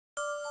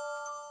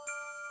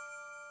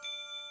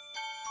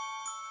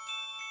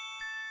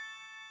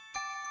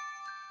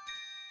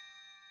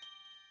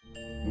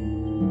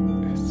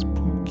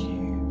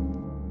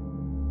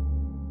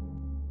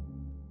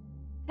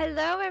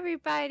Hello,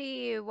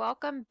 everybody.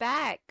 Welcome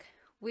back.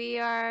 We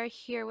are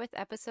here with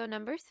episode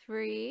number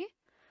 3.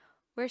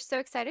 We're so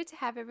excited to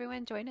have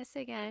everyone join us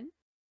again.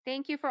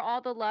 Thank you for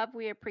all the love.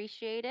 We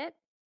appreciate it.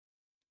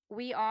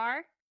 We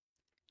are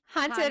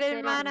Haunted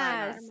Haunted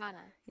Hermanas.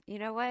 Hermanas. You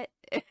know what?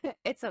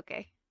 It's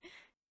okay.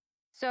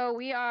 So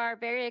we are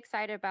very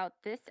excited about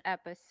this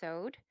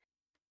episode.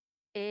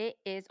 It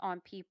is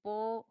on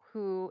people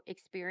who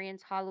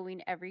experience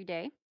Halloween every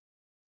day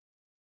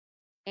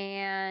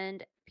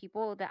and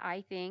people that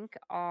I think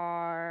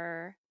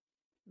are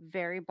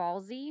very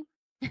ballsy.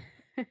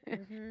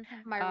 Hmm.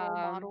 My role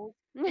models,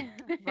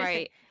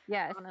 Right.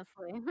 Yes.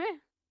 honestly.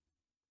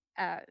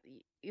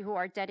 Who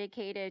are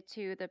dedicated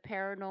to the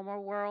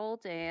paranormal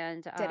world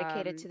and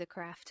Dedicated to the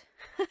craft.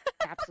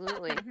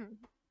 absolutely.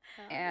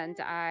 And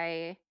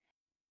I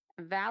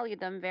value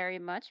them very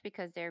much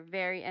because they're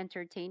very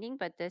entertaining,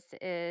 but this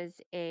is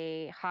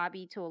a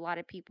hobby to a lot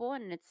of people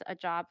and it's a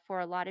job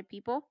for a lot of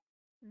people.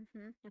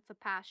 It's a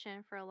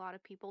passion for a lot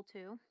of people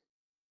too.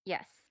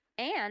 Yes.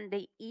 And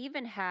they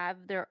even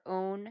have their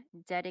own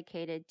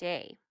dedicated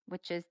day,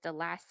 which is the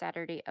last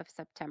Saturday of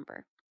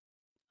September.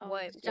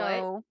 What?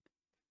 So,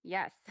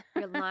 yes.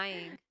 You're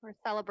lying. We're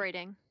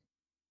celebrating.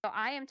 So,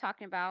 I am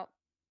talking about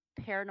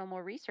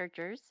paranormal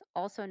researchers,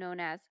 also known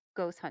as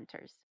ghost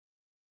hunters.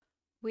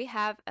 We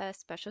have a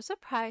special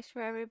surprise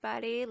for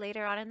everybody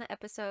later on in the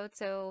episode.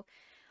 So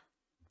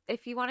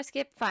if you want to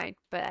skip, fine.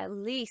 But at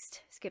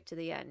least skip to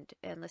the end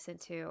and listen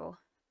to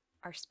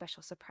our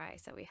special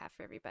surprise that we have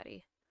for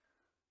everybody.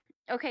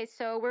 Okay,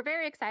 so we're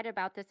very excited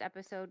about this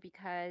episode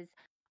because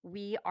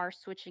we are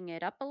switching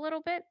it up a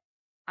little bit.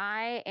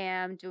 I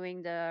am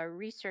doing the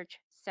research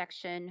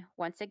section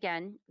once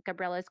again.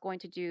 Gabriella is going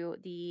to do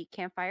the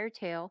campfire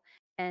tale.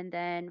 And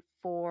then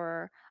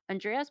for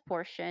Andrea's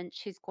portion,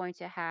 she's going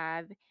to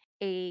have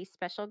a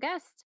special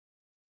guest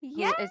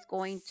who is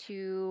going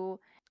to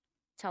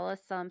tell us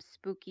some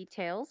spooky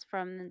tales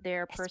from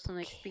their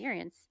personal Spooky.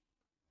 experience.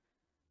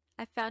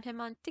 I found him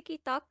on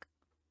TikTok,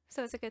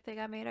 so it's a good thing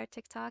I made our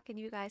TikTok and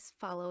you guys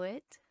follow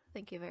it.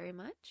 Thank you very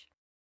much.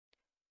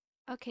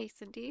 Okay,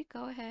 Cindy,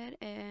 go ahead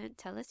and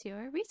tell us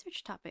your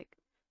research topic.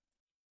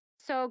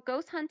 So,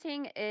 ghost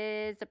hunting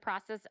is the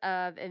process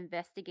of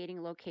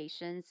investigating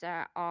locations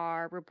that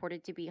are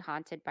reported to be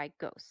haunted by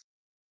ghosts.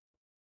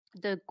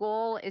 The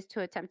goal is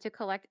to attempt to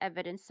collect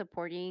evidence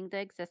supporting the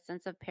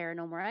existence of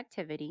paranormal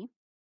activity.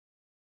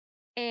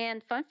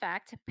 And fun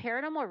fact,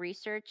 paranormal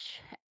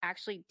research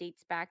actually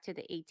dates back to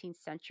the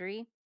 18th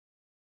century.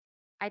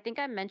 I think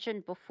I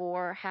mentioned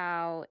before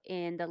how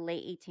in the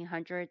late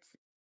 1800s,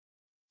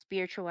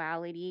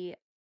 spirituality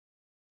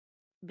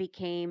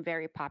became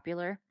very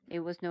popular. It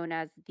was known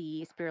as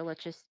the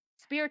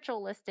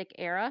spiritualistic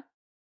era.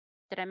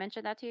 Did I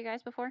mention that to you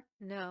guys before?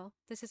 No,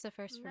 this is the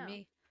first for No.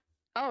 me.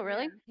 Oh,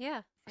 really?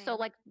 Yeah. So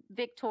like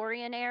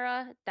Victorian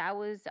era, that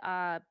was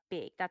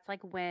big. That's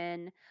like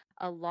when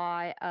a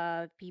lot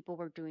of people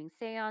were doing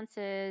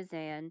seances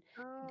and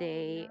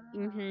they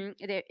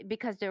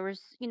because there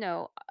was,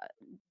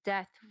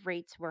 death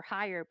rates were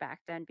higher back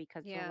then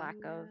because of the Yeah. lack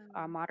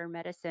of modern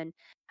medicine.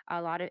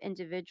 A lot of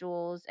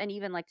individuals and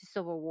even like the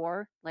Civil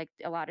War, like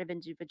a lot of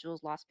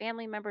individuals lost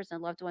family members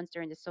and loved ones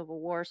during the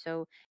Civil War,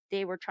 so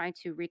they were trying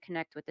to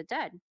reconnect with the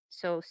dead.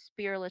 So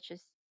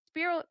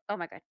oh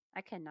my god,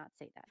 I cannot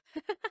say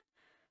that.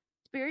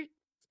 Spirit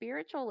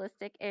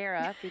spiritualistic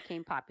era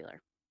became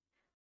popular.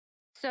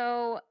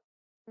 So,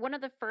 one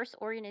of the first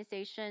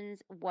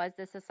organizations was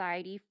the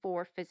Society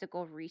for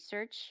Physical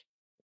Research,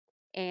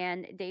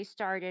 and they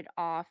started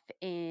off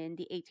in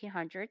the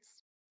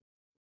 1800s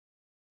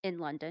in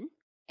London.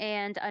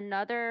 And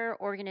another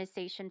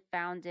organization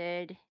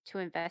founded to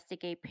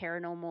investigate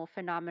paranormal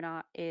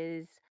phenomena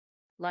is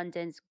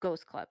London's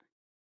Ghost Club.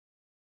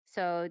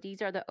 So,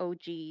 these are the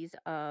OGs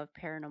of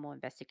paranormal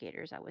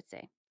investigators, I would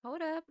say.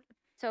 Hold up.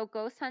 So,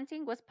 ghost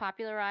hunting was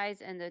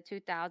popularized in the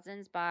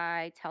 2000s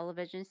by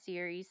television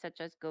series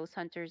such as Ghost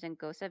Hunters and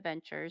Ghost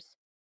Adventures.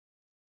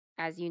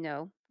 As you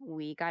know,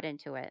 we got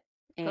into it,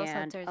 Ghost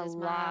and Hunters is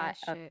my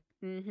shit.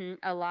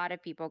 a lot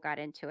of people got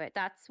into it.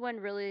 That's when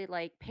really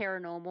like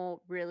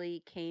paranormal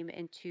really came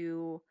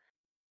into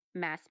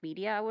mass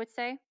media, I would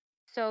say.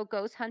 So,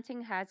 ghost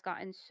hunting has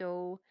gotten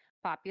so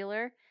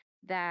popular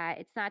that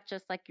it's not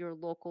just like your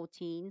local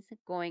teens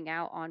going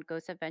out on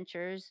ghost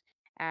adventures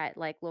at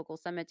like local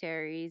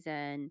cemeteries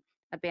and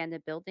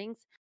abandoned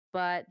buildings,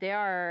 but there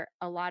are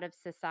a lot of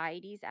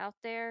societies out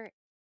there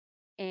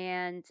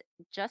and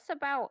just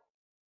about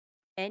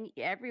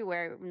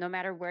everywhere, no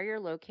matter where you're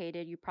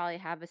located, you probably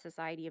have a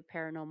society of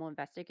paranormal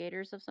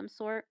investigators of some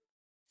sort.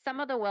 Some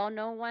of the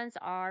well-known ones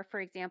are, for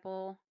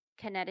example,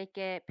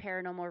 Connecticut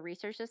Paranormal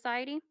Research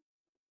Society.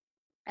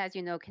 As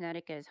you know,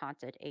 Connecticut is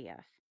haunted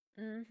AF.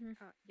 Mm-hmm.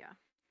 Yeah.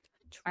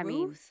 I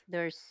mean, Truth.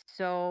 there's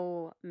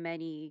so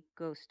many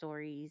ghost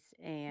stories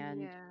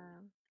and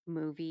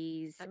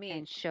movies I mean,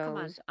 and come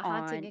on, shows a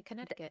haunting on. in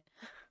Connecticut.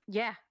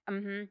 Yeah,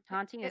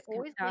 haunting It is.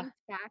 always links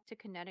back to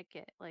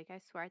Connecticut. Like, I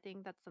swear, I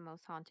think that's the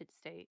most haunted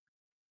state.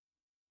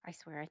 I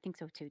swear, I think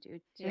so too,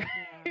 dude. Yeah.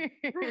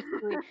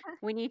 Seriously,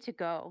 we need to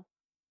go.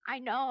 I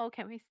know.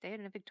 Can we stay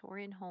in a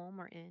Victorian home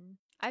or inn?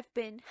 I've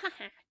been.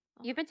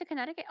 Oh, You've been to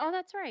Connecticut? Oh,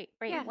 that's right.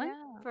 Wait, Yeah, when?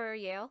 yeah. for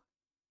Yale,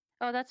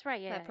 Oh, that's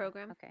right. Yeah, that yeah, yeah.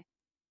 program. Okay.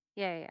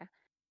 Yeah, yeah, yeah.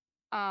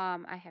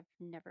 I have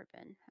never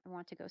been. I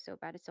want to go so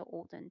bad. It's so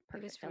old and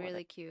It was perfect. I love it.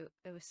 really cute.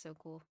 It was so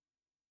cool.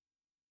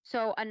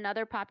 So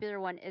another popular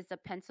one is the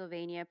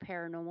Pennsylvania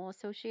Paranormal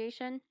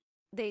Association.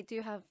 They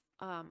do have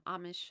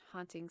Amish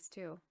hauntings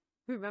too.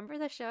 Remember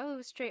the show? It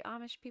was straight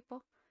Amish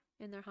people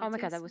in their Oh my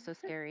God, that hauntings. was so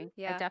scary. I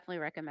Yeah. definitely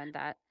recommend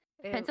that.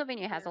 It,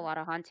 Pennsylvania has a Yeah. lot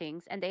of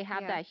hauntings, and they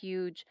have yeah.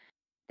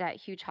 that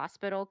huge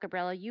hospital.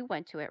 Gabriella, you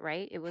went to it,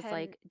 right? It was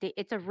Penn.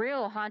 it's a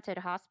real haunted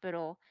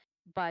hospital,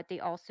 but they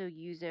also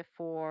use it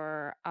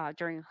for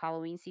during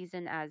Halloween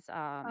season as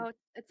Oh,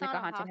 it's like not a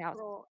a haunted house.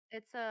 hospital.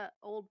 It's a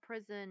old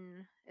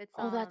prison. It's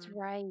Oh, that's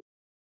right.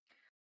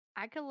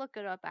 I could look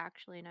it up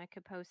actually, and I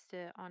could post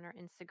it on our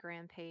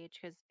Instagram page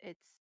because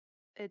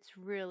it's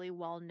really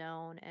well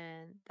known,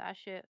 and that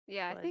shit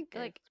Yeah, I think is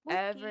like spooky.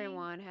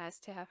 everyone has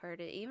to have heard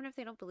it, even if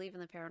they don't believe in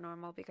the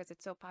paranormal, because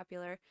it's so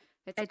popular.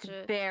 It's It's such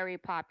a very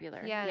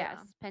popular. yeah. Yes,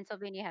 Yeah.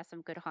 Pennsylvania has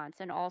some good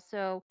haunts. And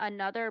also,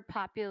 another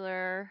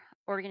popular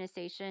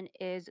organization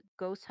is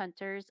Ghost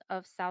Hunters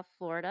of South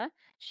Florida.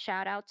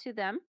 Shout out to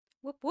them.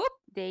 Whoop whoop.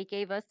 They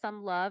gave us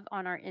some love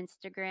on our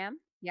Instagram.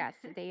 Yes,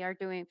 they are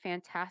doing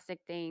fantastic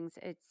things.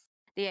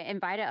 They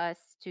invited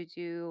us to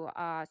do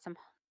some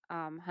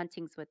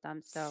huntings with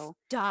them, so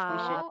we should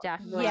Stop. Oh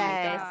definitely my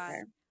make it out Yes, god.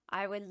 there.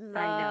 I would I It's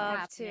know. love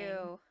happening.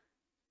 to.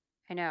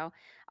 I know.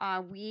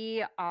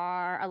 We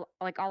are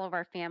like all of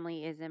our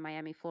family is in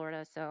Miami,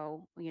 Florida,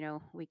 so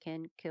we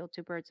can kill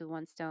two birds with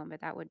one stone.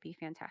 But that would be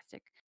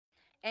fantastic.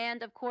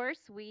 And of course,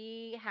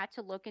 we had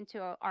to look into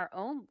our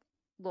own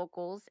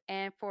locals.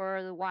 And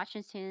for the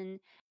Washington,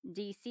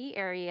 D.C.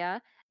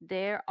 area,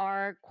 there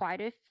are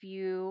quite a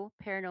few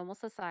paranormal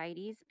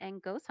societies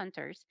and ghost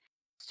hunters.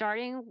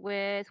 Starting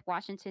with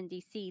Washington,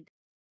 D.C.,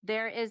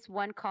 there is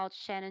one called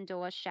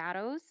Shenandoah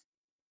Shadows.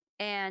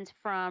 And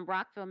from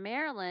Rockville,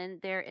 Maryland,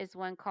 there is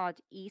one called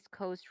East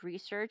Coast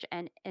Research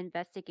and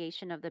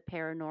Investigation of the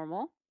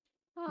Paranormal,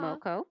 Aw,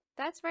 MoCo.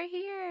 that's right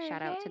here.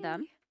 Shout out to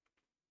them.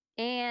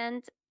 Hey.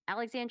 And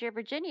Alexandria,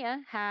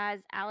 Virginia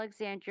has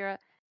Alexandria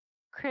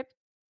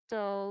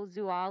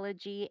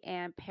Cryptozoology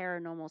and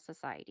Paranormal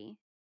Society.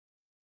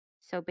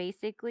 So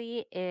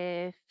basically,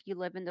 if you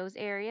live in those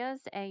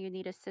areas and you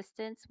need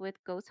assistance with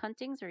ghost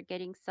huntings or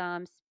getting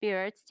some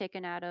spirits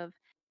taken out of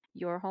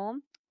your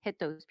home, hit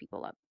those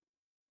people up.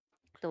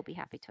 They'll be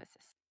happy to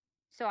assist.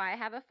 So I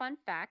have a fun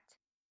fact.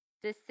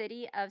 The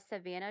city of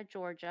Savannah,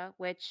 Georgia,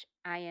 which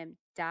I am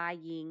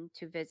dying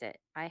to visit.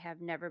 I have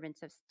never been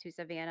to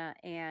Savannah,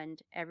 and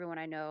everyone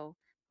I know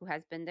who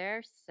has been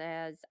there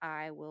says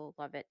I will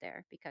love it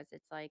there because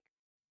it's like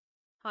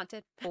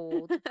Haunted.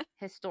 old,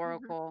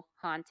 historical,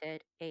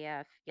 haunted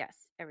AF.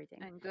 Yes,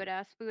 everything. And good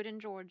ass food in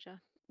Georgia.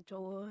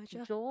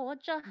 Georgia.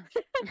 Georgia.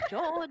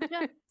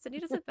 Georgia.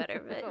 Sanitas a better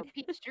Go bit.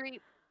 Peach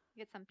Street.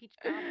 Get some peach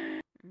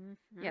cobbler.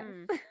 Yes.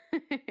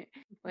 Mhm.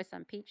 With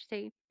some peach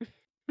tea.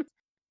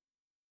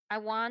 I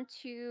want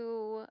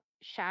to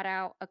shout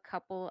out a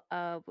couple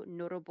of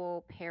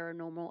notable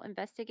paranormal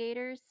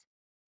investigators.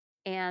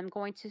 And I'm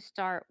going to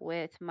start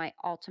with my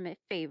ultimate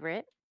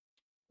favorite,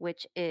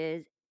 which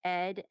is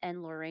Ed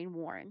and Lorraine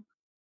Warren.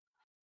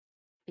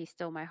 They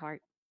stole my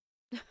heart.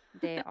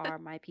 They are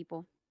my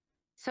people.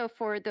 So,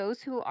 for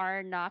those who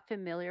are not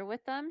familiar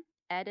with them,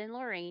 Ed and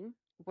Lorraine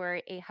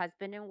were a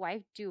husband and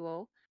wife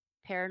duo,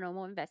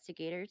 paranormal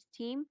investigators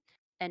team,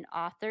 and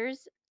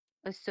authors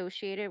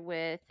associated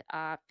with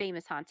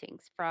famous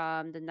hauntings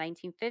from the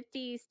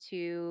 1950s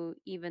to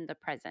even the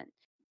present.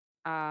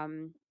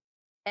 Um,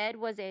 Ed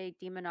was a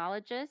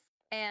demonologist,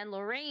 and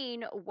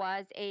Lorraine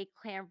was a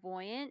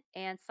clairvoyant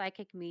and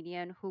psychic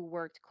medium who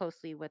worked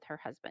closely with her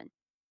husband.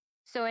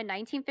 So in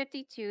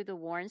 1952, the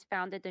Warrens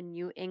founded the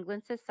New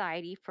England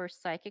Society for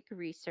Psychic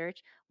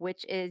Research,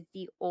 which is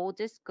the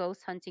oldest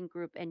ghost hunting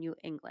group in New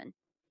England.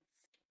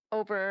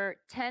 Over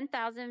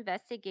 10,000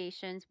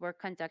 investigations were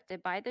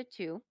conducted by the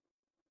two,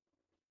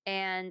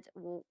 and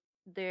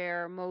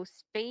their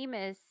most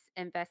famous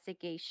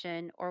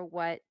investigation, or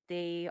what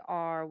they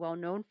are well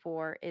known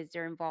for, is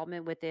their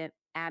involvement with the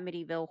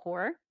Amityville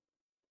Horror,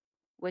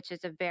 which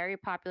is a very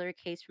popular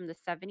case from the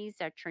 70s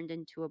that turned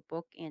into a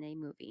book and a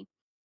movie.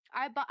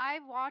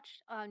 I've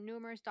watched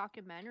numerous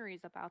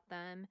documentaries about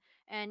them,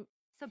 and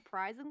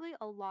surprisingly,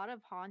 a lot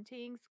of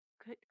hauntings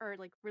are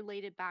like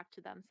related back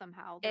to them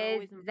somehow. They're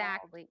always involved.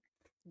 Exactly.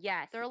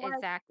 Yes, They're like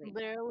exactly.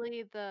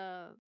 literally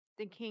the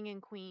king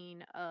and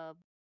queen of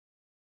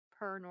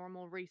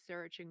paranormal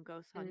research and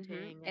ghost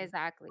hunting and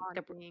Exactly.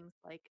 hauntings.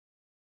 Like,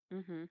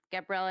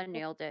 Gabriella it's,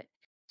 nailed it.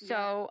 yeah,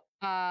 So,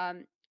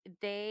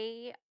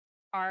 they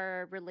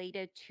are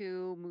related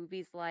to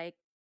movies like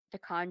The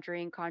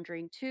Conjuring,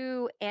 Conjuring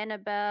 2,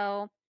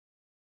 Annabelle.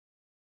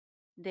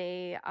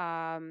 They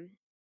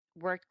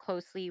worked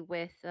closely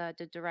with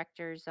the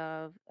directors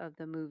of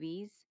the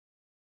movies.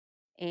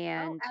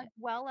 And as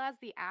well as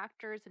the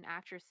actors and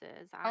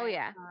actresses. oh I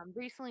yeah,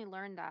 recently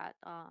learned that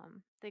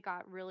they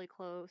got really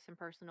close and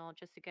personal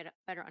just to get a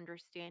better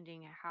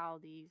understanding of how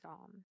these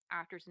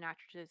actors and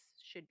actresses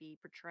should be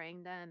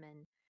portraying them,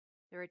 and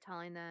they were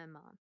telling them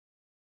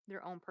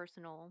their own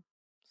personal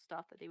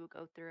stuff that they would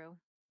go through.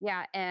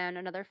 yeah. And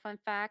another fun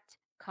fact,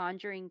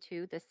 Conjuring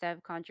 2, the set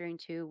of Conjuring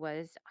 2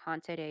 was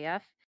haunted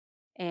AF,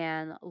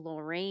 and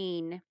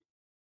Lorraine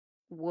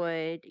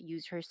would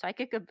use her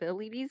psychic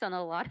abilities on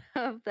a lot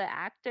of the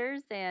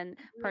actors and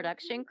Really?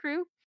 production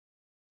crew,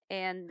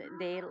 and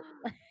they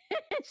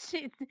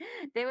she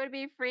they would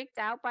be freaked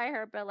out by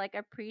her but like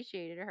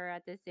appreciated her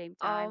at the same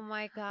Oh time.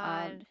 my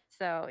God.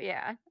 So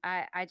yeah,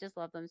 I just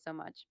love them so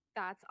much.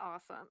 That's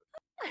awesome.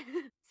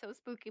 So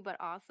spooky, but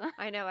awesome.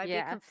 I know, I'd be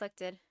Yeah.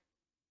 conflicted.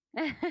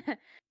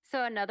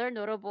 So another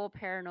notable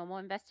paranormal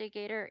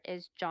investigator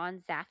is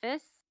John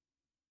Zaffis.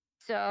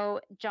 So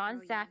John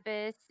Oh yeah.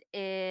 Zaffis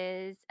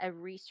is a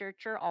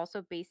researcher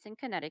also based in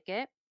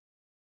Connecticut.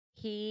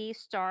 He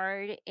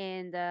starred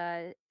in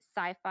the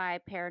sci-fi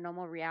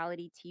paranormal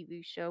reality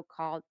TV show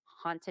called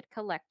Haunted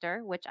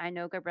Collector, which I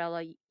know,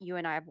 Gabriella, you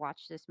and I have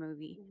watched this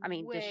movie. I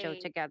mean, this show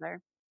Wait, together.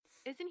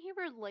 isn't he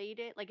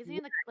related? Like, isn't he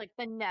Ye-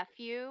 the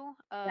nephew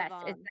of Yes,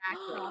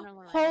 exactly. John and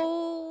Lorraine? Of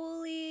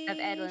Holy Ed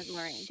and Lorraine.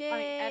 I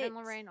mean, Ed shit. and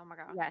Lorraine. Oh my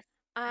god. Yes.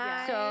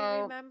 Yes. I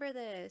So, remember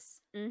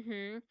this.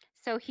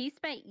 so he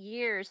spent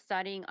years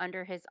studying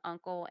under his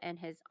uncle and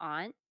his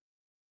aunt,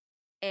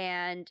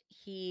 and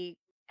he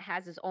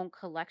has his own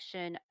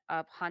collection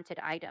of haunted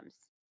items,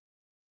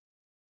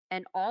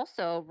 and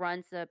also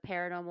runs the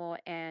Paranormal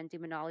and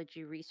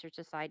Demonology Research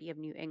Society of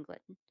New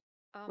England,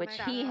 Oh which my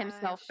That's he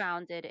himself gosh.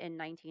 founded in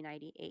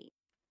 1998.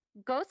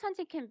 Ghost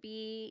hunting can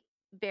be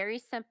very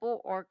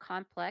simple or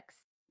complex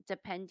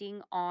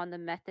depending on the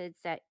methods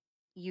that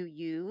you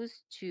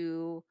use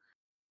to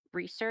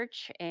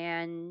research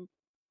and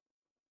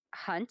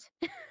hunt.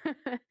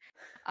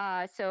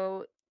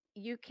 So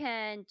you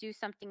can do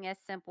something as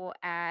simple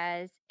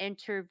as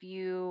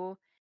interview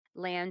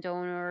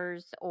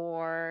landowners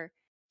or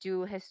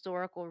do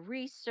historical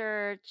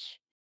research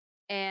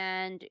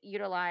and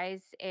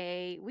utilize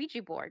a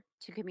Ouija board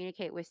to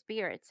communicate with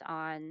spirits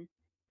on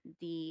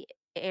the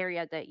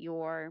area that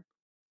you're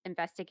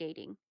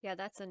investigating. Yeah,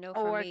 that's a no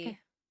for Or, me.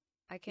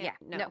 I can't, yeah,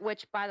 no, no.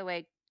 which by the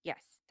way,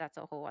 yes, that's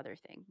a whole other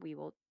thing. We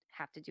will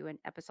have to do an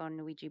episode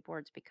on Ouija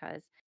boards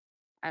because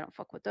I don't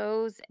fuck with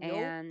those, Nope.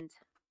 and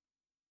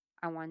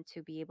I want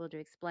to be able to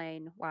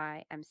explain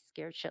why I'm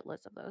scared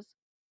shitless of those.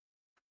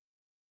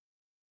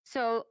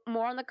 So,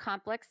 more on the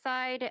complex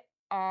side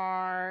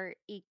are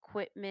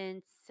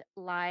equipments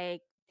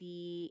like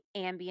the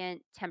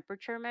ambient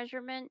temperature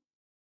measurement,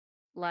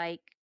 like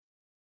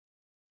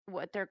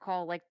what they're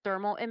called like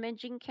thermal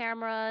imaging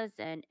cameras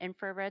and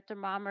infrared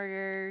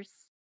thermometers.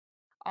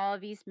 All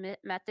of these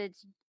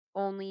methods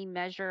only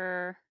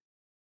measure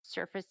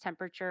surface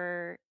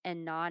temperature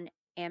and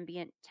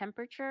non-ambient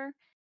temperature,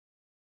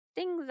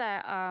 things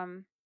that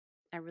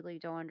I really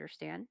don't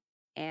understand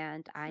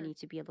and I hmm. need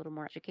to be a little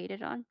more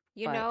educated on,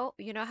 You but know,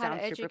 you know how to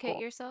sounds super educate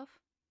cool. yourself?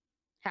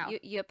 How?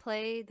 You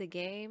play the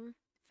game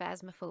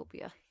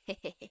Phasmophobia.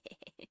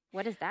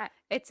 What is that?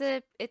 It's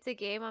a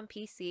game on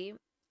PC,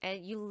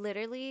 and you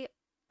literally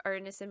are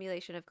in a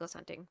simulation of ghost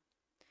hunting.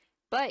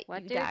 But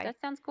What, you dude? die. That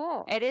sounds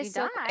cool. It is You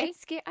so die?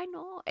 it's scary. I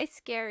know. It's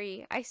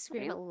scary. I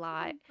scream a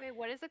lot. Wait,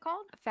 what is it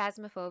called?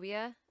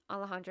 Phasmophobia.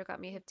 Alejandro got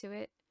me hip to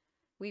it.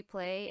 We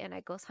play and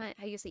I ghost hunt.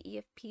 I use the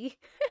EFP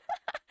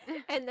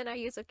and then I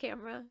use a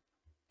camera.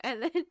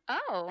 And then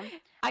Oh,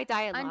 I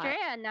die a lot.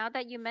 Andrea, now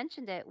that you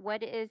mentioned it,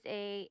 what is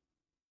a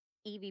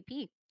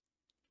EVP?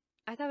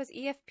 I thought it was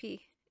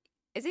EFP.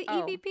 Is it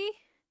Oh, EVP?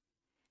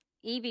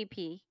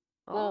 EVP.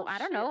 Well, Oh I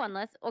don't shit. know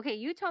unless, okay,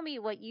 you tell me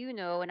what you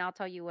know and I'll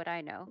tell you what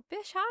I know.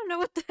 Bitch, I don't know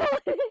what the hell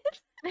it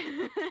is.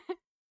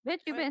 Bitch,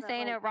 you've What is been that,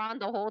 saying like? it wrong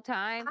the whole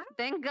time. I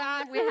Thank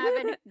God we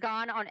haven't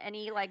gone on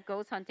any like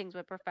ghost huntings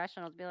with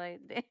professionals. Be like,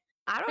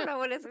 I don't know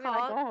what it's we'd be like,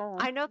 called. go home.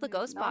 I know the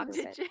ghost No, box.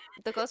 stupid.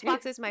 The ghost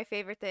box is my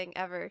favorite thing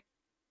ever.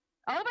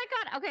 Oh my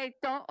God. Okay,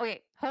 don't.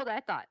 Okay, hold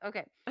that thought.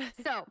 Okay,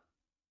 so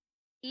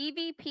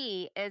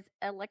EVP is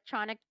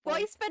electronic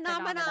Voice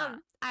phenomenon.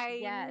 I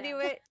Yes. knew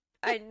it.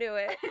 I knew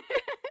it.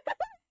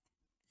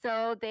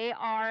 So they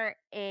are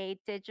a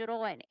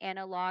digital and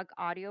analog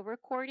audio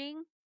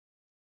recording,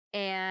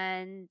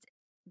 and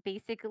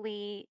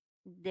basically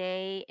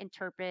they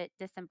interpret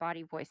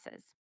disembodied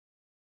voices.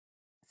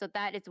 So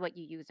that is what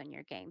you use in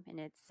your game, and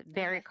it's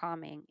very Okay.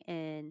 calming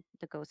in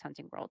the ghost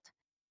hunting world.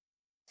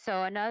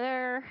 So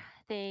another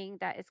thing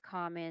that is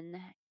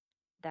common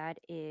that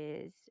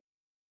is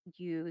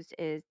used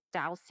is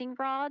dowsing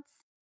rods.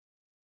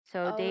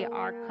 So they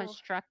are Oh.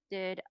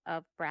 constructed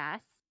of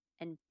brass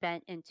and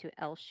bent into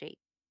L shape.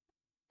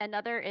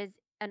 Another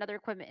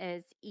equipment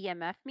is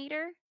EMF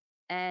meter,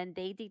 and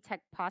they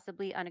detect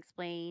possibly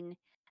unexplained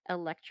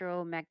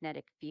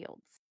electromagnetic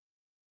fields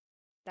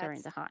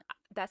during That's the hunt.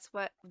 that's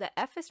what the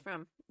F is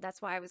from.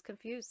 That's why I was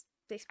confused.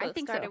 They I both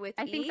think started so. with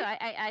I think E. so.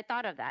 I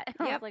thought of that.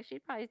 I was Yep. like,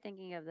 she's probably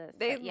thinking of this,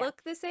 They but yeah.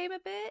 look the same a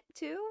bit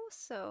too,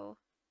 so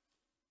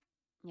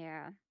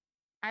Yeah.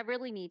 I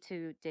really need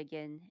to dig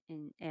in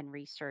and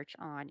research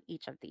on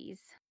each of these.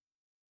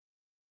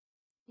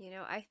 You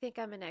know, I think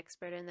I'm an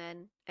expert in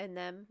them, and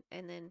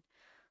then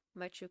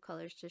my true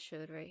colors just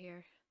showed right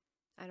here.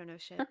 I don't know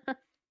shit.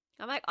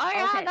 I'm like, oh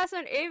yeah, Okay. that's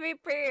an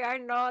EVP. I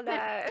know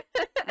that.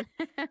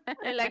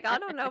 And like, I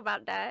don't know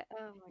about that.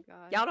 Oh my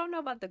god. Y'all don't know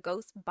about the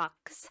ghost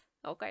box,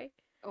 okay?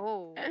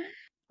 Oh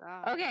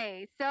god.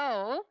 Okay,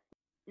 so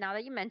now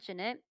that you mention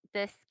it,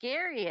 the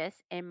scariest,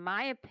 in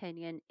my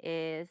opinion,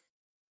 is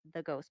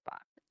the ghost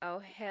box. Oh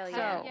hell Hell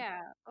yeah. So,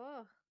 yeah.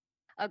 Oh.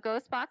 a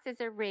ghost box is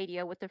a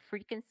radio with a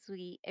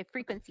frequency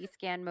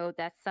scan mode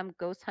that some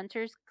ghost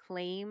hunters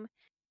claim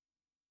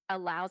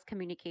allows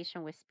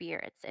communication with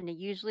spirits, and it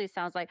usually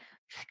sounds like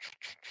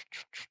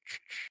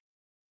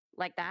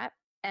that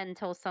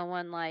until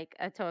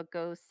a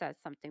ghost says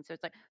something. So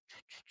it's like,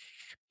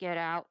 get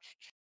out,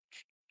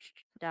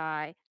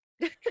 die,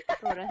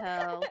 go to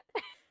hell,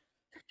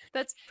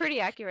 That's pretty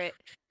accurate.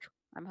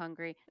 I'm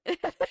hungry.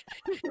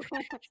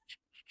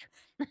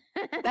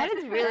 That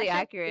is really That's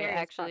accurate, scary as fuck.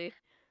 actually.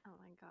 Oh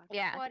my god.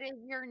 Yeah. What is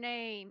your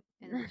name?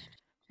 And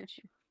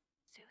Susan.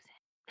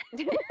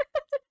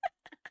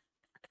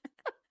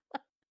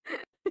 Too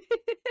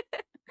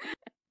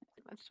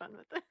much fun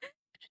with it.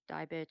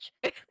 Die, bitch.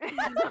 Oh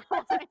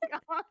my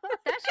god.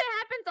 That shit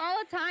happens all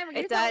the time. When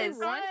It you tell me does.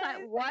 one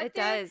time, what, It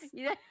dude? does.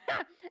 Yeah.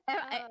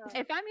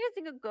 If I'm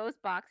using a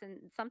ghost box and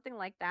something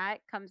like that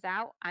comes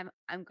out, I'm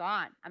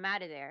gone. I'm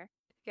out of there.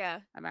 Yeah.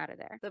 I'm out of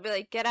there. They'll be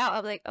like, get out.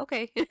 I'm like,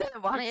 okay.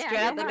 Walk Yeah, straight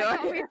out the door.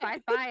 tell me,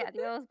 bye, bye,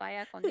 adios,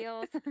 vaya con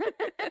Dios.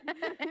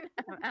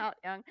 I'm out,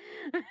 young.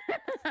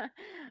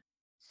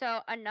 So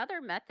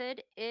another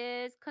method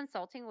is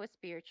consulting with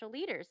spiritual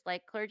leaders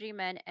like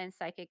clergymen and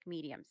psychic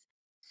mediums.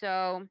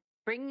 So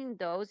bringing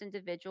those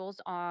individuals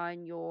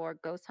on your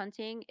ghost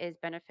hunting is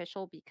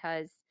beneficial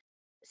because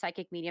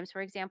psychic mediums,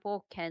 for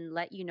example, can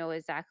let you know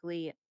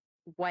exactly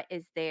what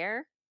is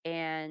there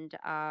and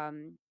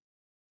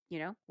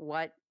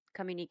what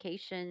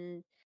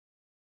communication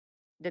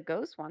the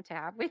ghosts want to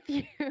have with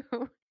you.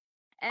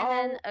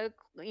 And then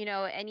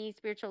any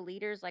spiritual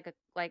leaders like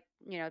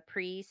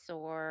priests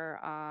or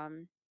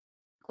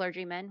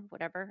clergymen,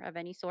 whatever of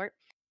any sort,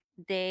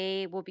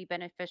 they will be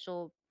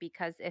beneficial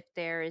because if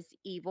there is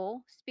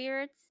evil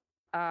spirits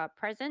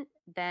present,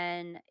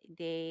 then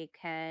they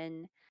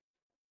can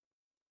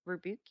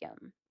rebuke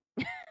them.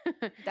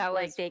 That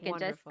Like was they can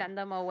just wonderful. send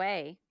them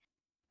away.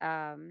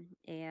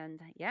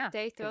 And yeah,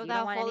 They 'cause throw you don't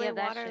that want any holy of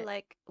that water shit.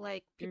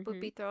 like people Hmm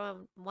be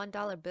throwing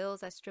 $1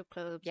 bills at strip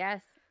clubs.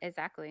 Yes,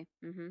 exactly.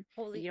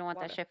 Holy You don't want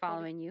that water. shit Holy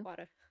following you.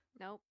 water.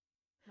 Nope.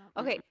 Nope.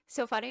 Okay,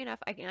 so funny enough,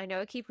 I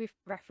know I keep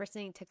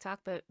referencing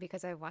TikTok, but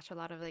because I watch a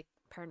lot of like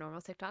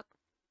paranormal TikTok,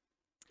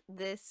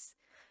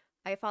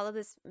 I follow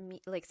this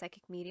like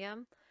psychic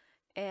medium,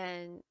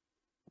 and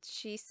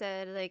she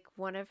said like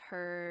one of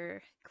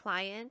her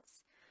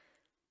clients,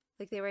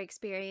 like they were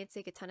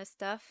experiencing a ton of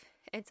stuff,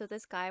 and so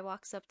this guy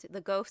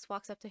the ghost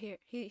walks up to her.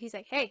 He's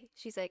like, hey,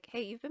 she's like,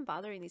 hey, you've been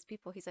bothering these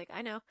people. He's like,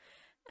 I know,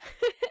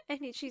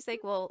 and she's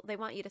like, well, they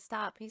want you to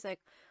stop. He's like,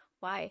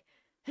 why?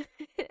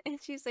 And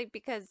she's like,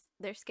 because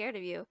they're scared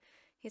of you.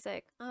 He's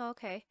like, oh,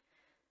 okay.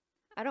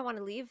 I don't want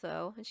to leave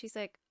though. And she's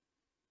like,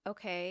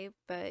 okay,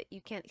 but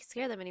you can't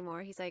scare them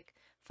anymore. He's like,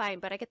 fine,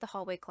 but I get the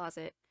hallway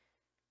closet.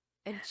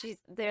 And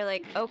they're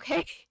like,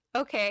 okay,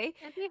 okay.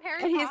 Is he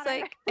Harry And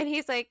Potter?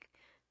 he's like,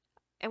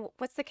 and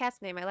what's the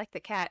cat's name? I like the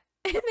cat.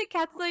 And the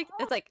cat's like,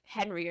 it's like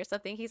Henry or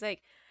something. He's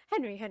like,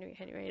 Henry, Henry,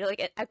 Henry.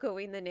 Like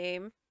echoing the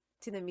name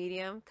to the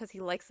medium because he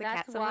likes the cat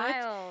That's so much.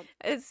 wild.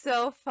 It's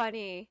so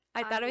funny.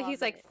 I thought he's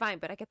love like, it. fine,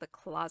 but I get the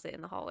closet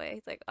in the hallway.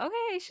 He's like,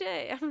 okay,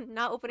 shit, I'm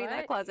not opening that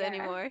What? closet Yeah.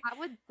 anymore. I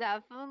would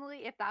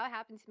definitely, if that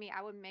happened to me,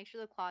 I would make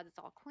sure the closet's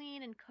all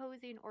clean and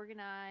cozy and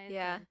organized.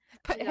 Yeah, And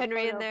put get a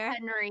Henry photo in of there.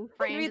 Henry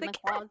framed in the the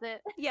cat.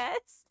 closet.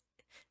 Yes,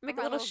 make a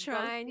My little little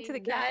shrine to the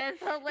ghosty. cat. That is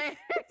hilarious.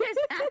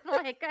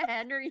 Have like a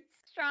Henry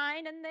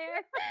shrine in there.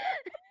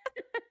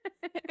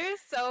 It was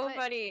so But-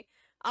 funny.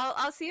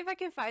 I'll see if I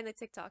can find the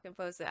TikTok and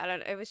post it. I don't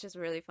know. It was just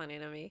really funny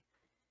to me.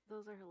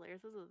 Those are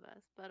hilarious. Those are the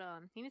best. But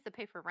he needs to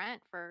pay for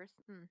rent first.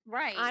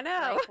 Right. I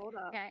know. Like, hold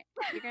up. Okay.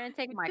 You're gonna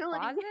take my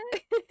Utilities.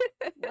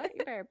 closet? What?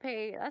 You better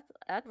pay.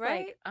 That's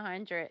Right? like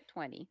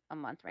 120 a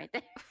month right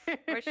there.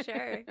 For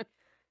sure.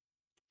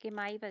 ¿Qué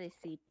más iba a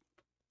decir?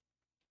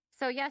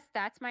 So yes,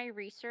 that's my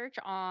research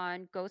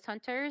on ghost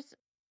hunters.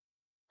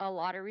 A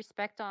lot of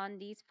respect on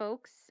these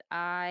folks.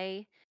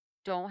 I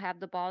don't have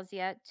the balls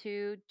yet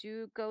to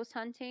do ghost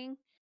hunting,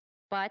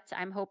 but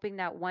I'm hoping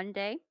that one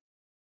day,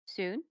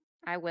 soon,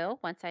 I will,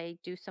 once I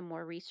do some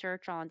more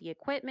research on the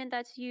equipment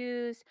that's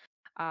used,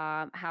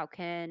 how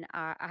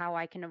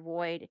I can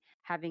avoid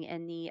having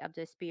any of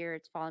the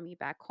spirits follow me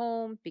back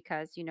home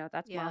because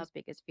that's Yep. mom's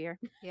biggest fear.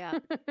 Yeah.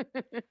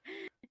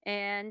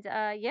 And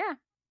yeah,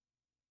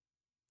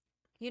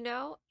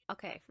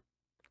 Okay.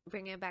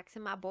 Bringing it back to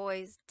my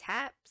boys,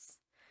 Taps.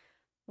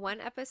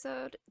 One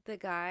episode, the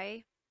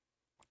guy,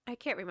 I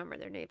can't remember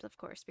their names, of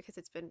course, because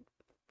it's been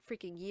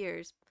freaking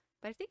years,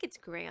 but I think it's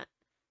Grant.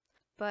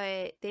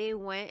 But they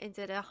went and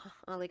did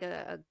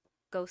a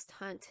ghost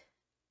hunt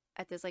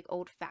at this like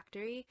old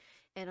factory,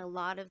 and a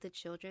lot of the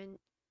children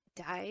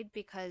died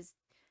because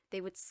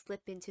they would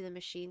slip into the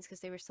machines because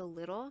they were so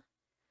little,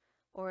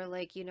 or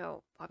like,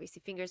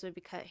 obviously fingers would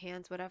be cut,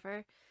 hands,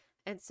 whatever.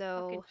 And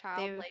Fucking so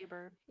child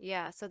labor.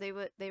 yeah, so they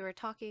were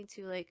talking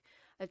to like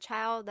a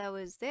child that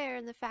was there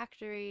in the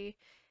factory,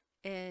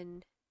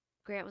 and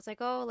Grant was like,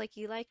 "Oh, like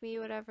you like me,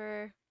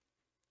 whatever."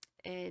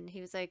 And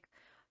he was like,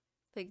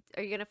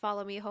 "Are you gonna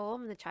follow me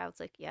home?" And the child's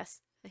like,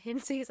 "Yes."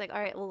 And so he's like, "All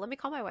right, well, let me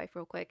call my wife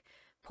real quick."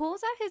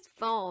 Pulls out his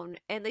phone,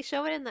 and they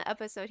show it in the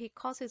episode. He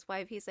calls his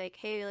wife. He's like,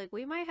 "Hey, like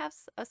we might have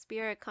a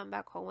spirit come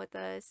back home with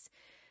us."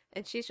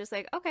 And she's just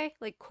like, "Okay,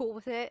 like cool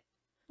with it."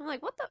 I'm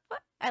like, "What the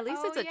fuck?" At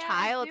least Oh it's a yeah, I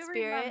child do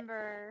spirit.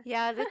 remember.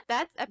 Yeah,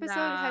 that episode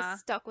has Nah.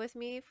 stuck with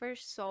me for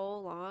so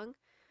long.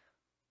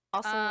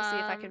 Also, we'll see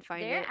if I can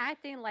find They're it.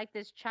 acting like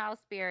this child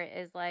spirit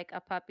is like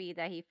a puppy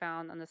that he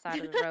found on the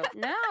side of the road.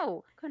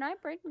 No, can I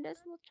bring this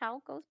little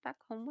child goes back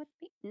home with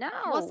me? Well,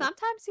 No.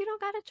 sometimes you don't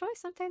got a choice.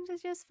 Sometimes they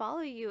just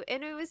follow you.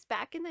 And it was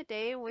back in the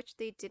day in which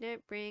they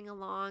didn't bring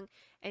along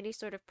any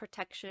sort of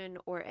protection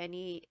or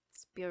any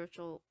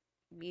spiritual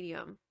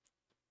medium.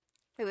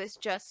 It was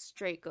just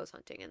straight ghost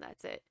hunting, and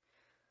that's it.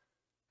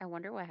 I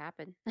wonder what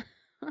happened.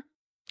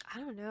 I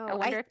don't I know.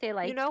 wonder if they You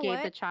like know gave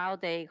the what? child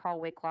a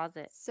hallway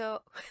closet. So,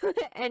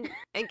 and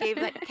gave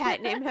that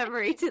cat name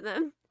memory to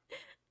them.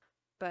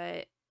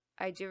 But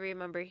I do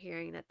remember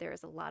hearing that there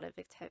was a lot of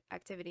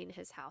activity in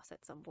his house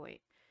at some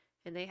point,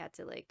 and they had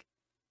to like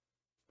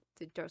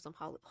to throw some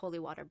holy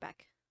water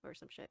back or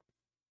some shit.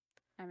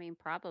 I mean,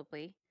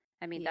 probably.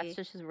 I mean, Yeah, that's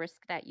just a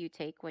risk that you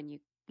take when you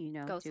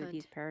ghost do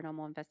these hunt.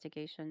 paranormal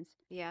investigations.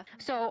 Yeah.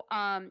 So,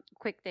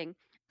 quick thing.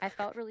 I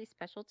felt really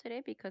special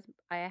today because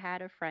I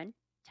had a friend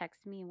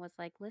text me and was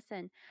like,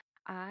 "Listen,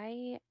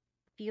 I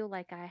feel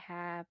like I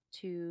have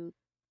to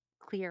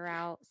clear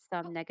out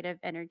some negative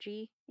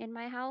energy in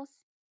my house.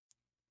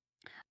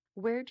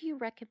 Where do you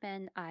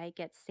recommend I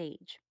get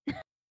sage?"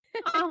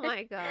 Oh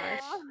my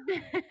gosh. Oh,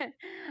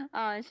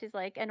 And she's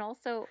like, and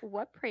also,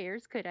 what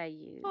prayers could I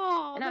use?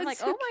 Oh, And I'm like,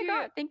 that's so oh my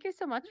God, cute. thank you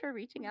so much for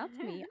reaching out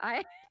to me.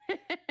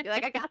 You're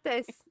like, I got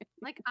this.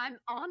 like I'm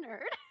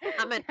honored.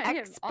 I'm an I am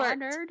expert.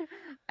 honored.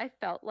 I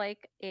felt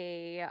like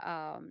a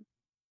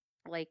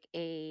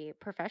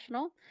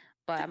professional,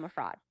 but I'm a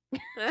fraud.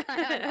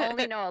 I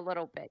only know a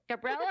little bit.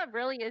 Gabriella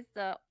really is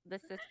the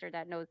sister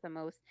that knows the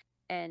most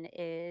and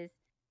is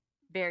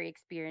very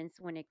experienced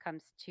when it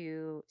comes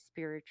to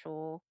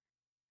spiritual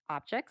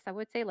objects. I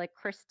would say like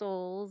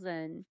crystals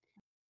and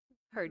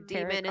Her Mhm.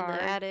 tarot demon in the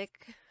cards.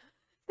 attic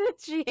that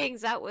she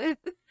hangs out with.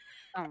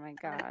 Oh my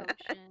God.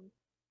 Devotion.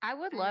 I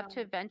would I love to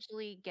know.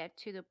 eventually get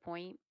to the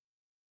point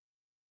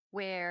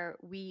where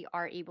we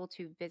are able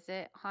to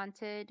visit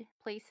haunted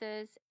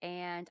places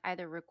and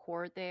either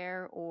record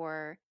there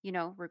or,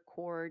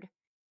 record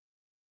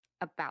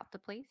about the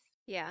place.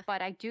 Yeah,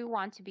 But I do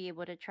want to be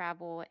able to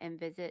travel and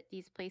visit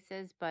these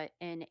places, but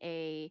in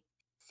a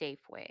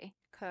safe way.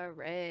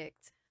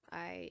 correct.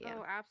 Yeah.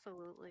 Oh,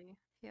 absolutely.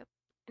 Yep.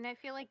 And I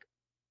feel like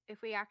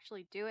if we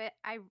actually do it,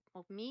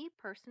 well, me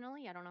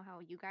personally, I don't know how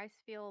you guys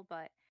feel,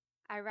 but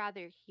I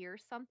rather hear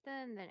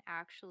something than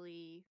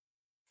actually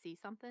see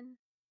something,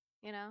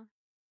 you know?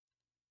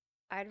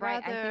 I'd Right.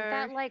 I think that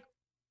rather like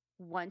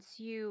once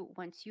you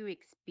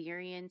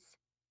experience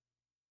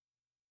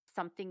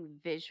something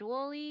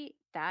visually,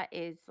 that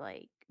is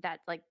like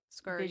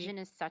scurry. vision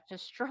is such a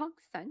strong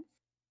sense.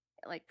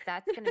 Like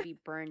that's gonna be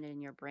burned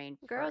in your brain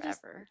Girl,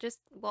 just forever. just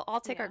we'll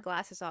all take our Yeah.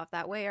 glasses off.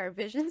 That way our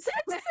vision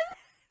senses.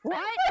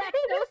 What? That's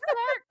so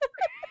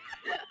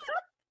smart.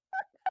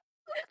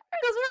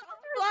 Because we're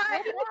all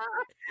blind.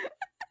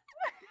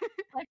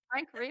 Like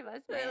Frank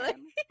Rivas, We're like,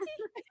 man.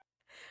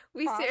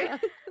 we Papa.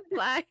 seriously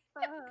blind.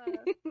 Uh,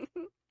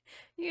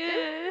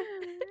 Yeah.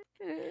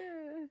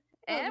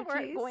 And Oh,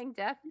 we're jeez. going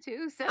deaf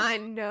too, so I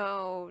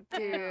know,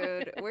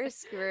 dude. We're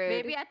screwed.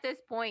 maybe at this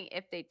point,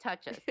 if they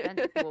touch us, then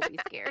we'll be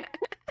scared.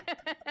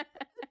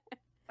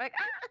 Like,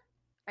 ah!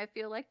 I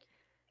feel like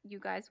you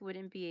guys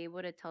wouldn't be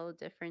able to tell the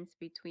difference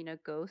between a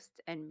ghost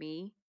and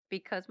me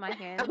because my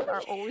hands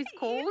are always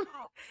cold.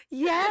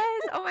 Yes.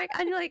 Oh my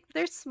god. And like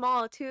they're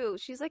small too.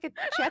 She's like a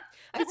chef.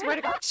 I swear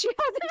to God, she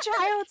has a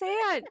child's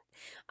hand.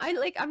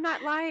 I'm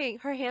not lying.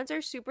 Her hands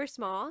are super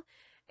small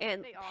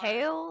and They are.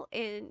 pale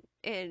and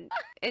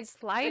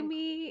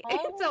slimy. And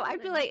so cold I'd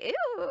be and- like,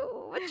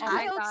 ew, a my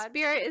child God.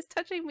 spirit is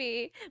touching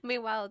me.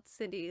 Meanwhile, it's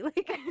Cindy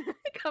like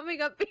coming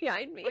up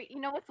behind me. Wait, you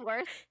know what's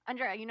worse?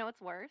 Andrea, you know what's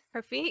worse?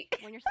 Her feet.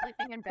 When you're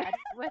sleeping in bed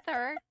with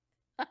her,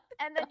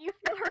 and then you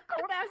feel her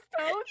cold ass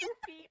toes and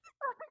feet.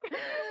 on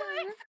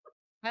your legs.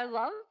 I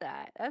love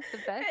that. That's the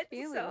best It's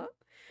feeling. so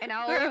And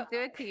I'll Girl. always do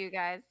it to you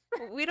guys.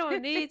 we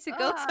don't need to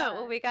go hunt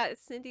when God. we got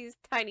Cindy's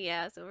tiny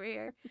ass over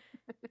here.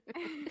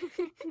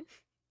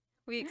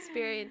 We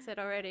experienced it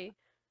already.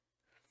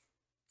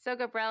 So,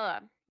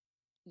 Gabriella,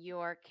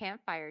 your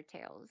campfire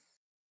tales.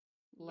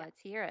 Let's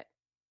hear it.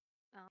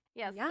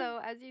 Yes, Yeah. so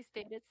as you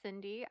stated,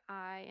 Cindy,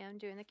 I am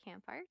doing the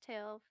campfire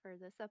tale for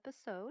this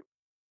episode.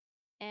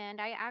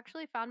 And I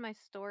actually found my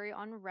story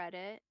on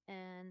Reddit,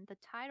 and the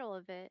title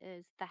of it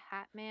is The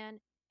Hat Man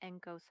and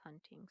and ghost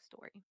hunting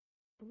story.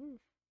 Mm,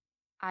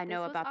 I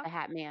know This was about the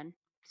Hat Man.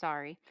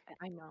 Sorry.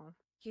 I know,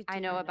 you I do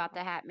know I about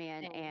know. the Hat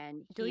Man, Same.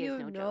 and do he is you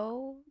no joke.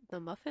 know the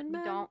Muffin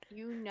Man?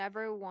 You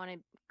never want to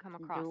come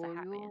across a Do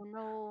hat man. you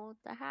know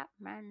the Hat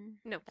Man?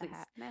 No, The please.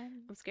 Hat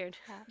Man. I'm scared.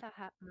 Hat. The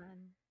hat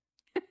man.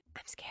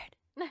 I'm scared.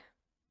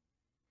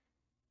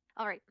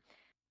 All right.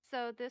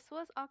 So this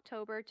was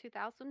October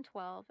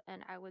 2012,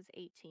 and I was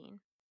 18.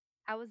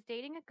 I was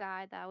dating a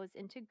guy that was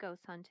into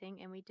ghost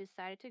hunting, and we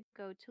decided to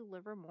go to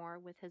Livermore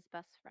with his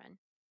best friend.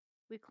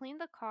 We cleaned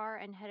the car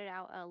and headed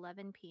out at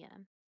 11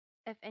 p.m.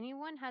 If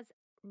anyone has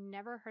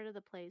never heard of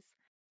the place,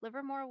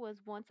 Livermore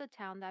was once a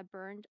town that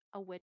burned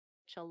a witch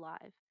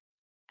alive.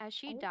 As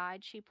she Oh,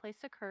 died, she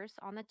placed a curse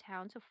on the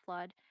town to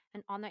flood,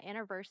 and on the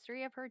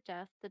anniversary of her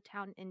death, the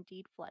town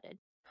indeed flooded.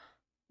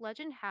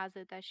 Legend has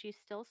it that she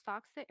still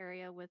stalks the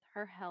area with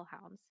her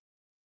hellhounds.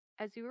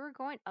 As we were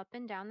going up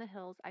and down the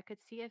hills, I could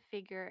see a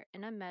figure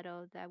in a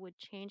meadow that would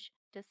change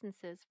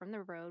distances from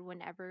the road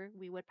whenever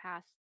we would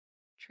pass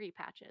tree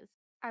patches.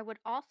 I would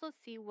also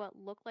see what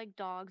looked like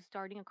dogs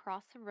darting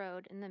across the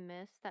road in the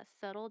mist that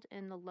settled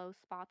in the low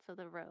spots of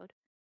the road.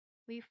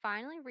 We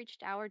finally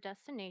reached our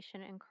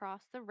destination and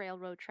crossed the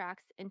railroad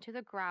tracks into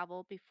the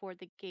gravel before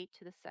the gate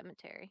to the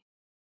cemetery.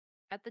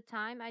 At the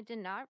time, I did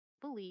not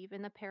believe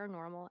in the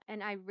paranormal,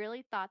 and I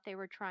really thought they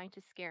were trying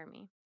to scare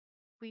me.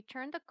 We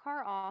turned the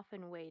car off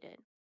and waited.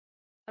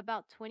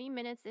 About 20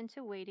 minutes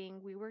into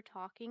waiting, we were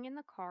talking in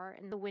the car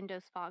and the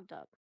windows fogged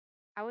up.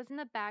 I was in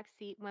the back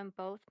seat when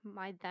both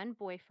my then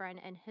boyfriend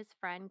and his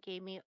friend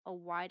gave me a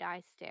wide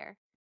eye stare.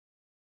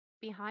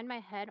 Behind my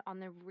head on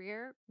the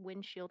rear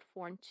windshield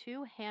formed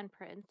two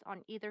handprints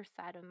on either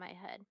side of my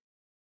head.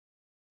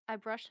 I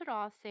brushed it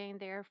off, saying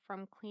they were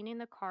from cleaning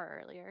the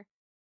car earlier.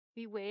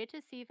 We waited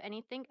to see if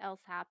anything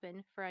else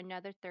happened for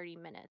another 30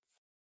 minutes.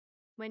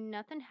 When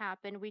nothing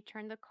happened, we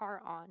turned the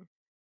car on.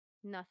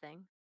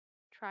 Nothing.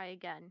 Try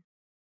again.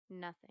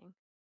 Nothing.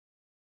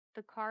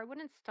 The car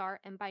wouldn't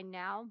start, and by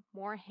now,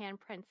 more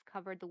handprints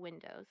covered the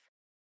windows.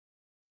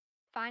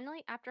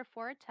 Finally, after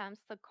 4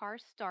 attempts, the car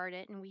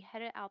started and we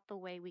headed out the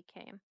way we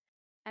came.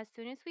 As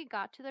soon as we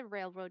got to the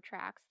railroad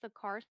tracks, the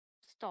car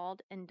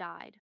stalled and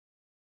died.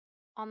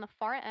 On the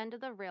far end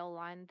of the rail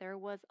line, there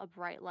was a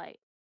bright light.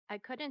 I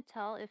couldn't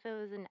tell if it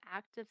was an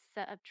active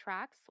set of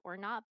tracks or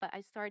not, but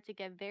I started to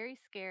get very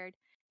scared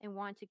and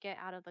wanted to get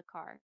out of the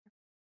car.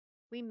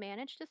 We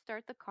managed to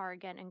start the car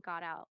again and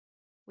got out.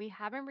 We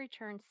haven't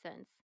returned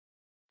since.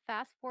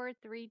 Fast forward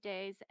 3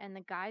 days, and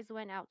the guys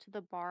went out to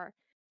the bar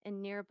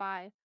in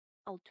nearby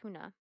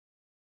Altoona.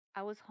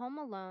 I was home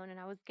alone and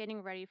I was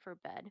getting ready for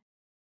bed.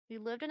 We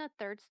lived in a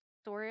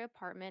third-story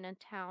apartment in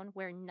town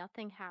where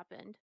nothing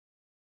happened.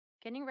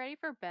 Getting ready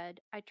for bed,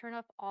 I turned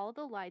off all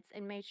the lights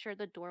and made sure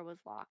the door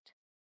was locked.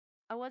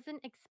 I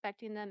wasn't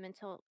expecting them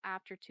until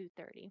after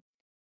 2:30.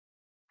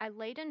 I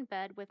laid in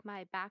bed with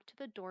my back to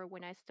the door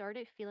when I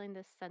started feeling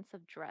this sense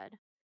of dread.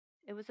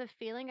 It was a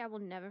feeling I will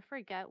never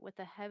forget with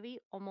a heavy,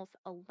 almost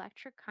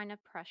electric kind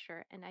of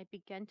pressure, and I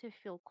began to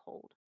feel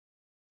cold.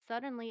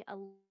 Suddenly, a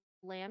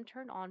lamp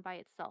turned on by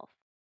itself.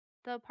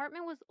 The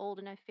apartment was old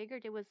and I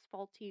figured it was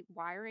faulty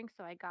wiring,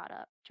 so I got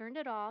up, turned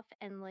it off,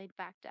 and laid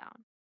back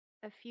down.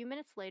 A few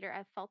minutes later,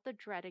 I felt the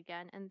dread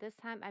again, and this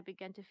time I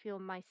began to feel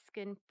my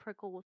skin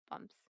prickle with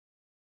bumps.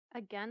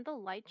 Again, the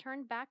light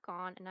turned back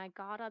on, and I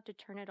got up to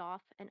turn it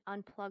off and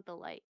unplug the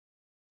light.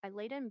 I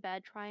laid in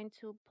bed trying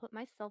to put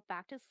myself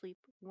back to sleep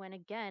when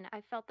again I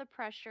felt the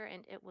pressure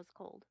and it was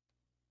cold.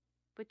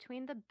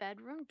 Between the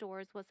bedroom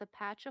doors was a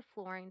patch of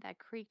flooring that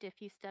creaked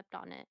if you stepped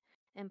on it.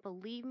 And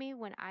believe me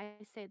when I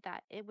say that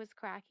it was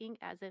cracking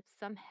as if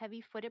some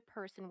heavy footed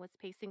person was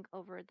pacing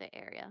over the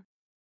area.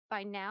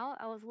 By now,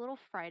 I was a little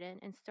frightened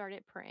and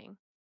started praying.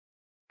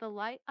 The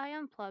light I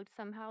unplugged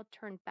somehow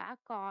turned back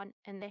on,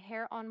 and the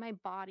hair on my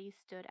body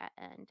stood at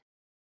end.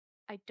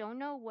 I don't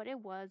know what it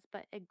was,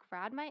 but it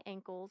grabbed my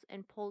ankles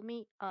and pulled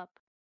me up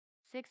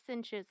 6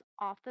 inches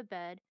off the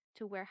bed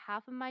to where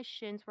half of my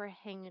shins were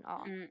hanging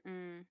off.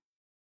 Mm-mm.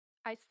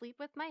 I sleep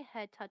with my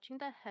head touching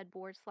the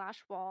headboard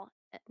slash wall,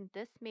 and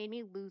this made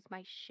me lose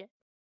my shit.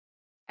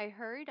 I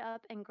hurried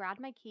up and grabbed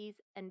my keys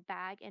and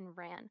bag and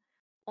ran,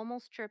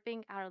 almost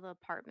tripping out of the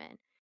apartment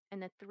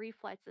and the 3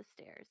 flights of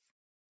stairs.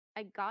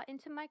 I got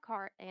into my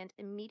car and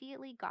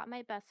immediately got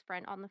my best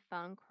friend on the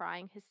phone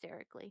crying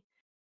hysterically.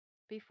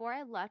 Before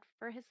I left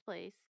for his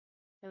place,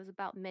 it was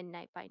about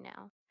midnight by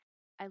now.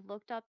 I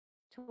looked up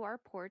to our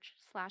porch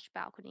slash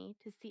balcony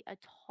to see a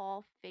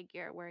tall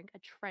figure wearing a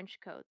trench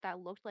coat that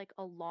looked like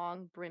a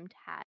long brimmed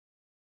hat.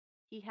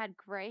 He had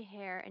gray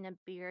hair and a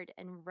beard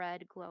and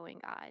red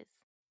glowing eyes.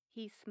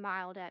 He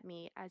smiled at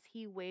me as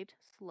he waved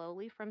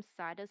slowly from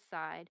side to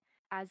side,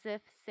 as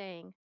if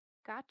saying,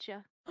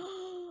 "Gotcha."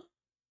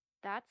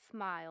 That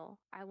smile,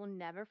 I will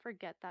never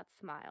forget that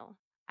smile.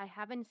 I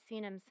haven't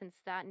seen him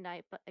since that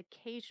night, but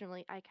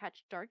occasionally I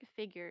catch dark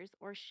figures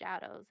or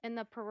shadows in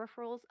the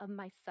peripherals of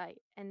my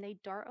sight, and they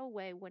dart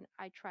away when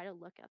I try to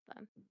look at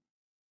them.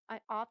 I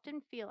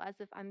often feel as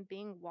if I'm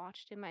being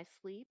watched in my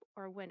sleep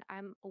or when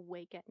I'm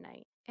awake at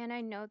night, and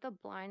I know the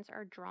blinds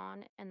are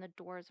drawn and the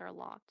doors are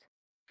locked.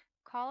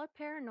 Call it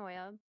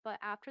paranoia, but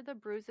after the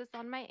bruises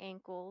on my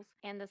ankles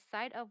and the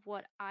sight of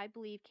what I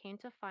believe came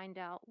to find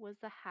out was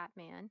the Hat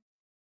Man,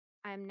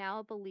 I am now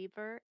a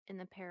believer in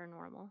the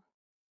paranormal.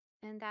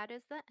 And that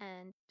is the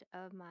end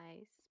of my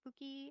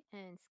spooky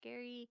and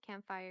scary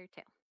campfire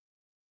tale.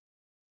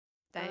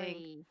 Dang.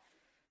 Oy.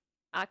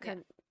 I Yeah.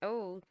 couldn't.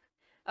 Oh,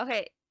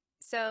 okay.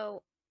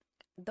 So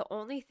the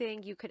only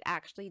thing you could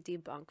actually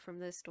debunk from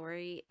this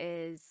story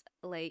is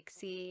like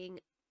seeing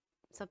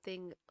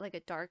something like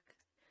a dark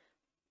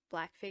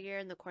black figure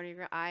in the corner of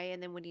your eye,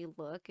 and then when you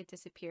look, it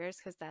disappears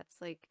because that's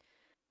like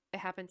it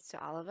happens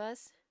to all of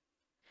us.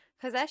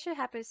 Because that shit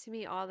happens to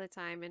me all the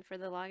time. And for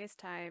the longest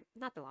time,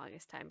 not the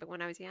longest time, but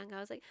when I was young, I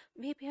was like,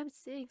 maybe I'm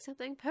seeing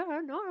something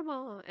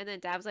paranormal. And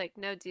then Dad was like,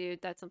 no,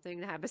 dude, that's something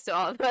that happens to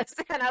all of us.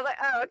 And I was like,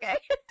 oh, okay.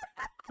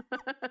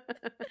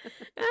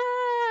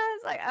 I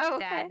was like, oh, okay.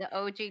 Dad, the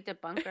OG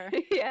debunker.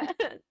 Yeah.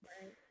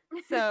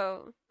 Right.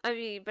 So, I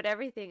mean, but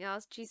everything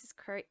else, Jesus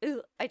Christ.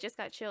 Ew, I just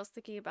got chills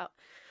thinking about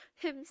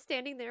him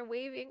standing there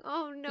waving.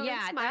 Oh, no,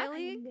 Yeah, and that's I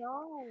smiling.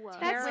 know.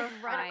 That's With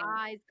red terrifying.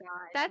 eyes,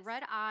 guys. That's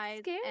Red eyes.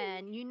 scary.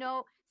 And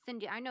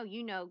Cindy, I know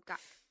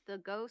the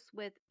ghosts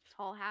with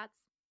tall hats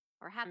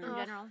or hats in Ugh.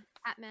 general.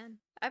 Hat man.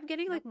 I'm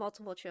getting Nope. like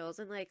multiple chills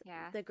and like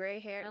Yeah. the gray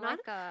hair. They're Not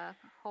like a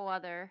whole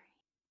other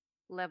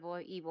level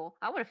of evil.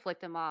 I would have flicked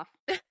them off.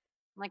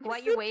 Like,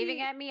 what, you waving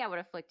Suki. at me? I would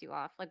have flicked you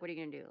off. Like, what are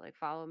you gonna do? Like,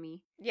 follow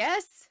me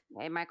Yes.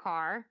 in my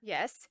car?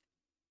 Yes.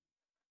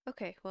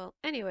 Okay, well,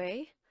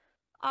 anyway.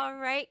 All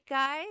right,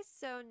 guys.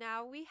 So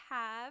now we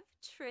have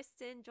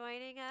Tristan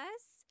joining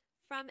us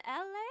from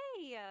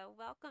LA.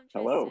 Welcome,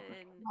 Hello.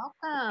 Tristan.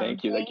 Welcome.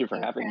 Thank you. Thank you for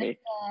having me.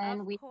 Kristen.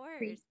 Of We course.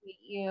 appreciate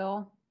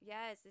you.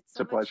 Yes, it's It's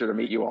so a much pleasure to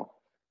meet fun. you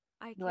all.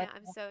 I You as can't.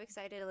 I'm so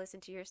excited to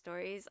listen to your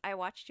stories. I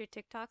watched your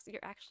TikToks,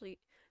 your actually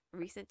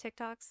recent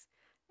TikToks,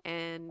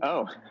 and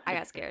Oh, I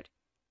got scared.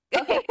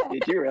 Okay.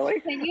 did you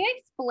really? Can you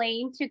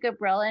explain to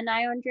Gabriella and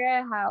I,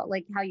 Andrea,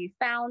 how you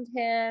found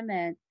him?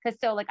 And because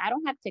I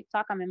don't have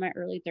TikTok. I'm in my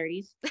early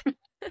 30s.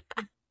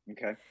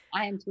 Okay.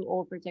 I am too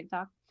old for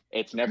TikTok.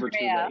 It's never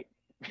too Andrea. late.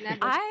 Never.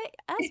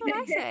 That's what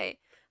I say.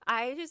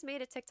 I just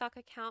made a TikTok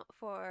account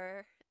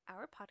for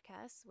our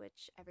podcast,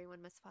 which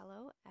everyone must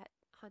follow at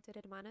Haunted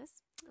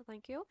Hermanas.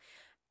 Thank you.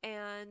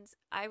 And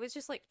I was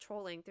just like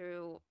trolling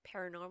through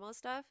paranormal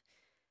stuff,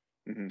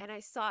 hmm and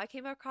I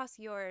came across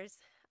yours.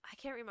 I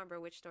can't remember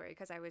which story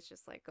because I was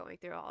just like going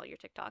through all your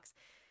TikToks,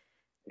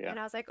 Yeah. and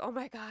I was like, oh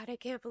my God, I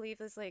can't believe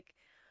this. Like,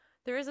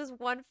 there was this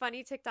one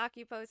funny TikTok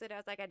you posted. I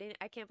was like,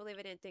 I can't believe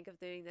I didn't think of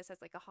doing this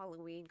as like a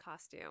Halloween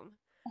costume.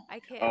 I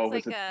can't. It Oh,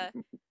 was was like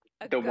it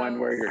a the one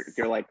where ghost.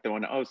 you're like the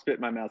one, oh, spit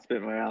in my mouth,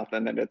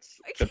 and then it's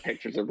the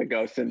pictures of the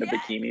ghosts in the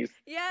Yes, bikinis.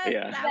 yes,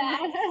 Yeah. that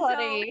That's one. So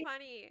funny.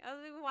 funny. I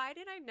was like, why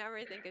did I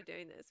never think of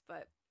doing this?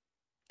 But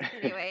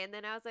anyway, and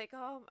then I was like,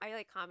 oh, I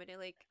like commented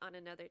like on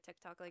another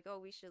TikTok, like, oh,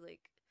 we should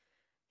like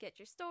get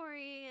your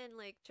story, and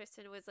like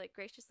Tristan was like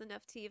gracious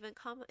enough to even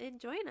come and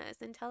join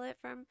us and tell it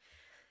from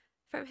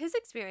his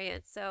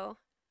experience. So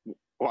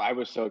Well, I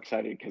was so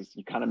excited because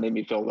you kind of made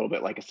me feel a little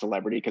bit like a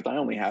celebrity because I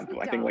only have,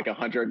 I think, like stop.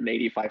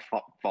 185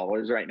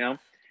 followers right now.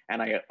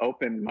 And I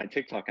opened my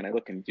TikTok and I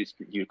look and just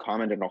you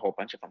commented on a whole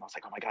bunch of them. I was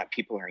like, oh my God,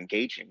 people are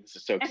engaging. This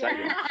is so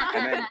exciting.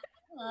 And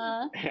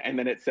Uh,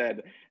 then it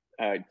said,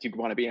 do you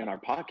want to be on our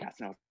podcast?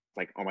 And I was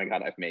like, oh my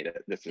God, I've made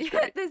it. This is Yeah,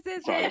 great. this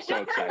is So I it. was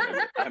so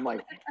excited. I'm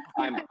like,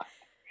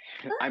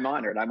 I'm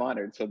honored. I'm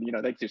honored. So,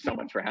 thank you so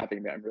much for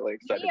having me. I'm really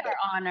excited we are that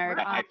honored.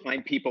 I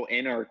find people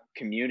in our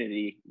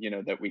community,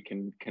 that we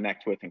can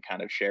connect with and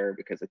kind of share,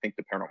 because I think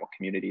the paranormal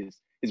community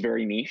is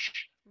very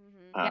niche.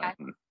 Hmm. Yeah.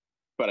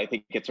 But I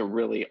think it's a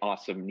really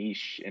awesome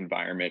niche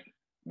environment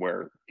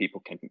where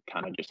people can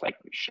kind of just like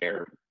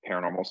share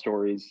paranormal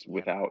stories Yep.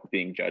 without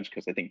being judged.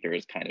 Because I think there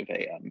is kind of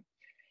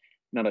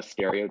not a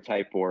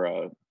stereotype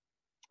or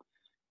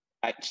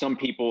some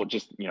people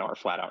just are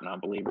flat out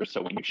non-believers.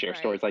 So when you share Right.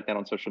 stories like that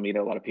on social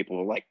media, a lot of people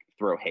will like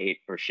throw hate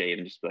or shade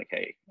and just be like,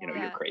 hey, Yeah.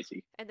 you're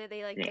crazy. And then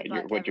they like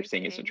What you're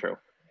saying isn't everything. true.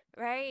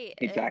 Right.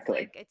 Exactly.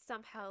 It's like it's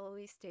somehow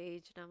always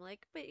staged, and I'm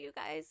like, but you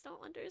guys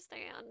don't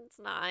understand. It's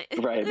not.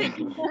 Right. Like,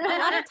 a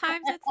lot of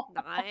times it's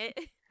not.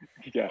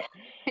 Yeah.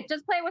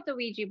 Just play with the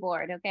Ouija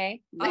board,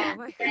 okay? Oh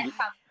my Then God.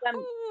 come,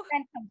 Ooh.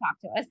 then come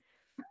talk to us.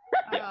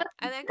 Yeah.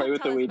 And then Play come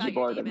with tell the us Ouija about your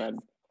board and then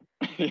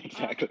demons.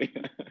 exactly.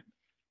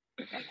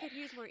 I could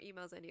use more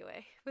emails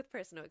anyway with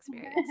personal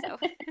experience. So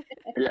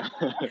Yeah.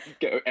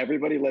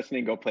 Everybody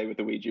listening, go play with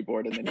the Ouija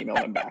board and then email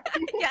them back.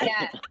 yeah.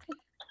 Yeah.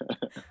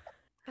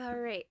 All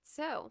right.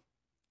 So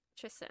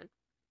Tristan,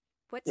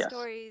 what Yes.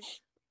 stories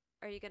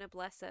are you gonna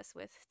bless us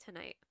with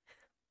tonight?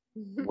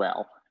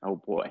 Well, oh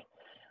boy.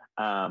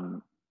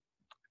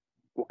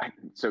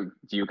 So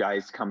do you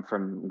guys come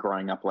from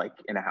growing up like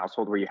in a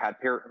household where you had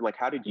like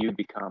how did you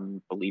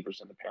become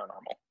believers in the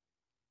paranormal?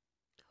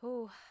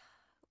 Oh,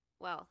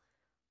 well,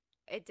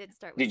 it did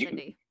start with Did you?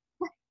 Cindy,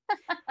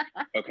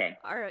 Okay.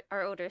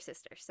 our older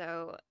sister.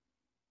 So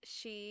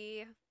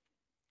she,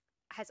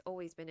 has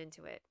always been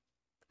into it.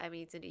 I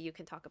mean, Cindy, you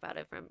can talk about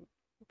it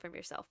from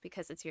yourself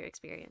because it's your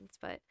experience,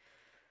 but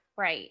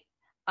Right.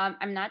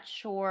 I'm not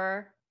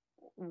sure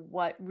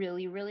what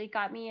really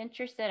got me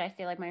interested. I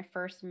say like my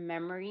first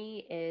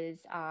memory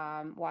is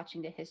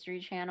watching the History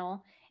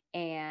Channel,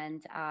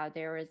 and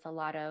there was a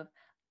lot of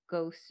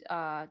ghost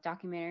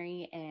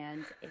documentary,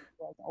 and it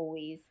was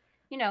always,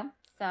 you know,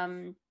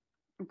 some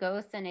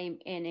ghosts in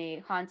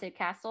a haunted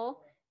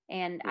castle,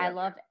 and I Yeah.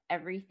 love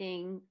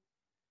everything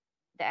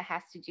that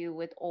has to do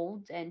with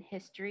old and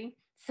history.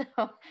 So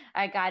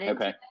I got into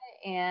Okay.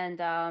 it,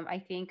 and I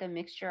think a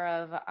mixture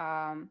of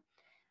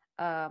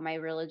my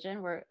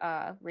religion. We're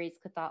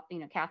raised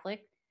Catholic,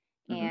 Catholic,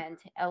 Hmm. and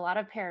a lot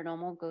of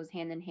paranormal goes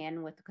hand in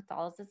hand with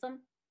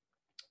Catholicism.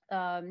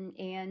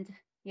 And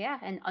yeah,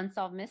 and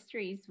unsolved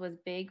mysteries was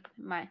big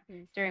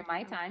during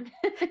my time.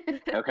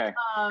 Okay.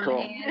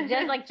 Cool. And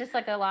just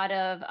like a lot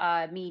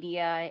of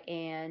media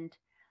and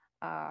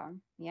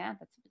yeah,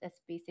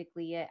 that's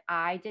basically it.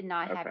 I did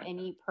not have Okay.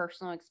 any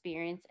personal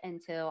experience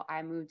until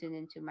I moved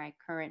into my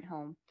current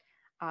home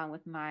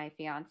with my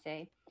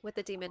fiance. with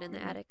the demon in the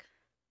Mhm. attic.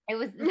 It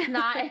was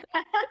not.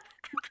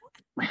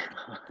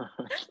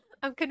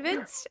 I'm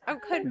convinced. I'm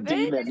convinced.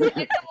 Demon.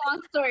 It's a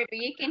long story, but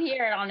you can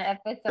hear it on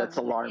episode That's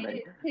 1. alarming.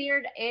 It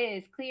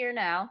is clear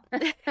now.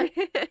 But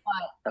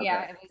Okay.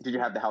 yeah, it was Did you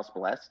have the house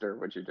blessed, or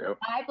what'd you do?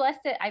 I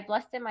blessed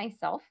it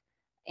myself.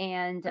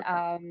 And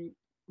Okay.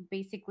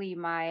 basically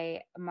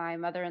my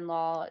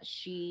mother-in-law,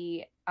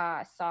 she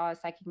saw a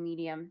psychic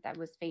medium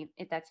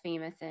that's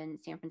famous in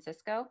San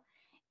Francisco,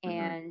 Hmm.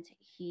 and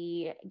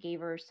he gave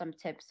her some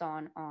tips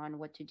on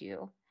what to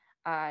do.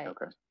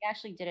 Okay. She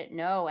actually didn't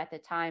know at the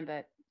time,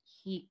 but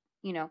he,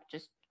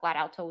 just flat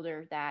out told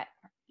her that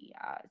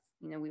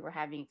we were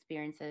having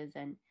experiences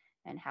and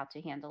how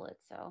to handle it.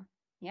 So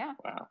yeah,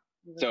 Wow.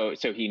 it was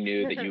So he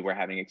knew that you were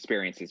having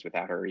experiences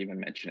without her even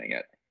mentioning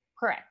it.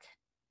 correct.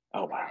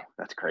 Oh wow,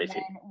 that's And crazy.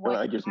 then Oh, what's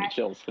that gives me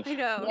chills. I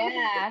know.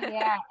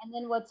 yeah. And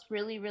then what's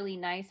really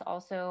nice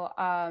also,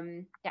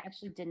 I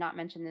actually did not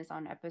mention this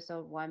on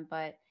episode 1,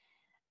 but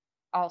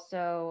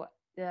also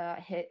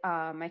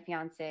my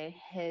fiance,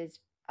 his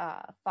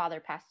father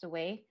passed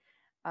away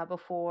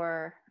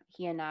before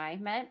he and I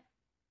met,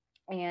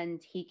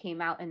 and he came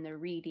out in the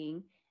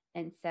reading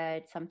and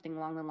said something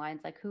along the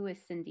lines like, "Who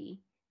is Cindy?"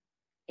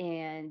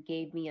 and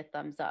gave me a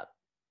thumbs up.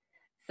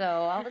 So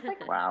I was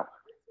like, Wow.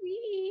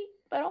 sweet,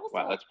 but also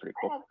Wow, that's pretty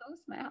I cool. have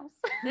ghosts in my house.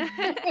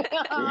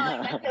 Like,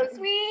 Yeah. that's so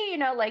sweet.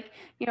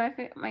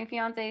 My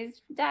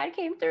fiance's dad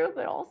came through,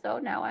 but also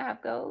now I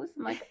have ghosts.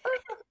 I'm like, oh.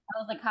 I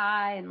was like,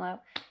 hi and low.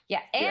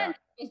 Yeah, Yeah. and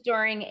it was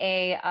during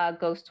a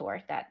ghost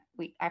tour that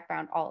I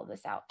found all of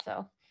this out.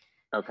 So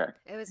Okay.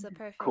 It was the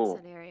perfect Cool.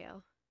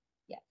 scenario.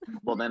 yeah.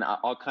 Well, then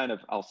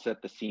I'll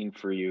set the scene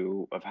for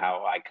you of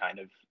how I kind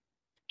of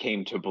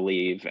came to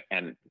believe,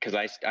 and because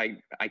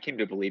I came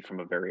to believe from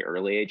a very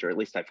early age, or at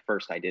least at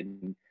first I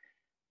didn't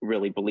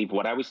really believe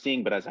what I was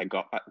seeing, but as I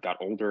got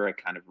older, I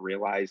kind of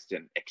realized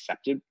and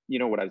accepted,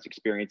 what I was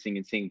experiencing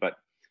and seeing. But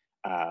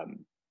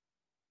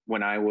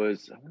when I want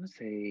to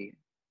say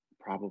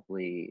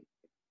probably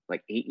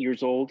like 8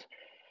 years old,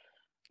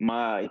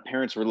 my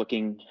parents were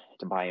looking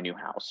to buy a new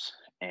house,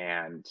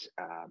 and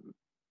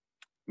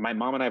my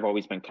mom and I have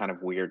always been kind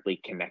of weirdly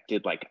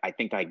connected. Like, I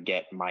think I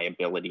get my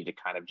ability to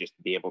kind of just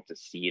be able to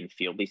see and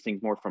feel these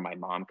things more from my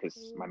mom,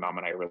 because my mom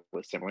and I are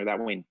really similar that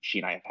way. And she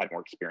and I have had more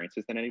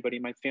experiences than anybody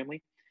in my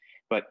family.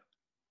 But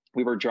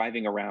we were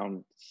driving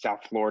around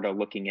South Florida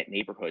looking at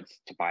neighborhoods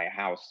to buy a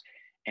house.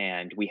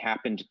 And we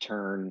happened to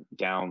turn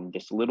down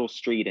this little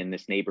street in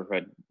this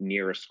neighborhood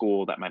near a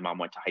school that my mom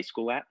went to high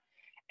school at.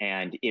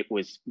 And it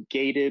was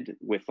gated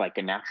with like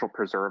a natural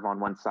preserve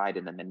on one side,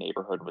 and then the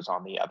neighborhood was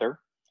on the other.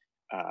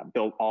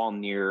 Built all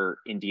near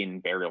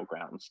Indian burial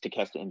grounds,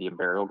 Tequesta Indian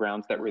burial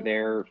grounds that were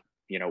there,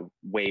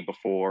 way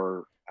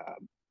before,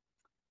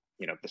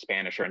 the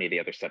Spanish or any of the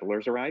other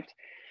settlers arrived.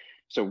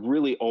 So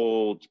really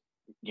old,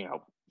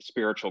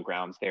 spiritual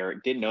grounds there.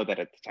 Didn't know that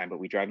at the time, but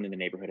we drive into the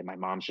neighborhood, and my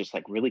mom's just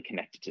like really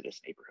connected to this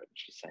neighborhood.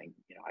 She's saying,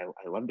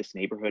 I love this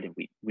neighborhood. And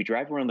we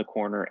drive around the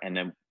corner, and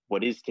then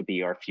what is to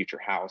be our future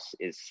house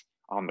is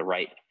on the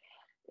right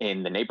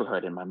in the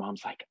neighborhood. And my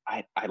mom's like,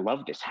 I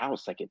love this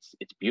house. Like, it's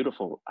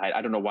beautiful. I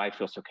don't know why I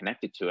feel so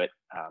connected to it.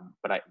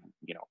 But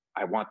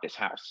I want this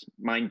house.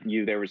 Mind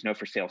you, there was no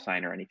for sale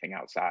sign or anything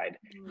outside.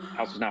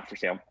 House was not for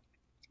sale.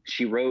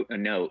 She wrote a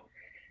note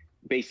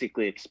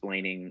basically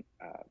explaining,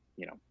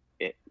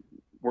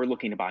 we're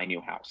looking to buy a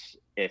new house.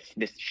 If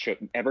this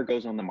ever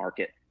goes on the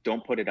market,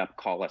 don't put it up.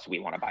 Call us. We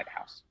want to buy the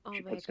house. Oh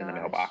She my puts it in the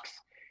gosh. mailbox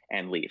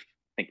and leave.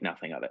 Think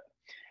nothing of it.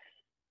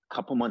 A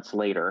couple months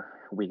later,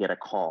 we get a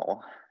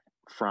call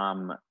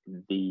from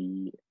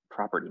the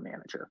property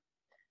manager.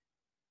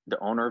 The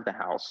owner of the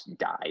house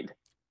died,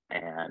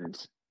 and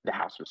the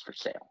house was for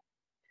sale.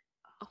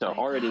 Oh So my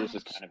already this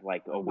was gosh. kind of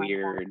like a Oh my God.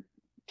 weird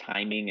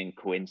timing and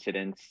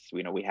coincidence.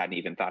 We hadn't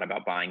even thought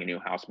about buying a new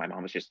house. My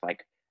mom was just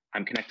like,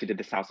 I'm connected to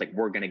this house. Like,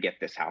 we're going to get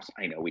this house.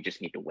 I know, we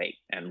just need to wait.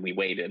 And we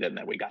waited, and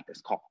then we got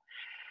this call.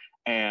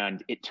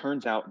 And it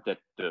turns out that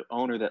the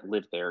owner that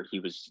lived there, he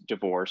was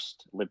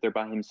divorced, lived there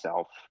by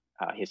himself.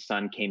 His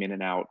son came in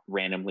and out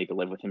randomly to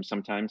live with him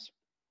sometimes.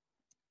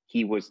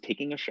 He was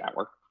taking a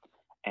shower,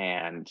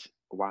 and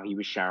while he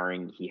was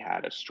showering, he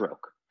had a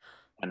stroke.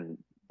 And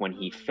when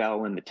he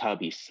fell in the tub,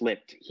 he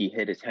slipped. He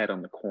hit his head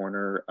on the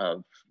corner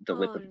of the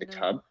lip of the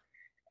tub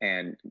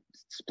and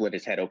split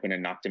his head open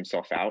and knocked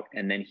himself out.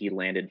 And then he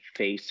landed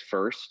face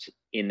first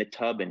in the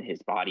tub, and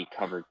his body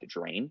covered the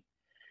drain.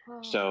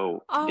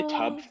 So the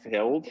tub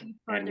filled,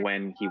 and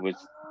when he was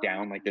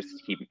down like this,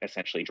 he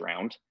essentially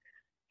drowned.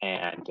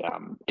 And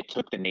it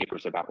took the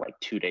neighbors about like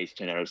 2 days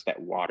to notice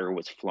that water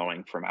was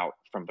flowing from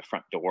the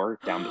front door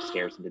down the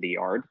stairs into the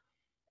yard.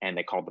 And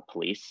they called the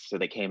police. So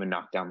they came and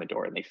knocked down the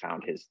door, and they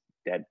found his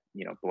dead,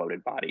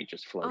 bloated body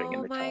just floating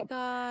in the tub. Oh my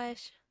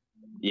gosh.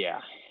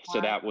 Yeah.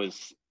 So that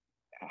was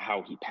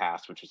how he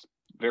passed, which was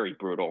very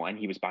brutal. And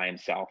he was by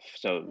himself.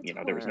 So,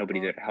 That's there was nobody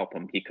horrible. to help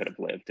him. He could have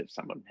lived if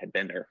someone had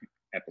been there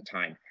at the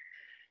time.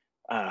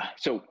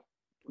 So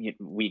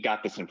we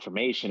got this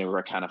information, and we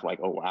were kind of like,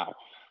 oh, wow,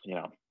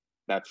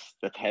 that's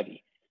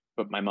heavy.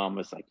 But my mom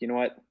was like, you know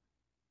what?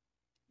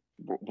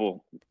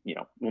 We'll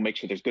make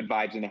sure there's good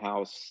vibes in the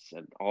house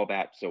and all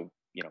that. So,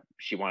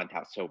 she wanted the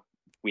house. So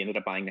we ended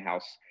up buying the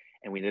house,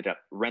 and we ended up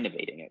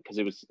renovating it because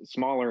it was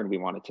smaller and we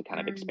wanted to kind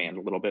of expand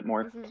a little bit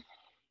more. Mm-hmm.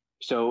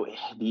 So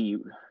the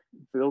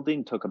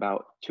building took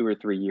about 2 or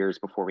 3 years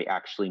before we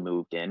actually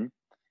moved in.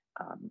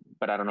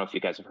 But I don't know if you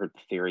guys have heard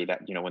the theory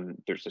that,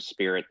 when there's a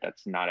spirit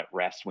that's not at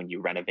rest when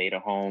you renovate a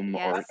home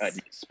or a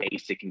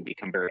space, it can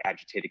become very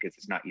agitated because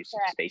it's not used to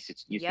the space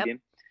it's used to be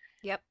in.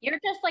 Yep. You're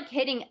just like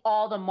hitting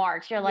all the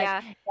marks. You're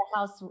like, the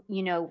house,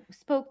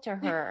 spoke to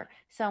her.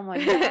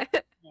 Someone.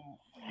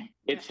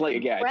 It's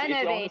like,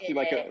 it's honestly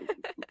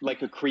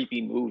like a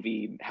creepy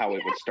movie, how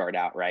it would start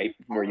out, right?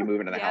 Where you move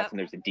into the house and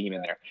there's a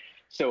demon there.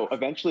 So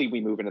eventually we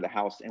move into the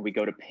house and we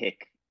go to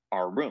pick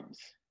our rooms.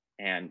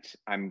 And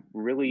I'm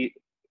really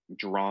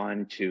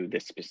drawn to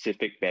this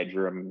specific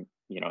bedroom,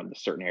 in a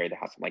certain area of the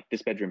house. I'm like,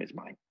 this bedroom is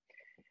mine.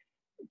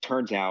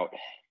 Turns out,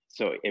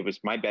 so it was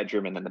my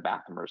bedroom, and then the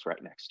bathroom was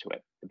right next to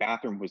it. The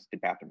bathroom was the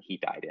bathroom he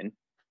died in,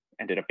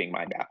 ended up being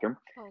my bathroom.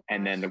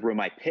 And then the room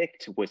I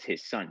picked was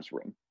his son's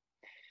room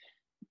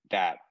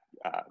that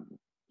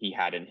he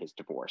had in his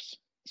divorce.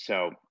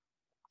 So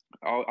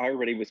I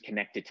already was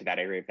connected to that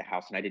area of the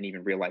house, and I didn't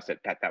even realize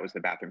that was the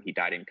bathroom he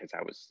died in because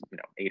I was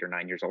 8 or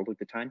 9 years old at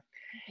the time.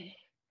 Okay.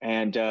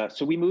 And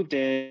so we moved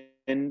in,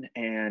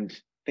 and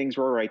things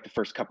were all right the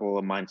first couple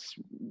of months.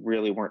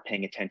 Really weren't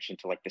paying attention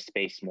to like the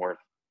space, more of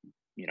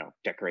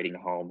decorating the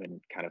home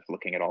and kind of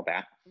looking at all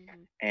that.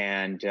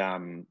 And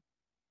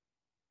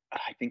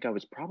I think I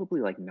was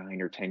probably like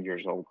 9 or 10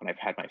 years old when I've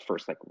had my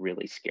first like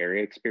really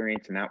scary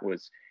experience. And that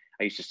was,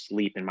 I used to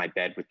sleep in my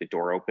bed with the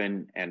door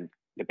open, and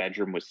the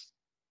bedroom was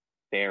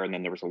there. And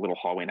then there was a little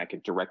hallway, and I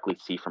could directly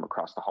see from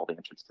across the hall the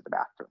entrance to the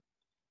bathroom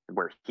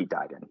where he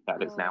died in.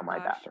 That is now my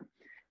bathroom.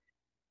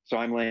 So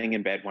I'm laying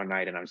in bed one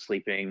night and I'm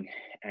sleeping,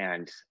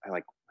 and I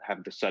like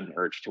have the sudden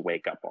urge to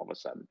wake up all of a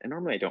sudden. And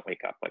normally I don't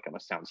wake up, like I'm a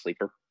sound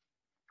sleeper.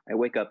 I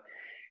wake up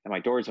and my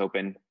door is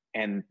open,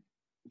 and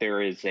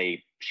there is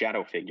a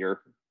shadow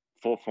figure,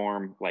 full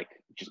form, like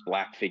just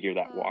black figure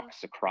that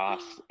walks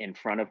across in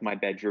front of my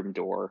bedroom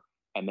door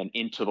and then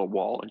into the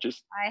wall and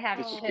just I have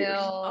disappears.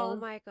 Oh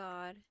my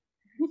God.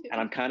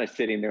 And I'm kind of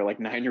sitting there like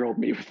 9-year-old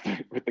me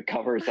with the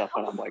covers up,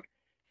 and I'm like,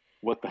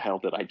 what the hell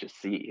did I just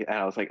see? And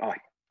I was like, oh,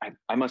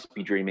 I must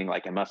be dreaming,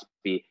 like I must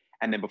be.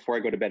 And then before I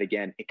go to bed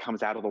again, it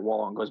comes out of the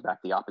wall and goes back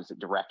the opposite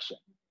direction.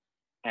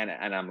 And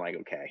I'm like,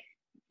 okay,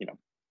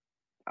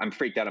 I'm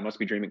freaked out. I must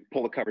be dreaming.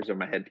 Pull the covers over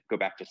my head, go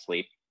back to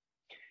sleep.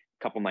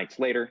 A couple nights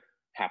later,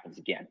 happens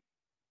again.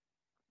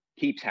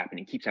 Keeps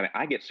happening.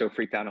 I get so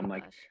freaked out. I'm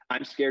like,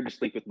 I'm scared to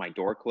sleep with my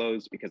door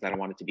closed because I don't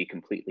want it to be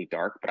completely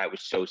dark. But I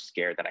was so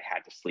scared that I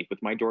had to sleep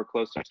with my door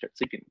closed. So I started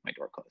sleeping with my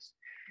door closed.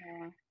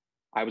 Yeah.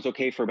 I was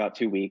okay for about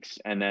 2 weeks.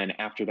 And then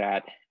after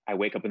that, I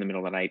wake up in the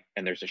middle of the night,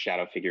 and there's a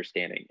shadow figure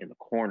standing in the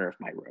corner of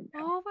my room now.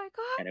 Oh my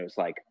God. And it was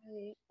like,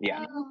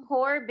 yeah. Oh,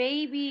 poor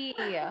baby.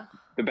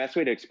 The best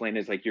way to explain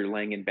it is like you're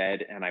laying in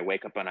bed, and I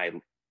wake up and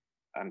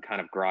I'm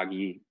kind of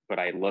groggy, but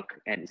I look,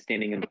 and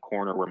standing in the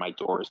corner where my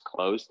door is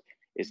closed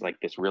is like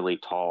this really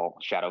tall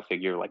shadow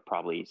figure, like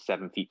probably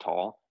 7 feet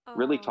tall,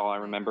 really tall, I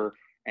remember,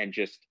 and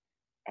just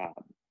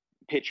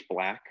pitch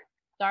black.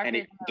 Darker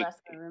than the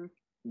rest of the room.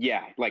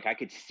 Yeah, like I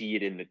could see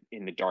it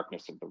in the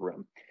darkness of the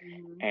room.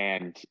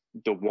 And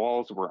the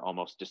walls were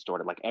almost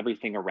distorted, like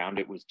everything around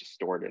it was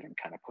distorted and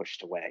kind of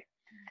pushed away.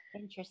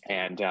 Interesting.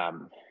 And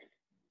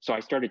so I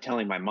started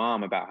telling my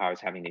mom about how I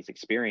was having these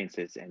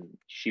experiences, and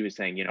she was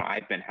saying,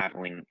 I've been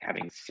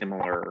having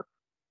similar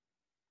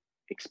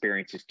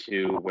experiences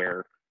too,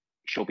 where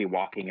she'll be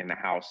walking in the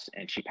house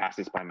and she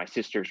passes by my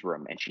sister's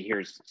room and she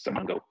hears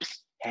someone go, "Psst,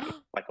 hey,"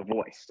 like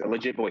a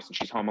legit voice, and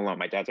she's home alone.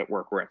 My dad's at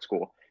work, we're at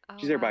school.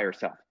 She's there by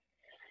herself.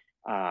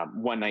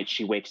 One night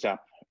she wakes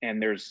up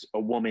and there's a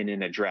woman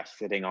in a dress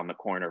sitting on the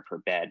corner of her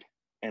bed,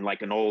 and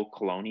like an old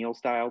colonial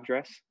style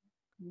dress,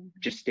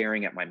 just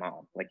staring at my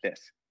mom like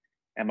this.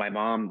 And my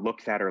mom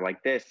looks at her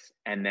like this,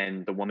 and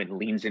then the woman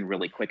leans in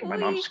really quick, and my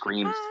mom Oy,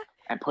 screams ah.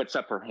 and puts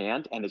up her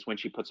hand. And as when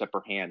she puts up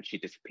her hand, she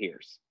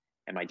disappears.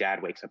 And my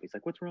dad wakes up. He's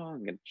like, "What's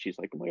wrong?" And she's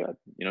like, "Oh my God,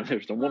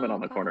 there's a woman Oh,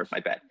 on the corner of gosh. my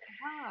bed."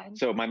 God.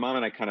 So my mom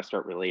and I kind of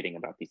start relating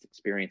about these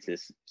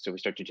experiences. So we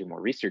start to do more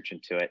research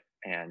into it.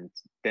 And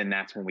then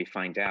that's when we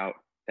find out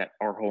that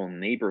our whole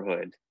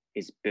neighborhood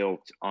is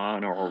built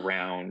on or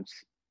around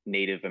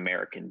Native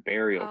American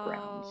burial Oh,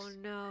 grounds.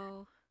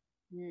 no.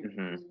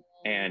 hmm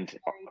And Very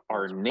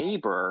our cultural.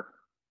 neighbor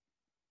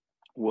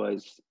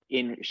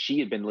she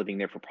had been living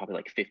there for probably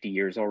like 50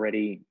 years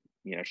already.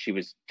 She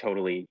was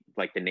totally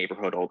like the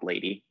neighborhood old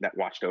lady that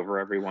watched over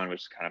everyone,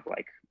 which is kind of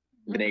like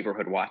the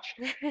neighborhood watch.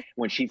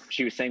 When she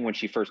was saying when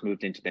she first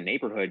moved into the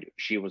neighborhood,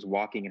 she was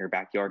walking in her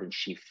backyard and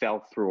she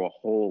fell through a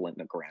hole in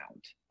the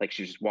ground. Like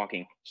she was just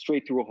walking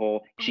straight through a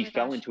hole. Oh She my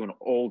fell gosh. into an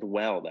old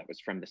well that was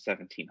from the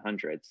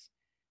 1700s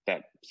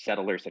that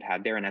settlers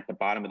had there. And at the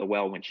bottom of the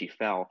well, when she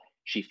fell,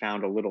 she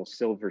found a little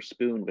silver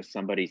spoon with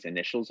somebody's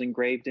initials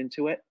engraved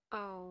into it.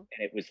 Oh.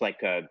 And it was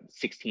like a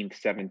 16th,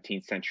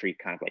 17th century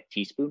kind of like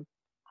teaspoon.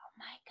 Oh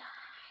my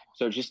God.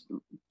 So just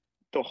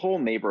the whole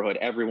neighborhood,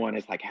 everyone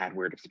has like had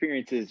weird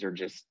experiences or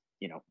just,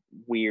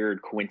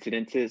 weird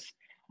coincidences.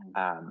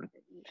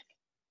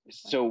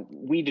 So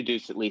we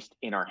deduce, at least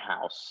in our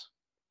house,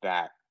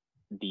 that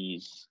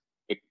these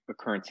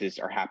occurrences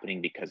are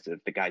happening because of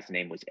the guy's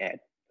name was Ed,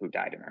 who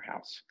died in our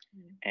house.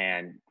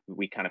 And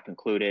we kind of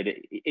concluded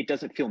it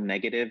doesn't feel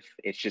negative.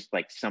 It's just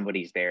like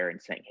somebody's there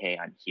and saying, "Hey,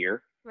 I'm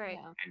here." Right.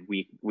 Yeah. And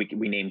we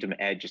named him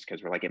Ed just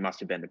because we're like, it must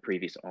have been the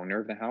previous owner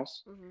of the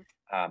house.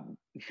 Mhm.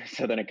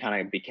 So then it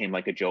kind of became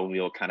like a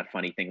jovial kind of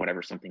funny thing.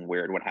 Whenever something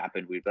weird would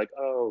happen, we'd be like,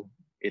 "Oh,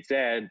 it's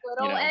Ed."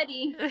 Little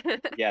Eddie.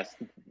 Yes,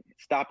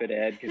 stop it,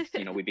 Ed, because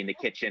we'd be in the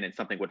kitchen and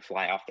something would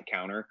fly off the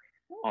counter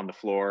on the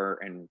floor,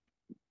 and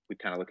we'd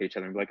kind of look at each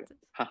other and be like,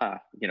 "Haha,"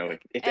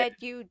 it's Ed,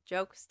 you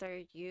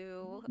jokester,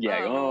 you.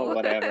 yeah, Oh.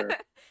 whatever,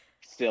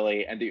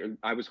 silly. And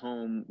I was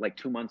home like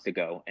 2 months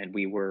ago, and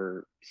we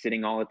were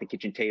sitting all at the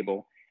kitchen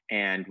table,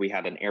 and we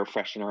had an air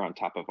freshener on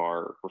top of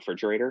our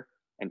refrigerator.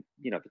 And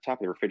the top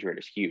of the refrigerator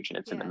is huge, and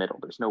it's in the Yeah. middle.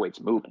 There's no way it's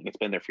moving. It's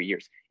been there for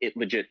years. It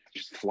legit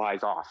just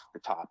flies off the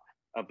top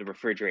of the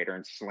refrigerator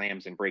and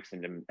slams and breaks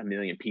into a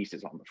million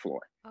pieces on the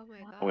floor. Oh my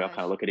And we all kind of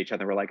gosh. look at each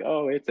other and we're like,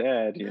 "Oh, it's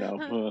Ed,"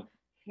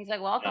 He's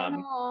like,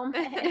 "Welcome home."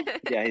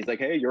 Yeah, he's like,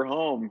 "Hey, you're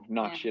home."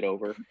 Knock Yeah. shit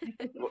over.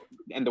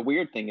 And the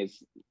weird thing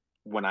is,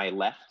 when I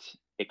left,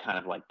 it kind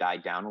of like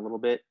died down a little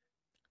bit.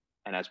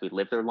 And as we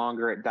lived there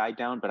longer, it died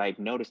down. But I've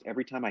noticed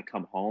every time I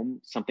come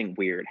home, something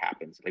weird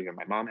happens. Like either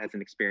my mom has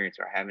an experience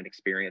or I have an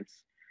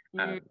experience.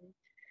 Mhm.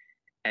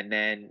 And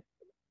then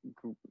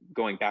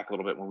going back a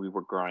little bit, when we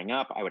were growing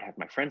up, I would have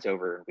my friends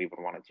over and we would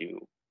want to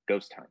do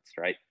ghost hunts,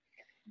 right?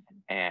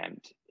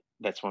 And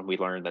that's when we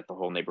learned that the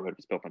whole neighborhood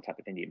was built on top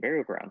of Indian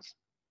burial grounds.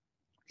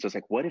 So it's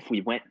like, what if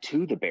we went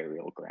to the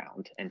burial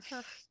ground and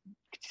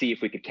see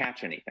if we could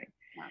catch anything?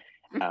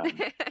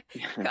 I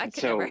could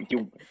So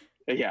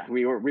never.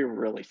 we were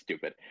really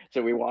stupid.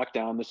 So we walked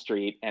down the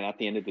street, and at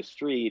the end of the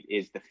street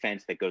is the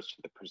fence that goes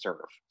to the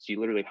preserve. So you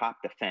literally hop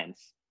the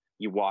fence,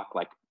 you walk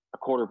like a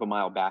quarter of a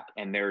mile back,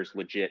 and there's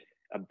legit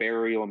a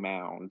burial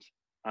mound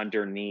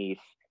underneath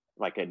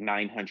like a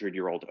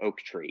 900-year-old oak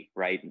tree,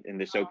 right? And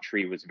this oak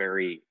tree was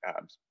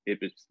it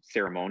was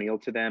ceremonial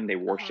to them. They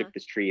worship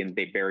this tree and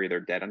they bury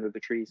their dead under the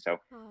tree. So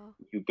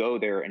you go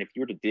there, and if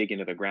you were to dig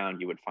into the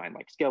ground, you would find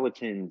like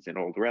skeletons and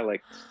old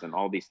relics and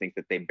all these things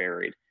that they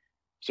buried.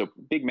 So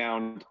big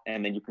mound,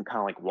 and then you can kind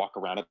of like walk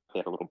around it. They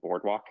had a little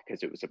boardwalk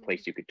because it was a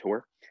place you could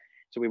tour.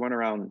 So we went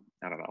around,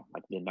 I don't know,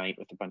 like midnight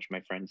with a bunch of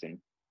my friends, and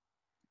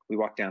we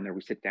walk down there,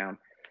 we sit down,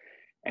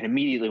 and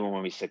immediately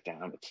when we sit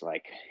down, it's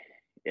like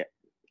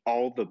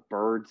all the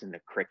birds and the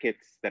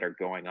crickets that are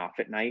going off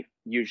at night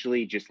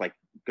usually just like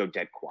go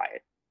dead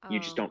quiet. You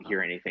just don't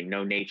hear anything.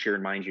 No nature.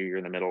 And mind you, you're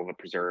in the middle of a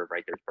preserve,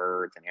 right? There's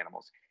birds and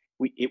animals.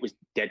 It was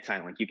dead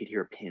silent. You could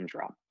hear a pin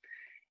drop.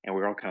 And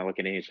we were all kind of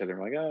looking at each other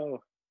and like,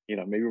 "Oh,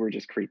 maybe we're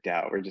just creeped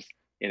out. We're just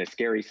in a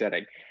scary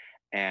setting."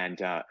 And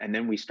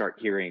then we start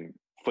hearing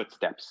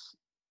footsteps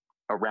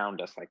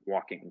around us, like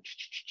walking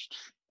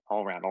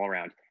all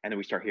around. And then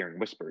we start hearing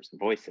whispers and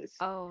voices.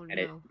 Oh And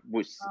it no.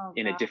 was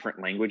in a God. different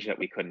language that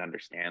we couldn't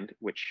understand,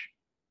 which,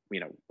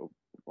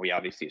 we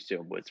obviously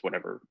assumed was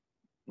whatever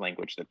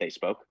language that they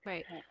spoke.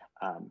 Right.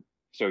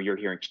 So you're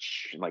hearing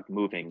like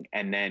moving,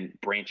 and then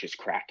branches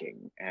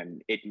cracking,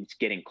 and it's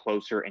getting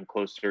closer and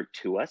closer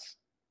to us.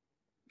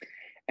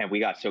 And we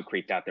got so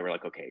creeped out that we're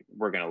like, "Okay,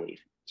 we're going to leave."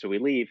 So we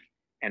leave.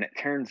 And it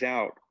turns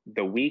out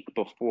the week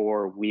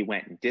before we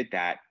went and did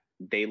that,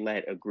 they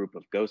let a group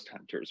of ghost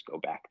hunters go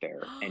back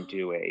there and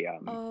do a,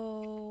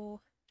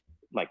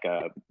 like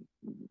a,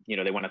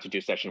 they went out to do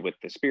a session with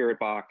the spirit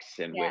box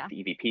and with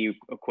EVP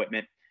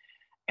equipment.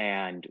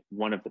 And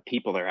one of the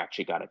people there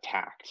actually got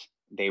attacked.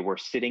 They were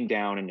sitting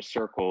down in a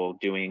circle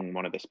doing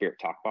one of the spirit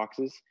talk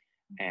boxes.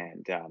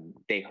 And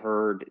they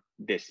heard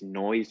this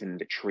noise in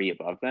the tree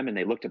above them, and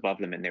they looked above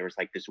them, and there was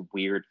like this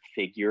weird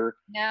figure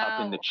up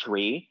in the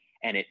tree,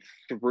 and it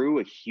threw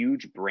a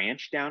huge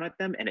branch down at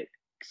them, and it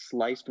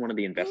sliced one of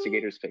the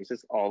investigators'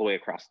 faces all the way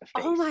across the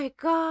face. Oh my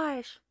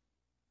gosh.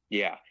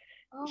 Yeah.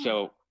 Oh my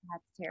So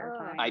That's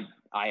terrifying.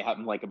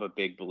 I'm like a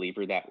big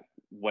believer that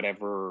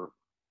whatever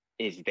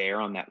is there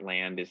on that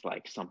land is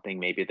like something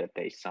maybe that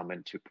they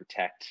summoned to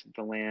protect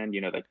the land. You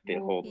know, like the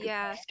whole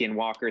Yeah.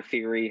 skinwalker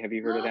theory. Have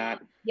you heard of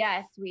that?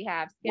 Yes, we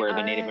have. Where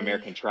the Native I-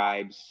 American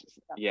tribes,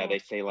 yeah, they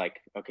say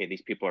like, okay,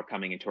 these people are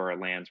coming into our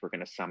lands. We're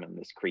going to summon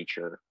this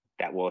creature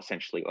that will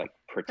essentially like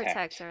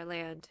Protects our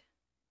land.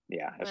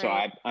 Yeah. So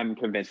Right. I'm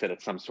convinced that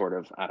it's some sort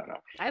of, I don't know,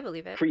 I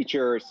believe it.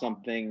 creature or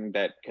something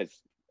that, because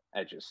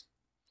it's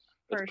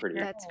For pretty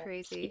sure. That's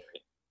crazy.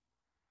 scary.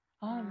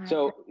 Oh my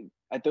So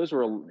those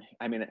were,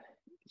 I mean,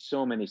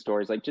 so many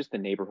stories. Like just the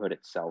neighborhood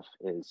itself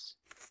is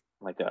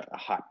like a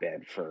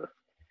hotbed for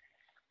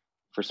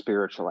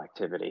spiritual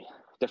activity.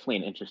 Definitely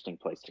an interesting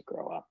place to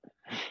grow up.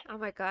 Oh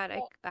my god.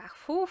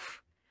 Whew.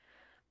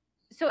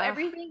 So Ugh.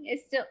 everything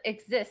is still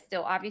exists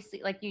still.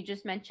 Obviously, like you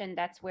just mentioned,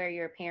 that's where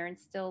your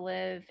parents still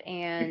live.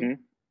 And Mhm.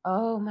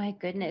 oh my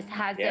goodness,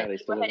 has Yeah, the they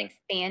still neighborhood live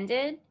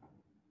expanded?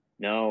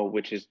 No,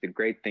 which is the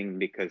great thing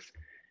because,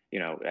 you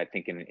know, I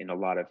think in a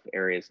lot of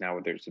areas now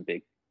where there's a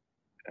big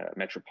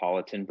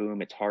metropolitan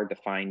boom, it's hard to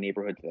find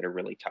neighborhoods that are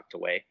really tucked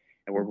away.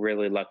 And we're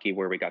really lucky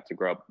where we got to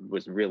grow up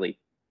was really,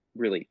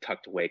 really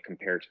tucked away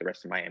compared to the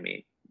rest of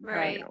Miami.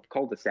 Right. You know,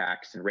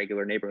 cul-de-sacs and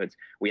regular neighborhoods.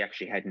 We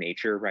actually had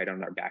nature right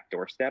on our back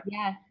doorstep.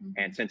 Yeah.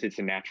 And since it's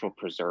a natural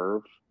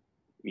preserve,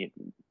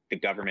 the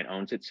government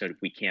owns it, so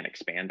we can't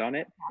expand on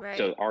it. Right.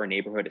 So our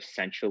neighborhood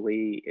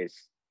essentially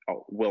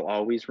will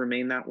always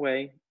remain that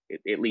way,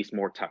 at least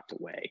more tucked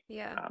away,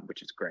 Yeah.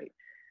 which is great.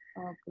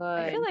 Oh,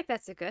 I good. feel like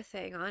that's a good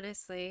thing,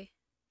 honestly.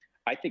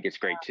 I think it's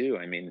great too.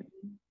 I mean,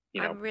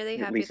 you know, I'm really at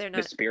happy least they're the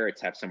not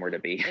spirits have somewhere to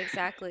be.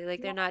 exactly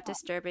like they're not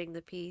disturbing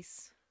the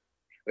peace.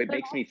 It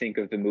makes me think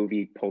of the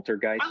movie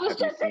Poltergeist. I was Have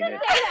you just seen gonna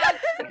it? say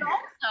that. But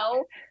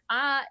also,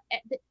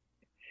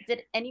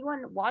 did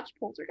anyone watch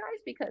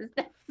Poltergeist? Because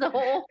that's the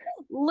whole.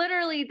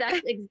 Literally, that's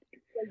exactly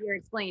what you're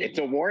explaining. It's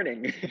a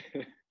warning.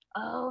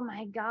 Oh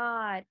my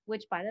God.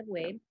 Which, by the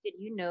way, did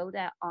you know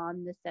that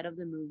on the set of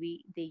the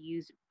movie, they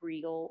use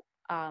real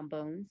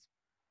bones?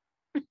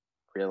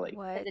 Really?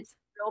 What? Because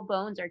real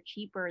bones are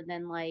cheaper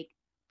than like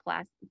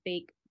plastic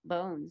fake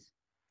bones.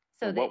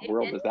 So In the what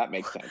world idiots- does that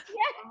make sense?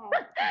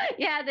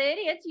 yeah, the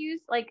idiots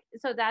use like,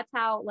 so that's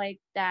how like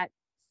that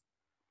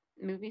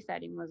movie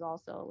setting was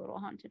also a little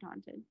haunted.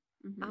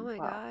 Mhm. Oh my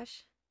Wow.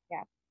 gosh.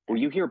 Well,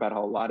 you hear about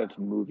how a lot of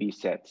movie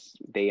sets,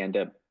 they end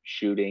up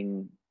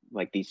shooting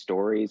like these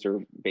stories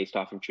or based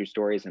off of true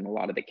stories, and a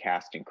lot of the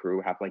cast and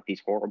crew have like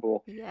these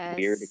horrible, weird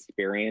Yes.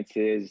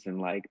 experiences, and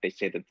like they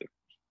say that the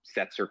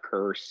sets are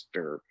cursed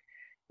or,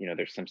 you know,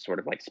 there's some sort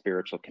of like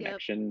spiritual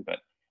connection, but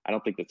I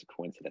don't think that's a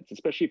coincidence,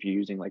 especially if you're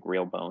using like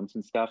real bones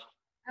and stuff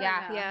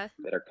Yeah. Yeah.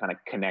 that are kind of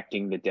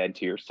connecting the dead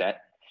to your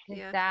set.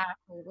 Yeah.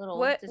 Exactly. Little.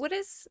 What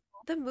is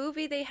the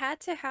movie? They had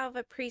to have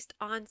a priest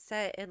on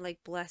set and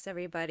like bless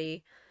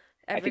everybody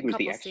every think it was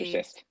The couple scenes.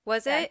 Exorcist.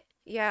 Was Yeah. it?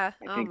 Yeah.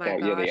 I Oh think my that,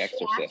 yeah, The gosh. They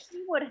Exorcist.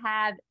 actually would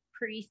have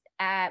priests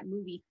at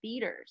movie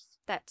theaters.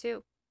 That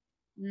too.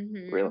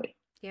 Mm-hmm. Really?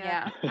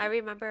 Yeah. Yeah. I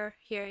remember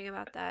hearing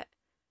about that.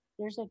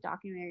 There's a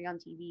documentary on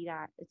TV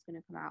that it's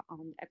going to come out on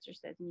The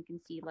Exorcist, and you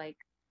can see like,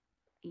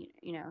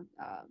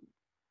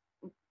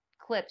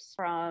 clips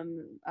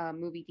from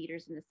movie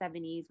theaters in the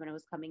 70s when it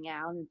was coming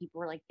out, and people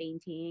were like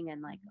fainting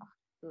and like, oh,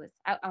 it was.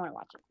 I want to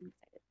watch it. I'm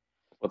excited.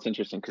 Well, it's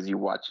interesting because you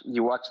watch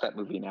that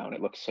movie now and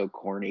it looks so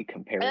corny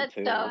compared It's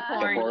to so the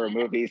corny. horror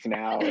movies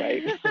now,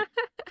 right?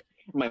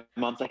 My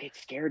mom's like, it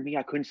scared me.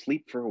 I couldn't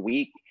sleep for a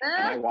week,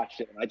 and I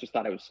watched it and I just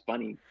thought it was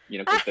funny, you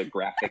know, because the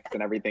graphics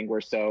and everything were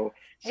so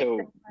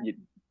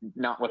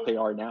not what they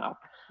are now.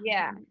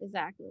 Yeah,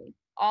 exactly.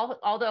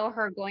 Although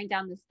her going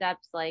down the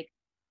steps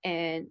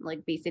and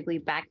basically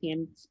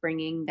backhand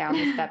springing down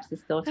the steps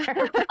is still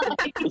terrifying.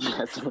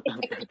 Yes.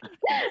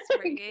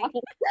 Springing.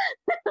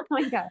 Oh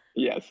my God.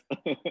 Yes.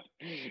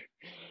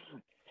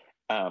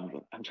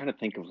 I'm trying to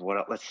think of what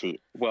else. Let's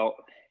see. Well,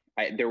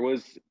 there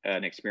was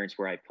an experience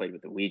where I played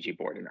with the Ouija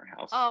board in our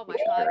house. Oh my which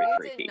is god, very you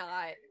freaky. did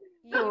not.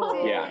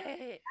 Oh. You Yeah.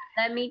 did.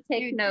 Let me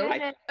take notes.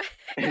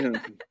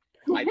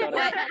 I thought What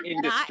I was not to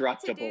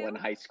indestructible do? in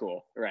high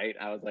school, right?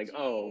 I was like,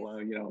 oh, Jeez.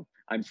 well, you know,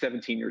 I'm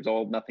 17 years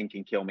old. Nothing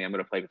can kill me. I'm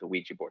going to play with the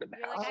Ouija board in the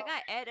You're house. like, I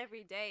got Ed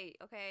every day,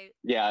 okay?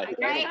 Yeah.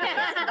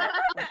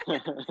 I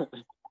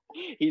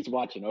He's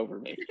watching over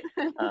me.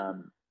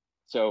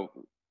 So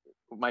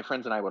my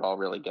friends and I would all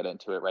really get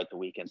into it, right? The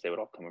weekends, they would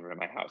all come over to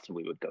my house and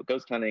we would go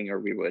ghost hunting, or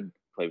we would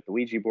play with the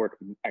Ouija board.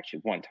 Actually,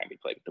 one time we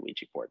played with the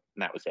Ouija board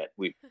and that was it.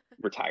 We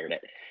retired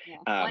it. Yeah,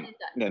 one and done.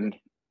 Then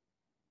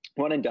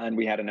one and done,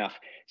 we had enough.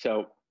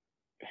 So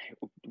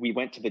we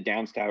went to the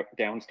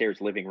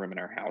downstairs living room in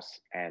our house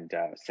and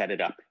set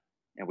it up,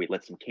 and we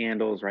lit some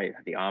candles, right?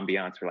 The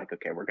ambiance. We're like,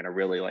 okay, we're going to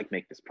really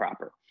make this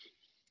proper.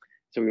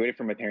 So we waited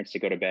for my parents to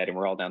go to bed, and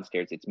we're all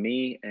downstairs. It's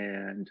me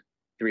and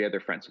 3 other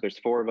friends. So there's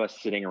 4 of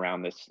us sitting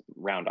around this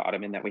round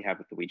ottoman that we have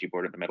with the Ouija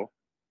board in the middle.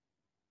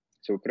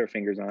 So we put our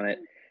fingers on it,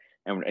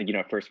 And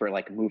at first we're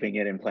like moving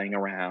it and playing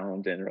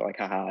around, and we're like,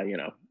 haha,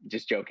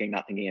 just joking,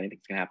 not thinking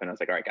anything's gonna happen. I was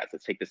like, all right, guys,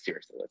 let's take this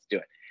seriously. Let's do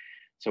it.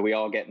 So we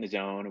all get in the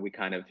zone and we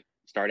kind of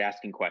start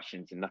asking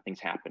questions, and nothing's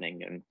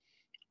happening. And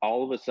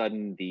all of a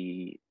sudden,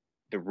 the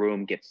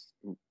room gets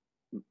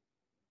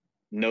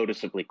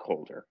noticeably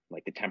colder.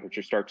 Like the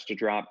temperature starts to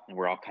drop, and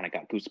we're all kind of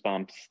got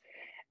goosebumps.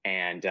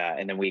 And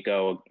then we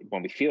go,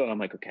 when we feel it, I'm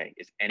like, okay,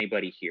 is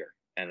anybody here?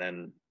 And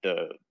then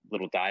the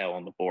little dial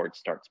on the board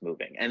starts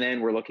moving. And then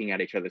we're looking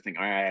at each other saying,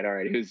 all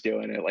right, who's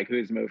doing it? Like,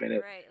 who's moving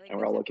it? Right, like And the